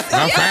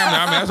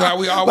 I mean, that's how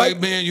we always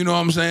been. You know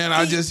what I'm saying?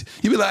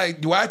 You be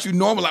like, why aren't you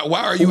normal? Like,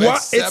 why are you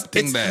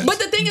accepting that? But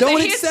the thing is,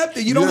 don't accept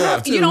it. You don't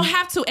have to. You don't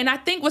have to. And I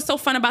think what's so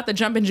fun about the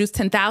Jump and Juice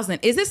 10,000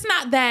 is it's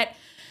not that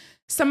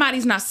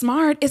somebody's not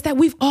smart, it's that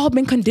we've all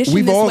been conditioned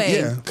this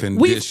way.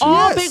 We've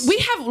all been,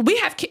 we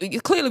have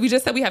clearly, we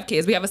just said we have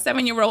kids. We have a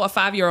 7-year-old, a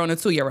 5-year-old, and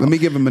a 2-year-old. Let me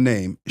give him a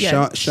name.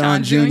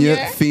 Sean Jr.,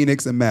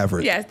 Phoenix, and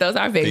Maverick. Yes, those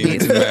are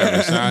babies.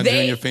 Sean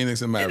Jr.,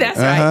 Phoenix, and Maverick. That's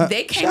right.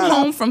 They came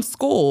home from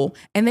school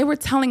and they were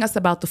telling us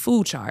about the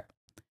food chart.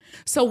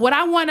 So what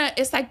I want to,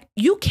 it's like,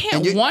 you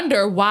can't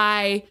wonder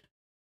why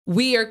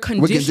we are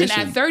conditioned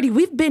at 30.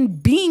 We've been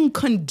being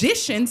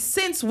conditioned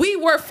since we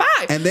were 5.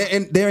 And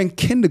they're in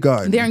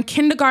kindergarten. They're in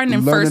kindergarten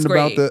and first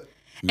grade.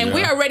 And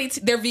we're already,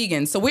 they're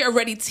vegan. So we're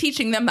already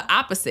teaching them the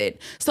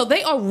opposite. So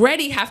they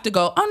already have to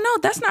go, oh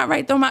no, that's not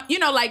right though.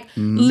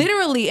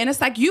 Literally. And it's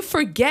like, you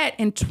forget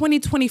in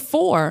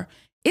 2024,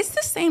 it's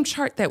the same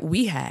chart that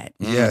we had.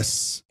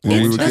 Yes.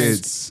 When we were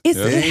kids. It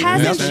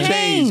hasn't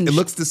changed. It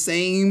looks the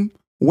same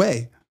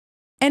way.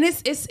 And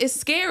it's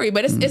scary,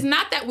 but it's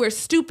not that we're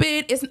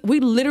stupid. We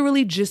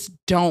literally just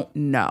don't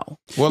know.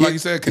 Well, like you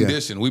said,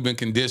 conditioned. We've been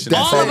conditioned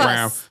and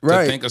programmed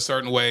to think a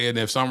certain way, and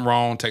if something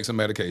wrong, take some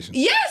medication.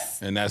 Yes.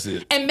 And that's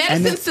it. And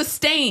medicine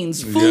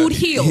sustains. Food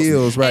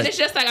heals. Right. And it's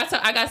just like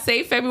I got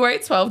saved February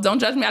 12th. Don't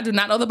judge me. I do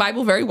not know the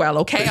Bible very well,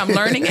 okay? I'm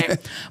learning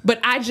it. But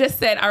I just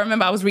said, I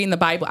remember I was reading the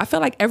Bible. I feel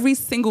like every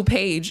single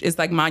page is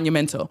like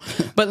monumental.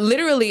 But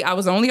literally, I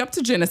was only up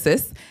to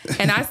Genesis.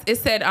 And it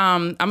said,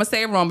 I'm going to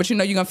say it wrong, but you're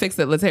going to fix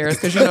it, Lateris,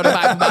 because you know the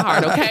Bible by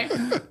heart, okay?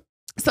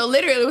 So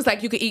literally, it was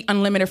like you could eat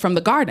unlimited from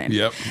the garden.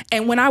 Yep.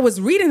 And when I was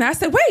reading that, I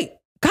said, wait,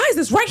 guys,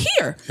 it's right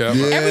here. Yep.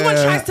 Yeah. Everyone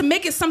tries to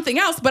make it something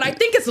else, but I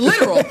think it's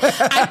literal.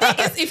 I think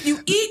it's if you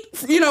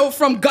eat,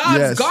 from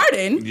God's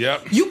garden,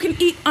 you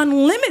can eat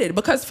unlimited,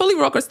 because fully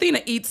raw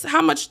Christina eats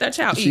how much that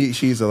child eats.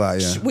 She's a lot,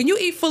 yeah. When you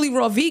eat fully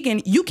raw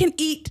vegan, you can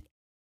eat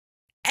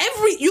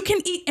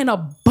in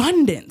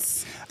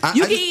abundance.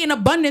 You can eat in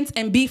abundance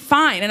and be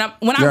fine. And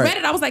when I read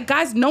it, I was like,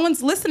 guys, no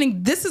one's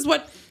listening. This is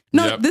what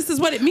this is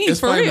what it means.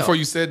 It's for funny, real. before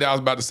you said that, I was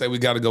about to say we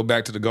got to go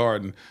back to the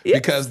garden,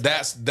 because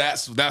that's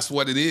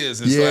what it is.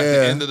 And so at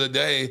the end of the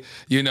day,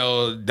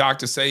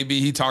 Dr. Sebi,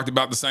 he talked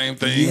about the same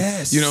thing.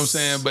 Yes. You know what I'm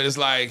saying? But it's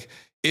like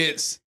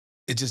it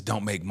just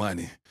don't make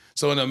money.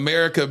 So in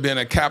America, being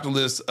a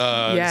capitalist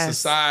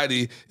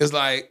society, it's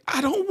like,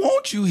 I don't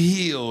want you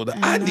healed.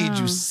 I need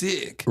you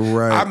sick.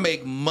 Right. I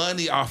make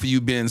money off of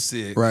you being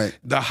sick. Right.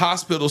 The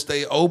hospitals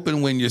stay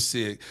open when you're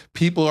sick.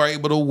 People are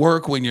able to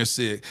work when you're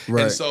sick.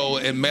 Right. And so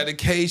in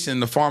medication,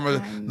 the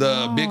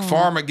big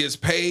pharma gets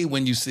paid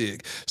when you're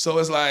sick. So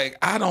it's like,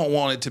 I don't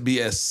want it to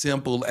be as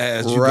simple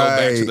as you go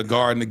back to the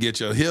garden to get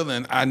your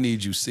healing. I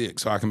need you sick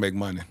so I can make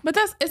money. But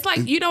it's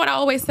like, you know what I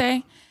always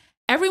say?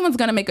 Everyone's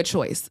going to make a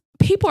choice.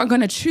 People are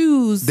going to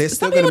choose. They're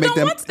still going to make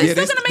them. They're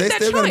still going to make that choice.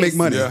 They're still going to make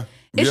money. Yeah.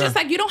 It's just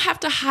like, you don't have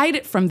to hide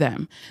it from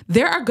them.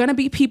 There are going to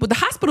be people. The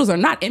hospitals are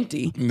not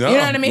empty. No, you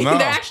know what I mean? no.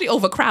 They're actually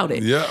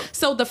overcrowded. Yeah.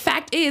 So the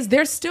fact is,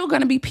 there's still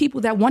going to be people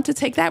that want to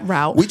take that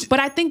route. But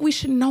I think we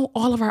should know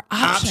all of our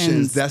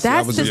options. That's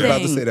I was just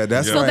about to say that.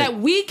 That's so that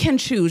we can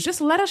choose. Just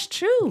let us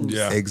choose.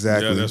 Yeah,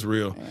 exactly. Yeah, that's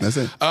real. That's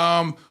it.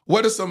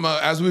 What are some,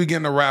 as we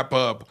begin to wrap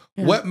up,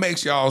 what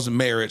makes y'all's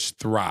marriage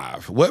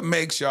thrive? What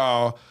makes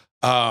y'all,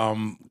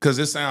 because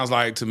it sounds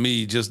like to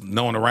me, just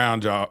being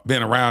around y'all,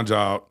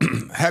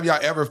 have y'all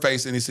ever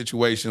faced any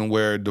situation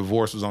where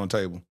divorce was on the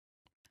table?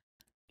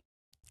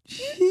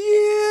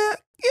 Yeah.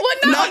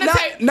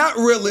 Well, not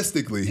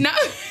realistically. No.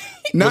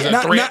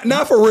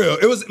 Not for real.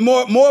 It was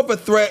more of a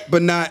threat,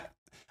 but not.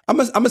 I'm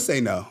gonna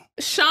say no.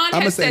 Sean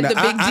has said the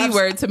big D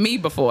word to me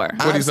before.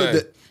 What do you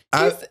say?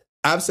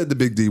 I've said the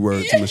big D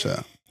word to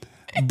Michelle.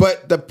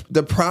 But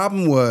the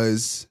problem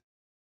was,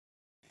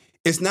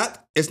 it's not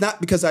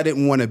because I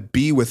didn't want to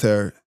be with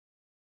her.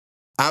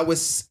 I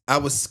was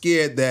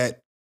scared that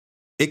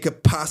it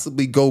could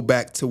possibly go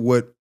back to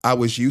what I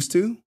was used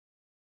to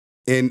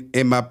in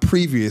my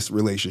previous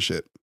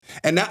relationship.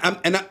 And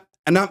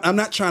I'm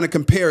not trying to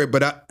compare it,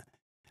 but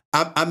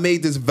I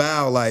made this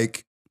vow,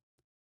 like,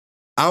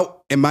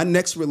 in my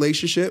next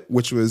relationship,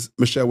 which was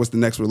Michelle was the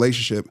next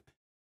relationship,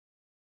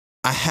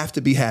 I have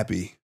to be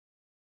happy.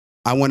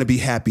 I want to be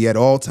happy at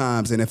all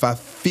times. And if I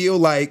feel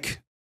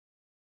like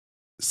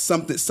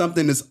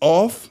something is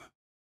off,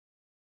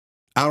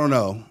 I don't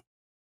know.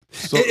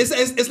 So,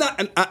 it's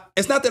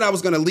not that I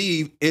was going to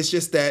leave. It's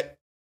just that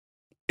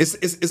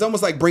it's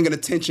almost like bringing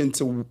attention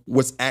to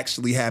what's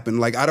actually happened.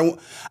 Like, I don't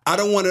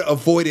want to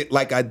avoid it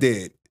like I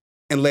did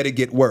and let it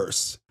get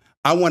worse.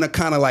 I want to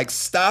kind of like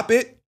stop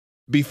it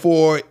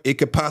before it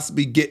could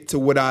possibly get to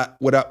what I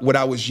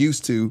was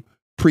used to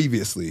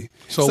previously.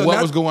 So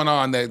what was going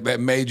on that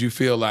made you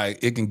feel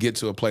like it can get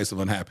to a place of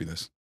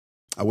unhappiness?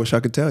 I wish I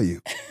could tell you.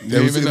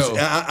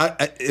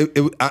 I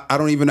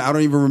don't even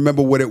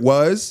remember what it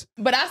was.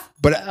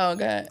 Oh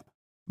God.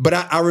 But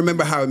I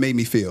remember how it made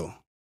me feel.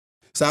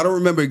 So I don't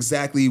remember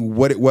exactly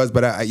what it was,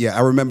 but I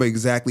remember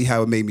exactly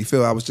how it made me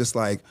feel. I was just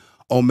like,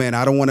 oh man,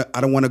 I don't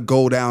want to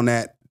go down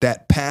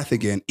that path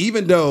again,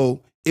 even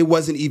though it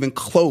wasn't even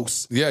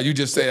close. Yeah, you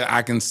just said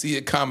I can see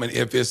it coming.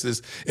 If this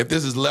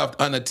is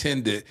left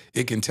unattended,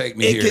 it can take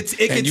me here.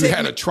 And you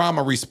had a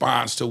trauma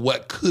response to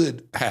what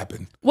could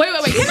happen. Wait.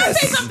 Can I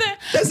say something?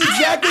 That's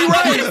exactly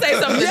right. I want to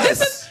say something.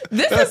 Yes.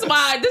 This is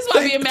why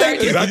being married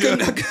to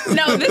him.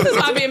 No, this is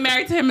why being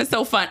married to him is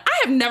so fun.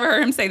 I have never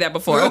heard him say that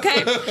before.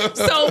 Okay,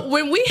 so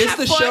when we have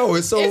the fun, show.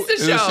 It's the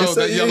show.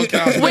 That yellow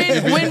couch.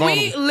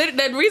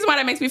 The reason why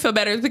that makes me feel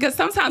better is because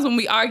sometimes when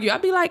we argue,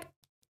 I'd be like,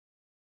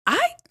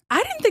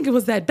 I didn't think it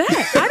was that bad.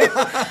 I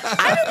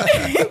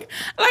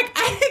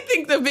didn't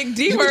think the big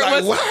D word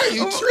was. Why are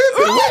you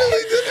tripping?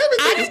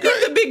 I didn't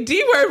think the big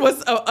D word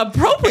was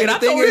appropriate. I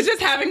thought we were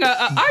just having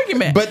an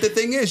argument. But the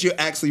thing is, you're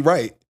actually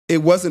right. It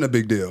wasn't a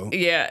big deal.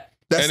 Yeah.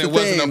 And it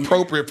wasn't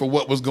appropriate for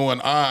what was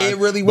going on. It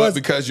really was,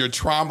 because your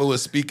trauma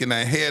was speaking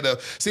ahead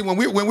of. See, when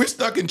we're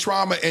stuck in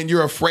trauma and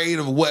you're afraid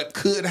of what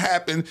could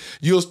happen,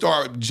 you'll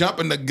start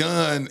jumping the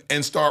gun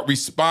and start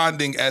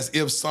responding as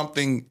if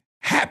something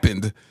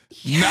happened.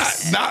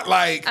 Yes. Not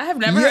like, I have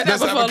never heard that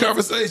before. Let's have a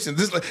conversation.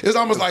 It's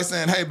almost like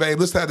saying, hey, babe,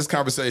 let's have this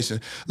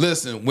conversation.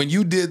 Listen, when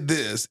you did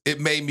this, it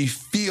made me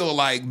feel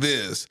like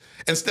this.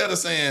 Instead of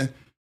saying,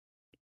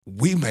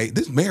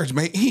 this marriage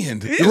may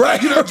end.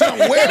 Right. You know what I'm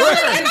saying? Wait,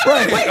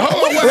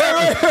 hold on. What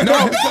happened?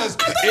 No, because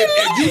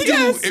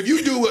if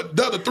you do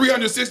another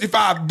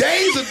 365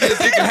 days of this,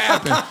 it can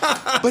happen.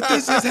 But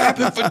this just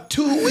happened for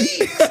 2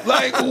 weeks.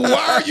 Like,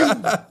 why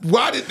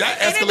did that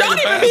escalate? And it don't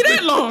even be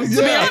that long, to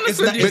be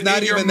honest with you. It's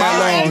not even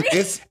that long.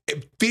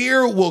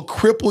 Fear will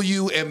cripple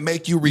you and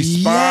make you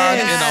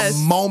respond in a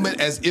moment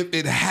as if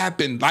it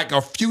happened, like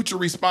a future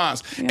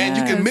response. Yes. And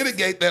you can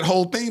mitigate that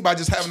whole thing by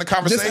just having a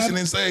conversation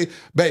and say,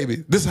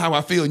 baby, this is how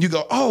I feel. And you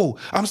go, oh,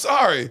 I'm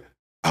sorry.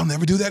 I'll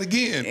never do that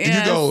again. Yes. And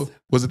you go,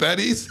 was it that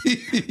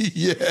easy?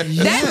 Yeah.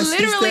 That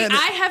literally,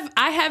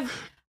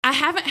 I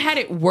haven't had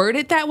it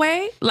worded that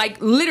way,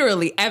 like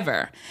literally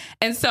ever.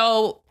 And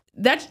so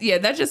that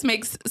just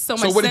makes so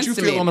much sense to me. So what did you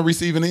feel on the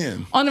receiving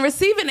end? On the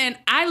receiving end,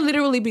 I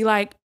literally be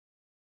like,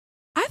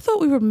 I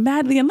thought we were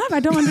madly in love. I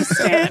don't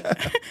understand.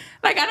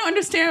 I don't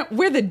understand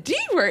where the D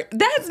word.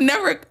 It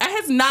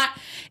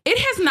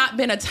has not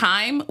been a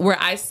time where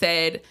I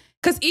said,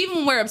 because even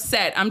when we're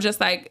upset, I'm just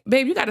like,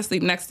 babe, you got to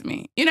sleep next to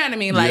me. You know what I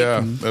mean? Like,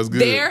 yeah, that's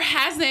good.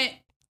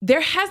 There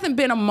hasn't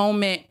been a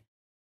moment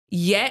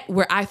yet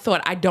where I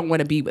thought I don't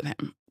want to be with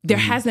him. There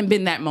hasn't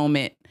been that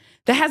moment.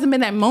 There hasn't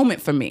been that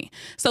moment for me.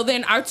 So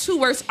then our two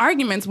worst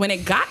arguments, when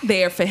it got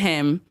there for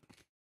him,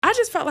 I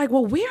just felt like,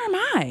 well, where am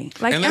I?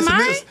 Like, and am I?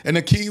 This, and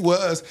the key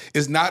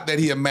it's not that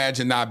he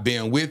imagined not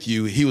being with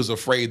you. He was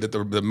afraid that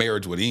the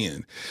marriage would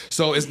end.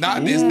 So it's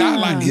not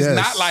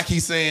like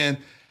he's saying,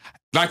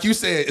 like you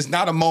said, it's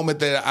not a moment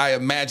that I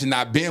imagine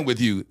not being with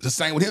you. It's the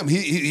same with him.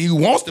 He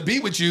wants to be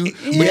with you,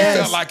 but he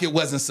felt like it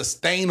wasn't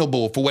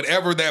sustainable for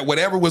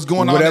whatever was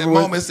going on at that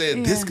moment.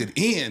 Said this could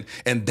end,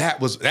 and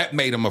that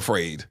made him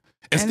afraid.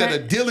 Instead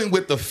of dealing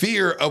with the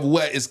fear of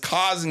what is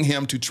causing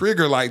him to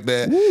trigger like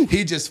that,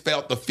 he just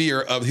felt the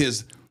fear of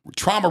his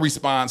trauma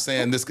response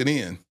saying this could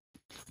end.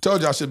 Told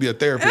you I should be a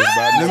therapist,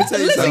 but let me tell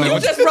you something. You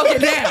just broke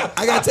it down.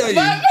 I gotta tell you,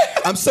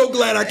 I'm so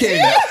glad I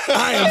came.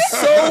 I am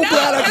so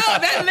glad I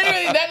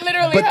came. That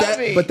literally helped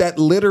me. But that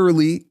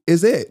literally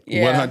is it.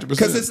 100%.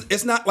 Because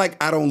it's not like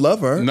I don't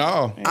love her.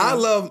 No. I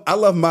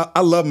love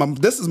my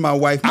this is my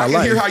wife, my life. I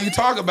can hear how you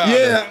talk about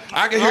it.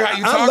 I can hear how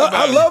you talk about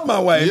it. I love my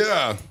wife.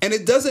 Yeah. And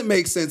it doesn't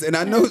make sense. And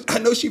I know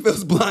she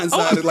feels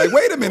blindsided. Like,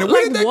 wait a minute,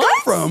 where did that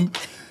come from?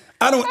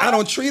 I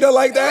don't treat her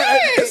like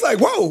that. It's like,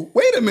 whoa,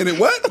 wait a minute,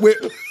 what?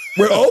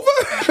 We're over?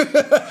 We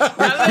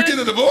getting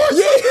a divorce?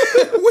 Yeah.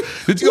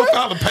 Did you go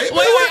file the paper?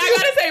 Wait, I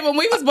gotta say, when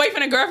we was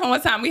boyfriend and girlfriend one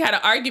time, we had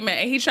an argument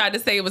and he tried to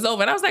say it was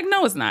over. And I was like,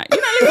 no, it's not.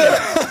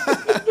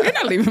 You're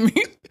not leaving me. You're not leaving me.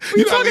 What are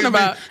you talking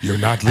about? You're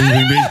not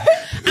leaving me. I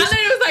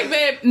literally was like,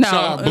 babe, no.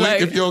 Sean, blink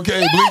like, if you're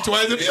okay. Blink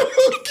twice if you're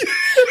okay.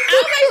 I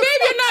was like,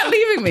 babe, you're not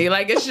leaving me.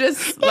 Like, it's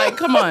just like,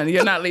 come on,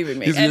 you're not leaving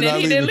me. And then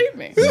he didn't leave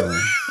me.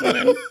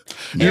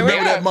 You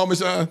remember that moment,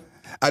 Sean?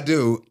 I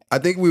do. I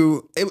think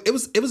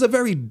it was a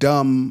very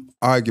dumb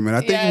argument.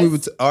 I think we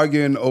were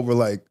arguing over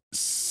like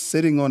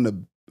sitting on the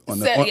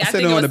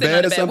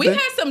bed or something. We had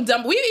some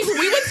dumb. We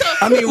went to.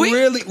 I mean,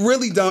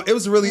 really dumb. It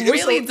was really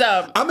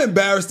dumb. I'm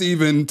embarrassed to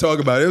even talk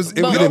about it.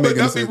 We didn't make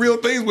any sense. Real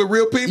things with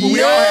real people.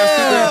 We all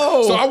have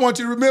to. So I want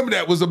you to remember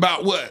that was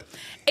about what?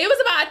 It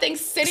was about, I think,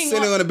 sitting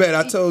on the bed.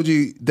 I told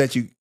you that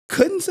you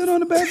couldn't sit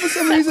on the bed for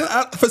some reason.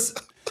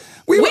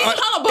 We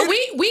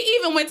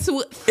even went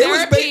to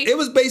therapy. It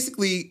was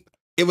basically.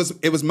 It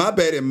was my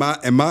bed in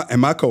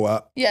my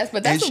co-op. Yes,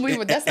 but that's when we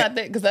were. That's not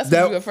that because that's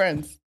when we were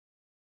friends.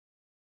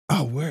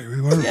 Oh,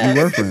 we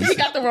were friends. You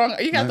got the wrong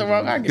argument. You got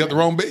the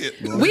wrong bed.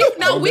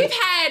 We've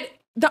had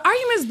the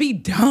arguments be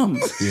dumb.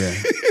 Yeah,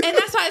 and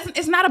that's why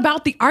it's not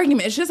about the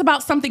argument. It's just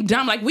about something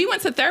dumb. Like we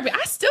went to therapy.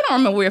 I still don't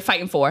remember what we were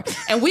fighting for,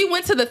 and we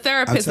went to the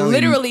therapist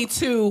literally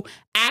to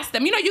ask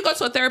them. You know, you go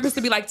to a therapist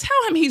to be like,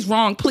 tell him he's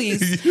wrong,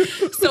 please.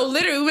 So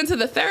literally, we went to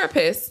the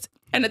therapist,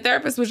 and the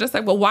therapist was just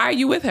like, well, why are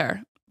you with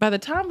her? By the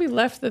time we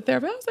left the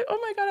therapy, I was like, oh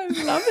my God,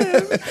 I love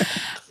him.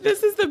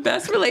 This is the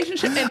best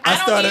relationship. And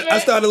I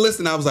started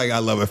listening. I was like, I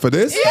love it for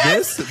this,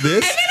 this,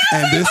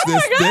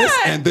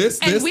 and this.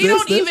 And we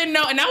don't even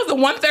know. And that was the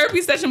one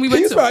therapy session we went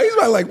to. He's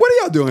probably like, what are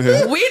y'all doing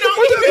here? We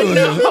don't even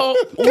know.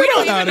 We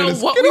don't even know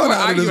what we were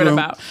arguing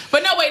about.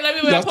 But no, wait, let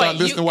me make a point.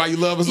 Listening why you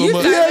love us so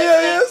much.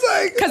 Yeah. It's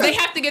like because they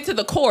have to get to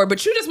the core,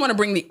 but you just want to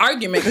bring the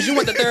argument because you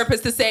want the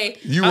therapist to say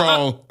you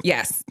wrong.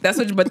 Yes, that's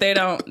what. But they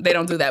don't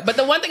do that. But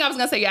the one thing I was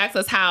gonna say, you asked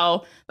us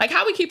how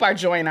we keep our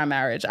joy in our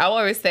marriage. I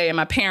always say, and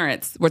my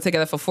parents were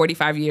together for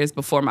 45 years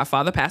before my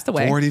father passed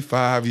away.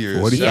 45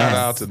 years. Shout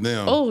out to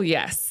them. Oh,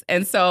 yes.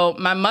 And so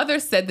my mother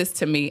said this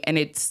to me, and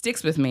it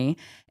sticks with me.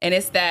 And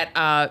it's that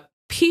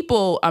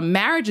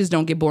marriages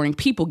don't get boring.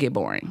 People get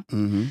boring.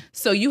 Mm-hmm.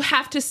 So you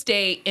have to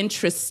stay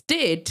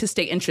interested to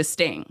stay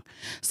interesting.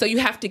 So you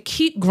have to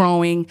keep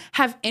growing,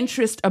 have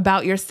interest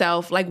about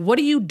yourself. Like, what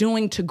are you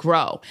doing to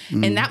grow?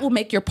 Mm-hmm. And that will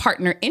make your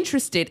partner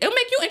interested. It'll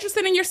make you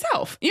interested in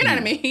yourself. You know what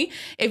I mean?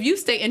 If you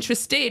stay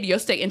interested, you'll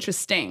stay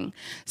interesting.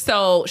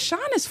 So Sean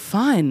is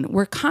fun.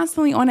 We're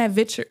constantly on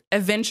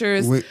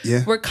adventures.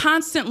 We're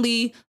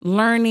constantly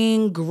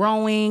learning,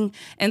 growing.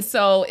 And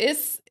so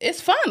it's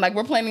fun. Like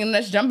we're planning the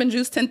next Jumpin'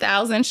 Juice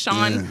 10,000.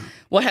 Sean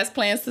has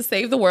plans to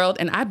save the world,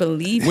 and I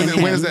believe in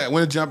him. When is that?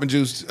 When is Jumpin'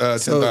 Juice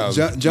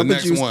 10,000? The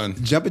next one.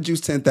 Jumpin'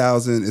 Juice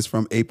 10,000 is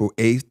from April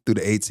 8th through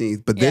the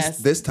 18th. But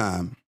this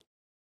time,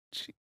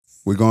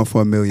 we're going for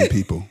 1 million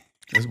people.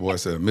 This boy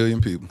said 1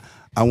 million people.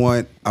 I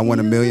want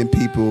 1 million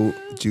people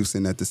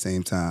juicing at the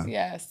same time.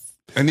 Yes.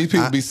 And these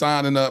people be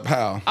signing up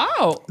how?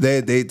 Oh.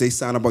 They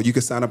sign up. You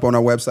can sign up on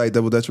our website,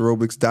 Dutch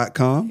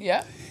Aerobics.com.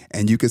 Yeah.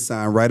 And you can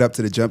sign right up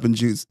to the Jumpin'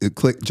 Juice.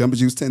 Click Jumpin'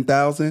 Juice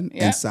 10,000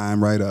 and sign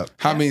right up.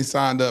 How many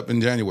signed up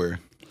in January?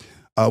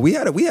 We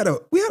had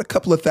a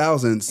couple of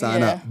thousand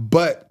sign up,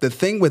 but the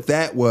thing with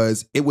that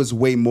was it was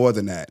way more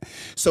than that.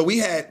 So we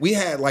had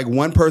like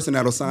one person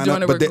that'll sign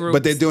up,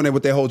 but they're doing it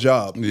with their whole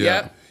job.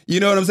 Yeah. You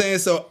know what I'm saying?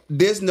 So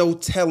there's no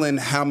telling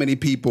how many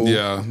people.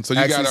 Yeah. So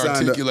you got to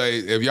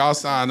articulate. If y'all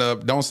sign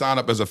up, don't sign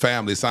up as a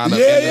family. Sign up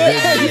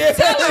individually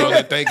so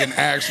that they can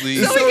actually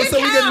so we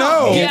can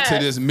know. Get to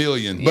this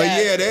million.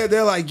 But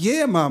they're like,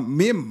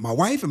 me and my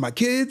wife and my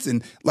kids,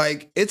 and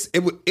like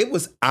it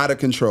was out of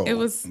control. It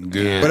was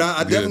good. But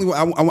I definitely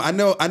I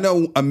know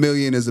 $1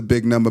 million is a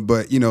big number,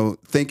 but you know,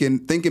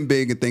 thinking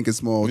big and thinking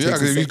small. Yeah,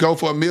 because if you go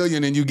for $1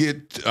 million and you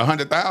get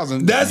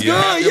 100,000, that's good.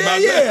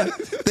 Yeah.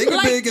 Thinking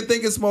big and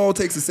thinking small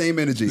takes the same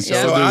energy.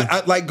 Yeah. So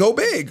I like go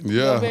big.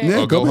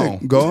 Yeah. Go big.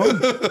 Home. Go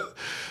home.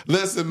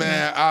 Listen,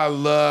 man, I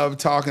love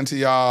talking to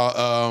y'all.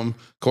 Of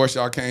course,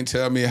 y'all can't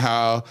tell me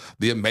how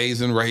The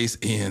Amazing Race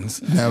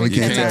ends. No, we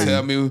can't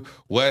tell me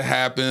what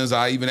happens.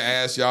 I even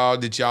asked y'all,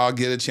 did y'all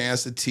get a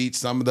chance to teach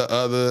some of the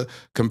other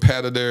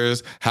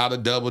competitors how to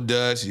double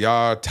Dutch?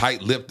 Y'all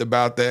tight-lipped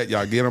about that.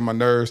 Y'all get on my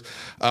nerves.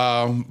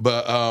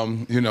 But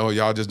you know,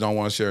 y'all just don't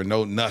want to share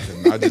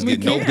nothing. I just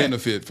get no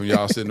benefit from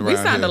y'all sitting around We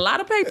signed here. a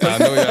lot of papers. I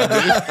know y'all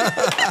did.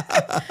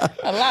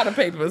 A lot of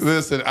papers.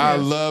 Listen, I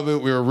love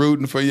it. We're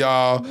rooting for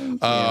y'all.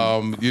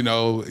 You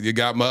know, you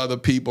got my other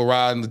people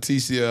riding.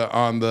 Leticia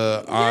on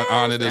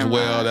it as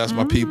well. That's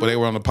my people. They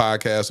were on the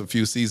podcast a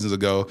few seasons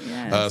ago.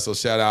 Yes. So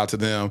shout out to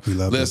them. We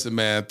love Listen,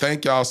 man,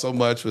 thank y'all so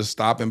much for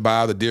stopping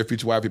by the Dear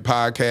Future Wifey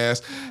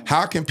podcast.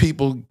 How can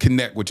people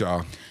connect with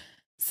y'all?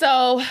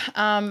 So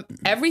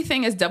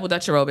everything is Double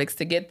Dutch Aerobics.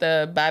 To get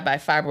the Bye Bye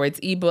Fibroids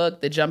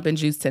ebook, the Jump and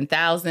Juice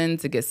 10,000,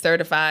 to get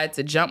certified,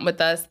 to jump with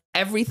us,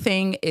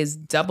 everything is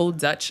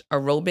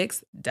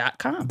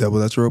doubledutchaerobics.com.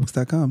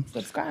 doubledutchaerobics.com.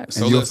 Subscribe.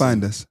 So And you'll listen,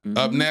 find us.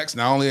 Up next,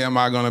 not only am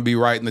I going to be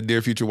writing the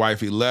Dear Future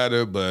Wifey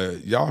letter,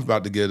 but y'all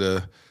about to get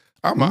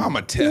I'm going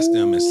to test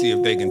them and see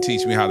if they can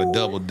teach me how to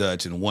double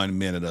Dutch in 1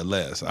 minute or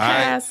less. All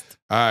right?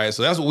 All right,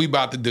 so that's what we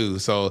about to do.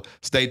 So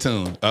stay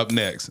tuned. Up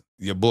next,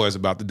 your boy's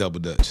about to double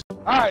Dutch. All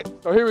right,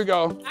 so here we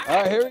go. All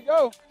right, here we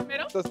go.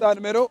 Middle. So start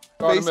in the middle.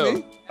 Start in Face the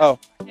me. Oh.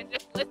 And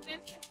just listen.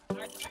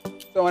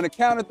 So on the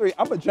count of 3,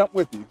 I'm going to jump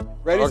with you.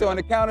 Ready? Okay. So on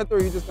the count of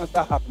 3, you're just going to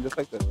start hopping just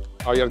like this.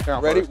 Oh, you got to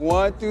count Ready? first.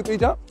 1, 2, 3,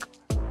 jump.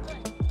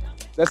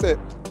 That's it.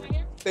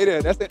 Stay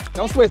there. That's it.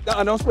 Don't switch.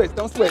 Don't switch.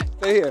 Don't switch.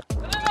 Stay here.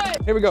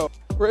 Here we go.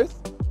 Chris.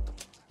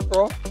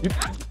 Cross.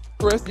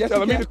 Chris. Yes,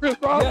 Telling you me can. to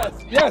crisscross? Yes.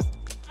 Yes.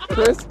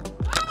 Chris.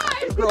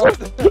 Cross.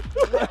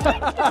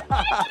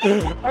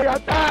 I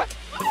got that.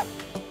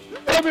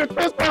 Tell me to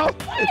crisscross.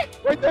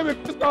 Wait, tell me to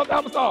crisscross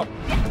applesauce.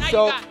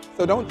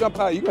 So don't jump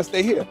high. You're going to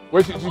stay here.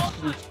 Wait, you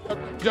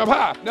jump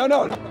high.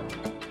 No.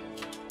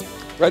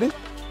 Ready?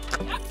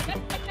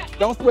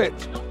 Don't switch.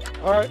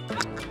 All right.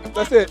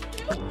 That's it.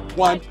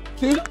 1,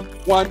 2,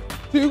 1,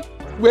 2.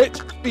 Switch.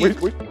 Feet.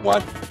 1,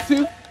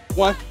 2,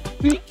 1,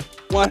 2,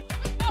 1.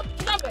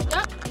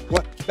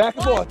 What? Back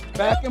and forth.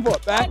 Back and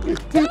forth. Back and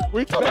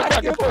forth.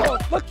 Back and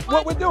forth. Look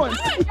what we're doing.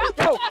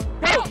 Go.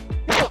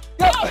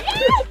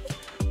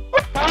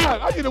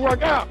 I need to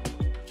work out.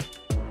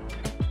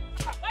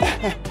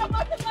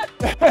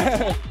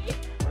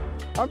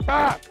 I'm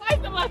tired.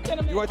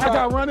 You want to I try?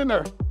 got run in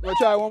there. You want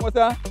to try one more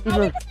time? You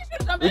jump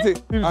in.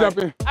 All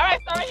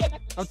right, start right here.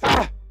 I'm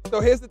tired. So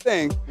here's the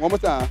thing. One more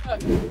time.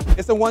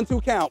 It's a 1, 2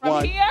 count.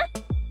 From here.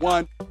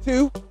 1,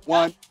 2,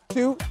 1,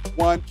 2,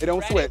 1. It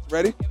don't switch.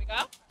 Ready? Here we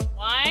go.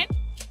 1,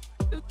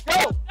 2,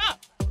 Go. go.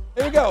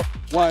 Here we go.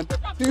 1,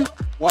 2,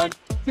 1,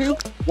 2,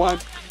 1,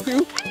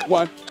 2,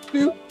 1,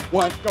 2,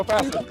 1. Go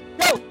faster. Go.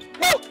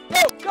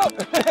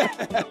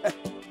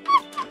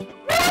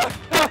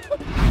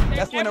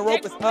 That's when the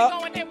rope is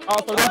up.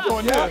 Also, that's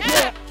going there.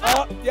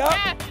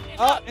 Yeah.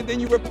 Up, and then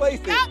you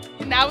replace it.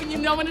 Now when you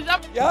know when to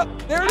jump. Yep,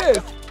 there it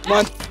is.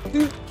 1,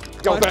 2,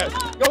 Go 1.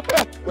 fast. Go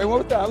fast. Wait, one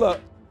more time, look.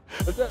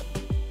 That's it.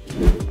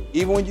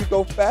 Even when you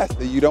go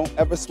faster, you don't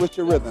ever switch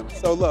your rhythm.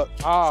 So look,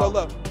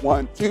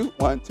 1, 2,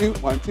 1, 2,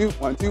 1, 2,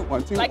 1, 2,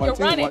 1, 2, Like 1, you're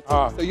 2, running.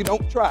 1, 2. So you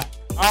don't try.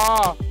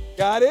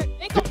 Got it?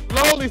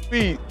 Slowly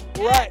speed.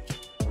 Right.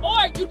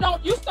 Or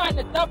you starting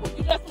to double.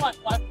 You just want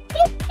 1, 2,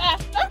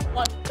 faster,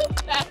 1, 2,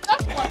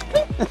 faster, 1, 2.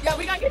 Yeah,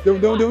 we gotta get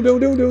Don't. ready.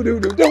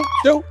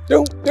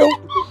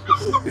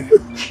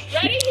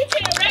 You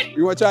can't ready.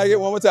 You want to try to get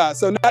one more time?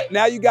 So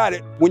now you got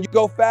it. When you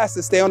go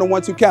faster, stay on the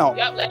 1, 2 count.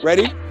 Yep, let's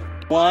Ready? try.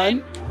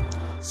 1,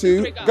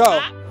 2, we go. go.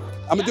 Hop.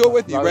 I'm gonna do it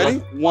with you. Ready?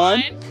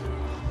 1,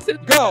 2,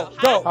 go.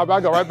 How about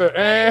I go right there?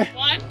 And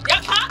 1,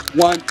 yep, hop.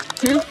 1,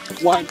 2,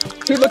 1,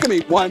 2. Look at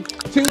me. 1,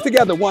 2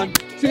 together. 1,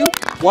 2,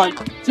 1,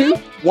 2,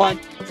 1,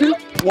 2,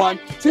 1,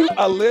 2.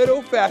 A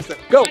little faster.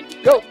 Go.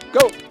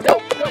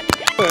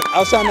 I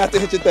was trying not to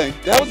hit your thing.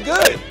 That was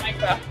good.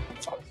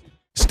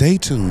 stay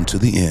tuned to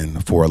the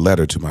end for a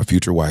letter to my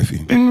future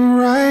wifey. Been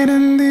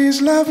writing these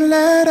love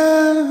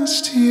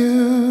letters to you.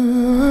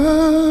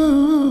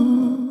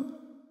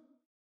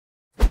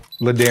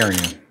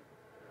 Ladarian,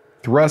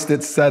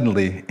 thrusted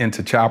suddenly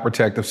into Child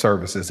Protective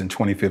Services in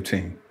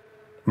 2015.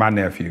 My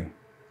nephew,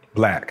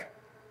 black,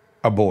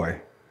 a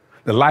boy.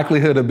 The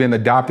likelihood of being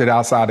adopted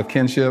outside of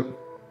kinship,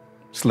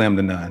 slim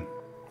to none.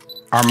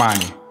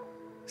 Armani,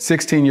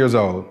 16 years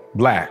old,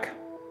 black,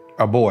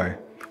 a boy,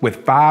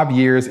 with 5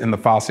 years in the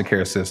foster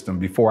care system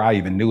before I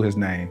even knew his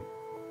name.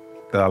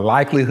 The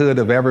likelihood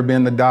of ever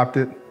being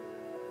adopted,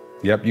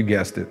 yep, you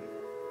guessed it,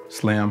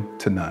 slim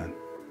to none.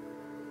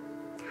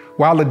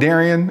 While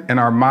Ladarian and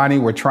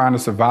Armani were trying to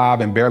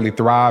survive and barely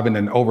thrive in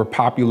an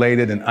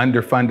overpopulated and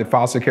underfunded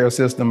foster care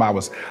system, I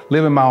was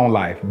living my own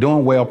life,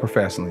 doing well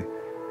professionally.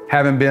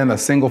 Having been a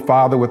single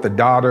father with a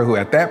daughter who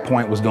at that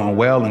point was doing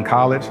well in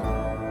college,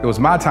 it was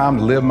my time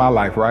to live my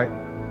life, right?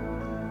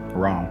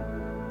 Wrong.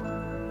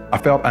 I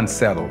felt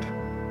unsettled,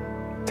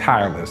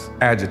 tireless,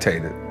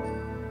 agitated.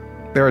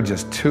 There are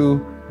just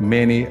too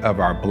many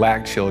of our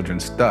Black children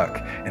stuck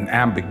in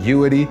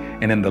ambiguity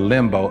and in the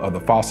limbo of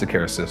the foster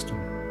care system.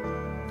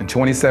 In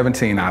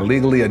 2017, I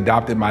legally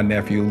adopted my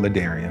nephew,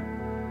 Ladarian.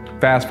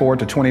 Fast forward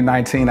to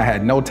 2019, I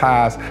had no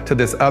ties to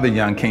this other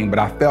young king, but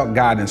I felt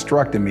God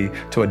instructed me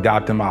to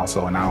adopt him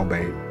also, and I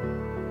obeyed.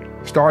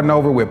 Starting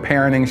over with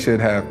parenting should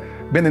have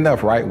been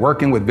enough, right?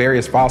 Working with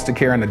various foster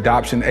care and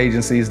adoption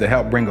agencies to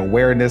help bring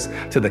awareness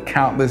to the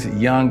countless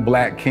young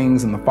Black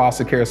kings in the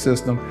foster care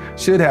system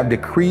should have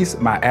decreased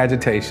my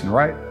agitation,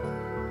 right?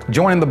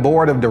 Joining the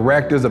board of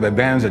directors of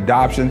Advantage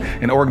Adoption,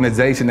 an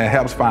organization that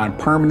helps find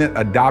permanent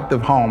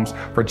adoptive homes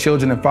for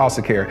children in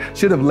foster care,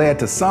 should have led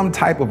to some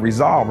type of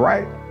resolve,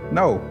 right?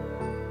 No,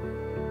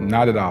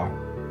 not at all.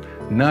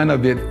 None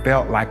of it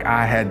felt like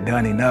I had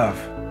done enough.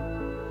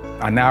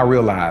 I now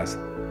realize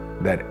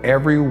that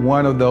every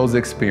one of those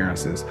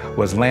experiences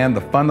was laying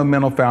the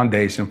fundamental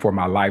foundation for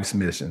my life's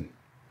mission,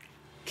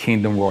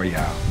 Kingdom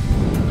Royale.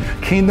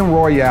 Kingdom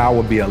Royale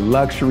will be a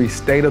luxury,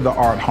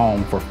 state-of-the-art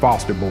home for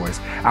foster boys.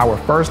 Our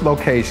first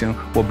location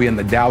will be in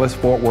the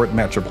Dallas-Fort Worth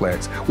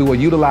Metroplex. We will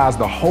utilize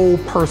the whole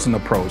person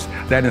approach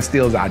that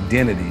instills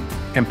identity,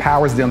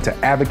 empowers them to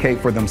advocate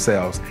for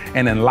themselves,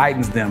 and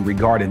enlightens them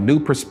regarding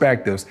new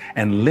perspectives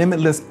and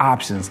limitless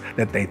options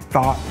that they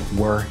thought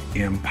were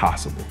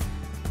impossible.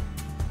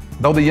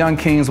 Though the young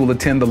kings will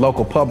attend the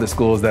local public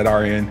schools that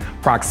are in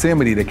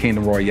proximity to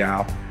Kingdom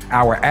Royale,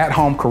 our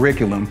at-home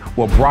curriculum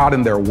will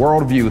broaden their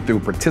worldview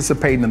through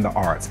participating in the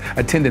arts,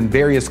 attending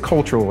various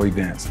cultural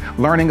events,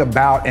 learning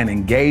about and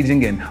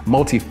engaging in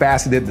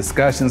multifaceted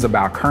discussions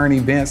about current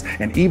events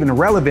and even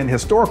relevant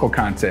historical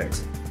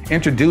context,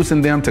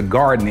 introducing them to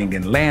gardening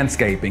and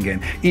landscaping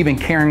and even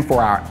caring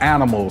for our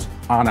animals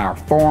on our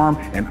farm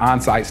and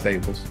on-site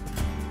stables.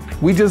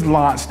 We just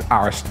launched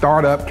our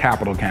Startup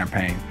Capital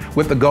campaign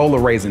with the goal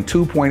of raising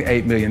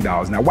 $2.8 million.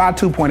 Now, why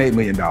 $2.8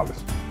 million?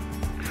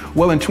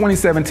 Well, in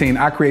 2017,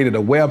 I created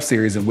a web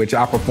series in which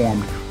I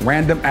performed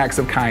random acts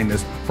of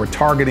kindness for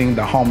targeting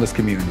the homeless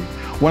community.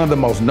 One of the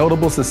most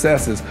notable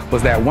successes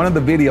was that one of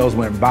the videos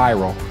went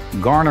viral,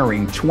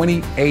 garnering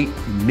 28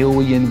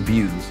 million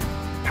views.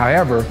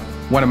 However,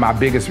 one of my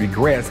biggest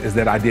regrets is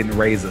that I didn't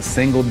raise a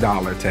single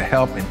dollar to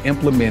help in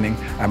implementing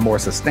a more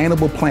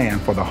sustainable plan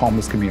for the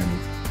homeless community.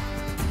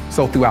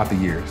 So throughout the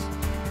years,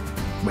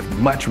 with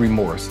much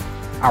remorse,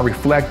 I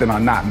reflected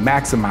on not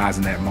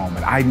maximizing that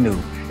moment. I knew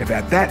if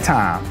at that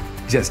time,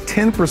 just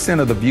 10%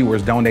 of the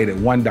viewers donated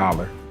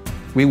 $1,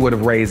 we would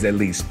have raised at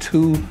least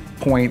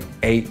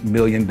 $2.8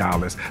 million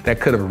that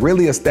could have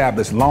really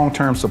established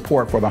long-term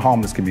support for the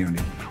homeless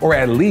community, or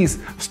at least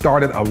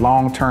started a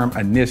long-term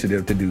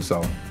initiative to do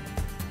so.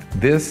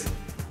 This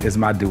is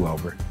my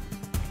do-over.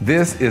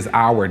 This is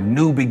our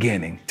new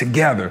beginning.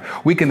 Together,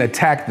 we can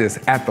attack this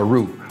at the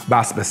root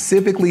by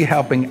specifically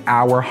helping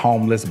our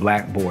homeless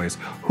Black boys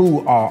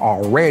who are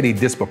already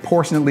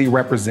disproportionately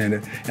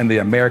represented in the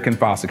American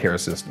foster care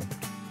system.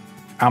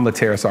 I'm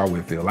Laterras R.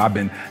 Whitfield. I've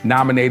been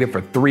nominated for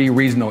 3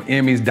 regional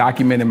Emmys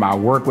documenting my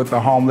work with the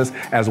homeless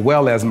as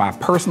well as my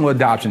personal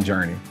adoption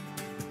journey.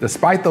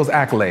 Despite those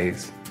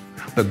accolades,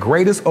 the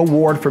greatest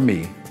award for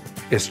me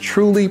is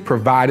truly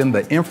providing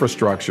the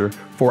infrastructure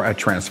for a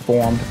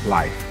transformed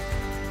life.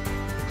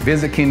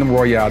 Visit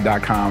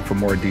kingdomroyale.com for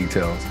more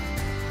details.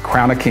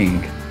 Crown a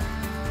king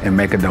and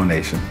make a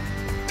donation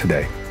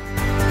today.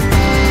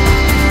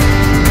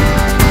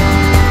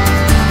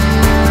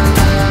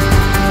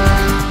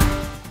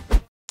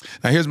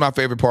 Now, here's my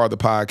favorite part of the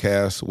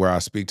podcast where I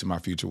speak to my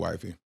future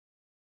wifey.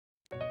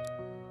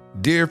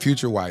 Dear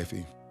future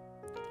wifey,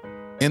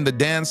 in the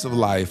dance of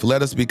life,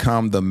 let us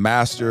become the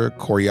master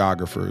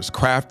choreographers,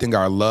 crafting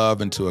our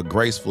love into a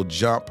graceful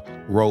jump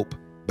rope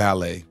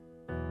ballet.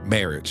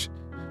 Marriage,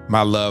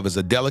 my love, is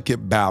a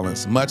delicate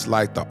balance, much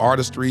like the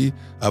artistry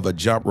of a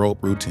jump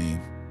rope routine.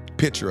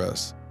 Picture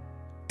us,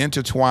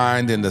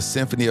 intertwined in the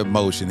symphony of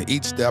motion,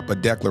 each step a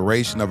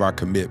declaration of our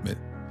commitment.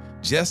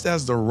 Just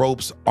as the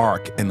ropes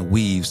arc and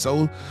weave,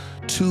 so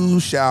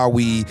too shall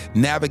we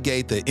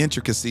navigate the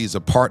intricacies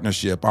of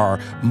partnership, our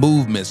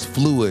movements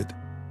fluid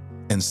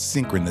and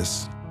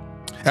synchronous.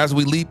 As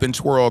we leap and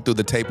twirl through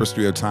the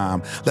tapestry of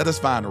time, let us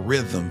find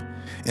rhythm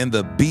in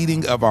the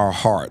beating of our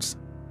hearts,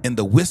 in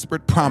the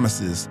whispered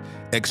promises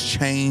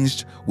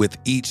exchanged with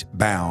each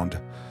bound.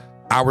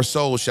 Our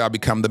souls shall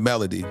become the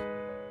melody,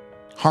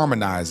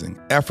 harmonizing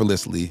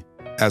effortlessly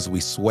as we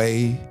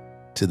sway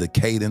to the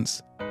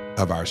cadence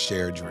of our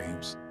shared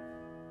dreams.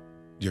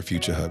 Your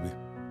future hubby.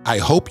 I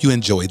hope you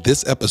enjoyed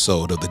this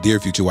episode of the Dear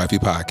Future Wifey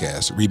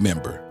podcast.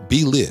 Remember,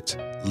 be lit,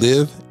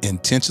 live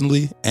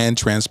intentionally and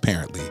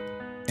transparently,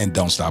 and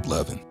don't stop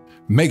loving.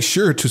 Make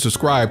sure to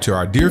subscribe to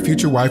our Dear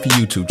Future Wifey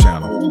YouTube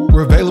channel.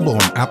 We're available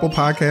on Apple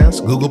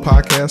Podcasts, Google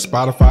Podcasts,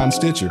 Spotify, and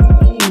Stitcher.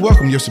 We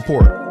welcome your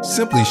support.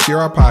 Simply share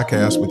our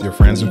podcast with your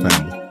friends and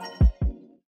family.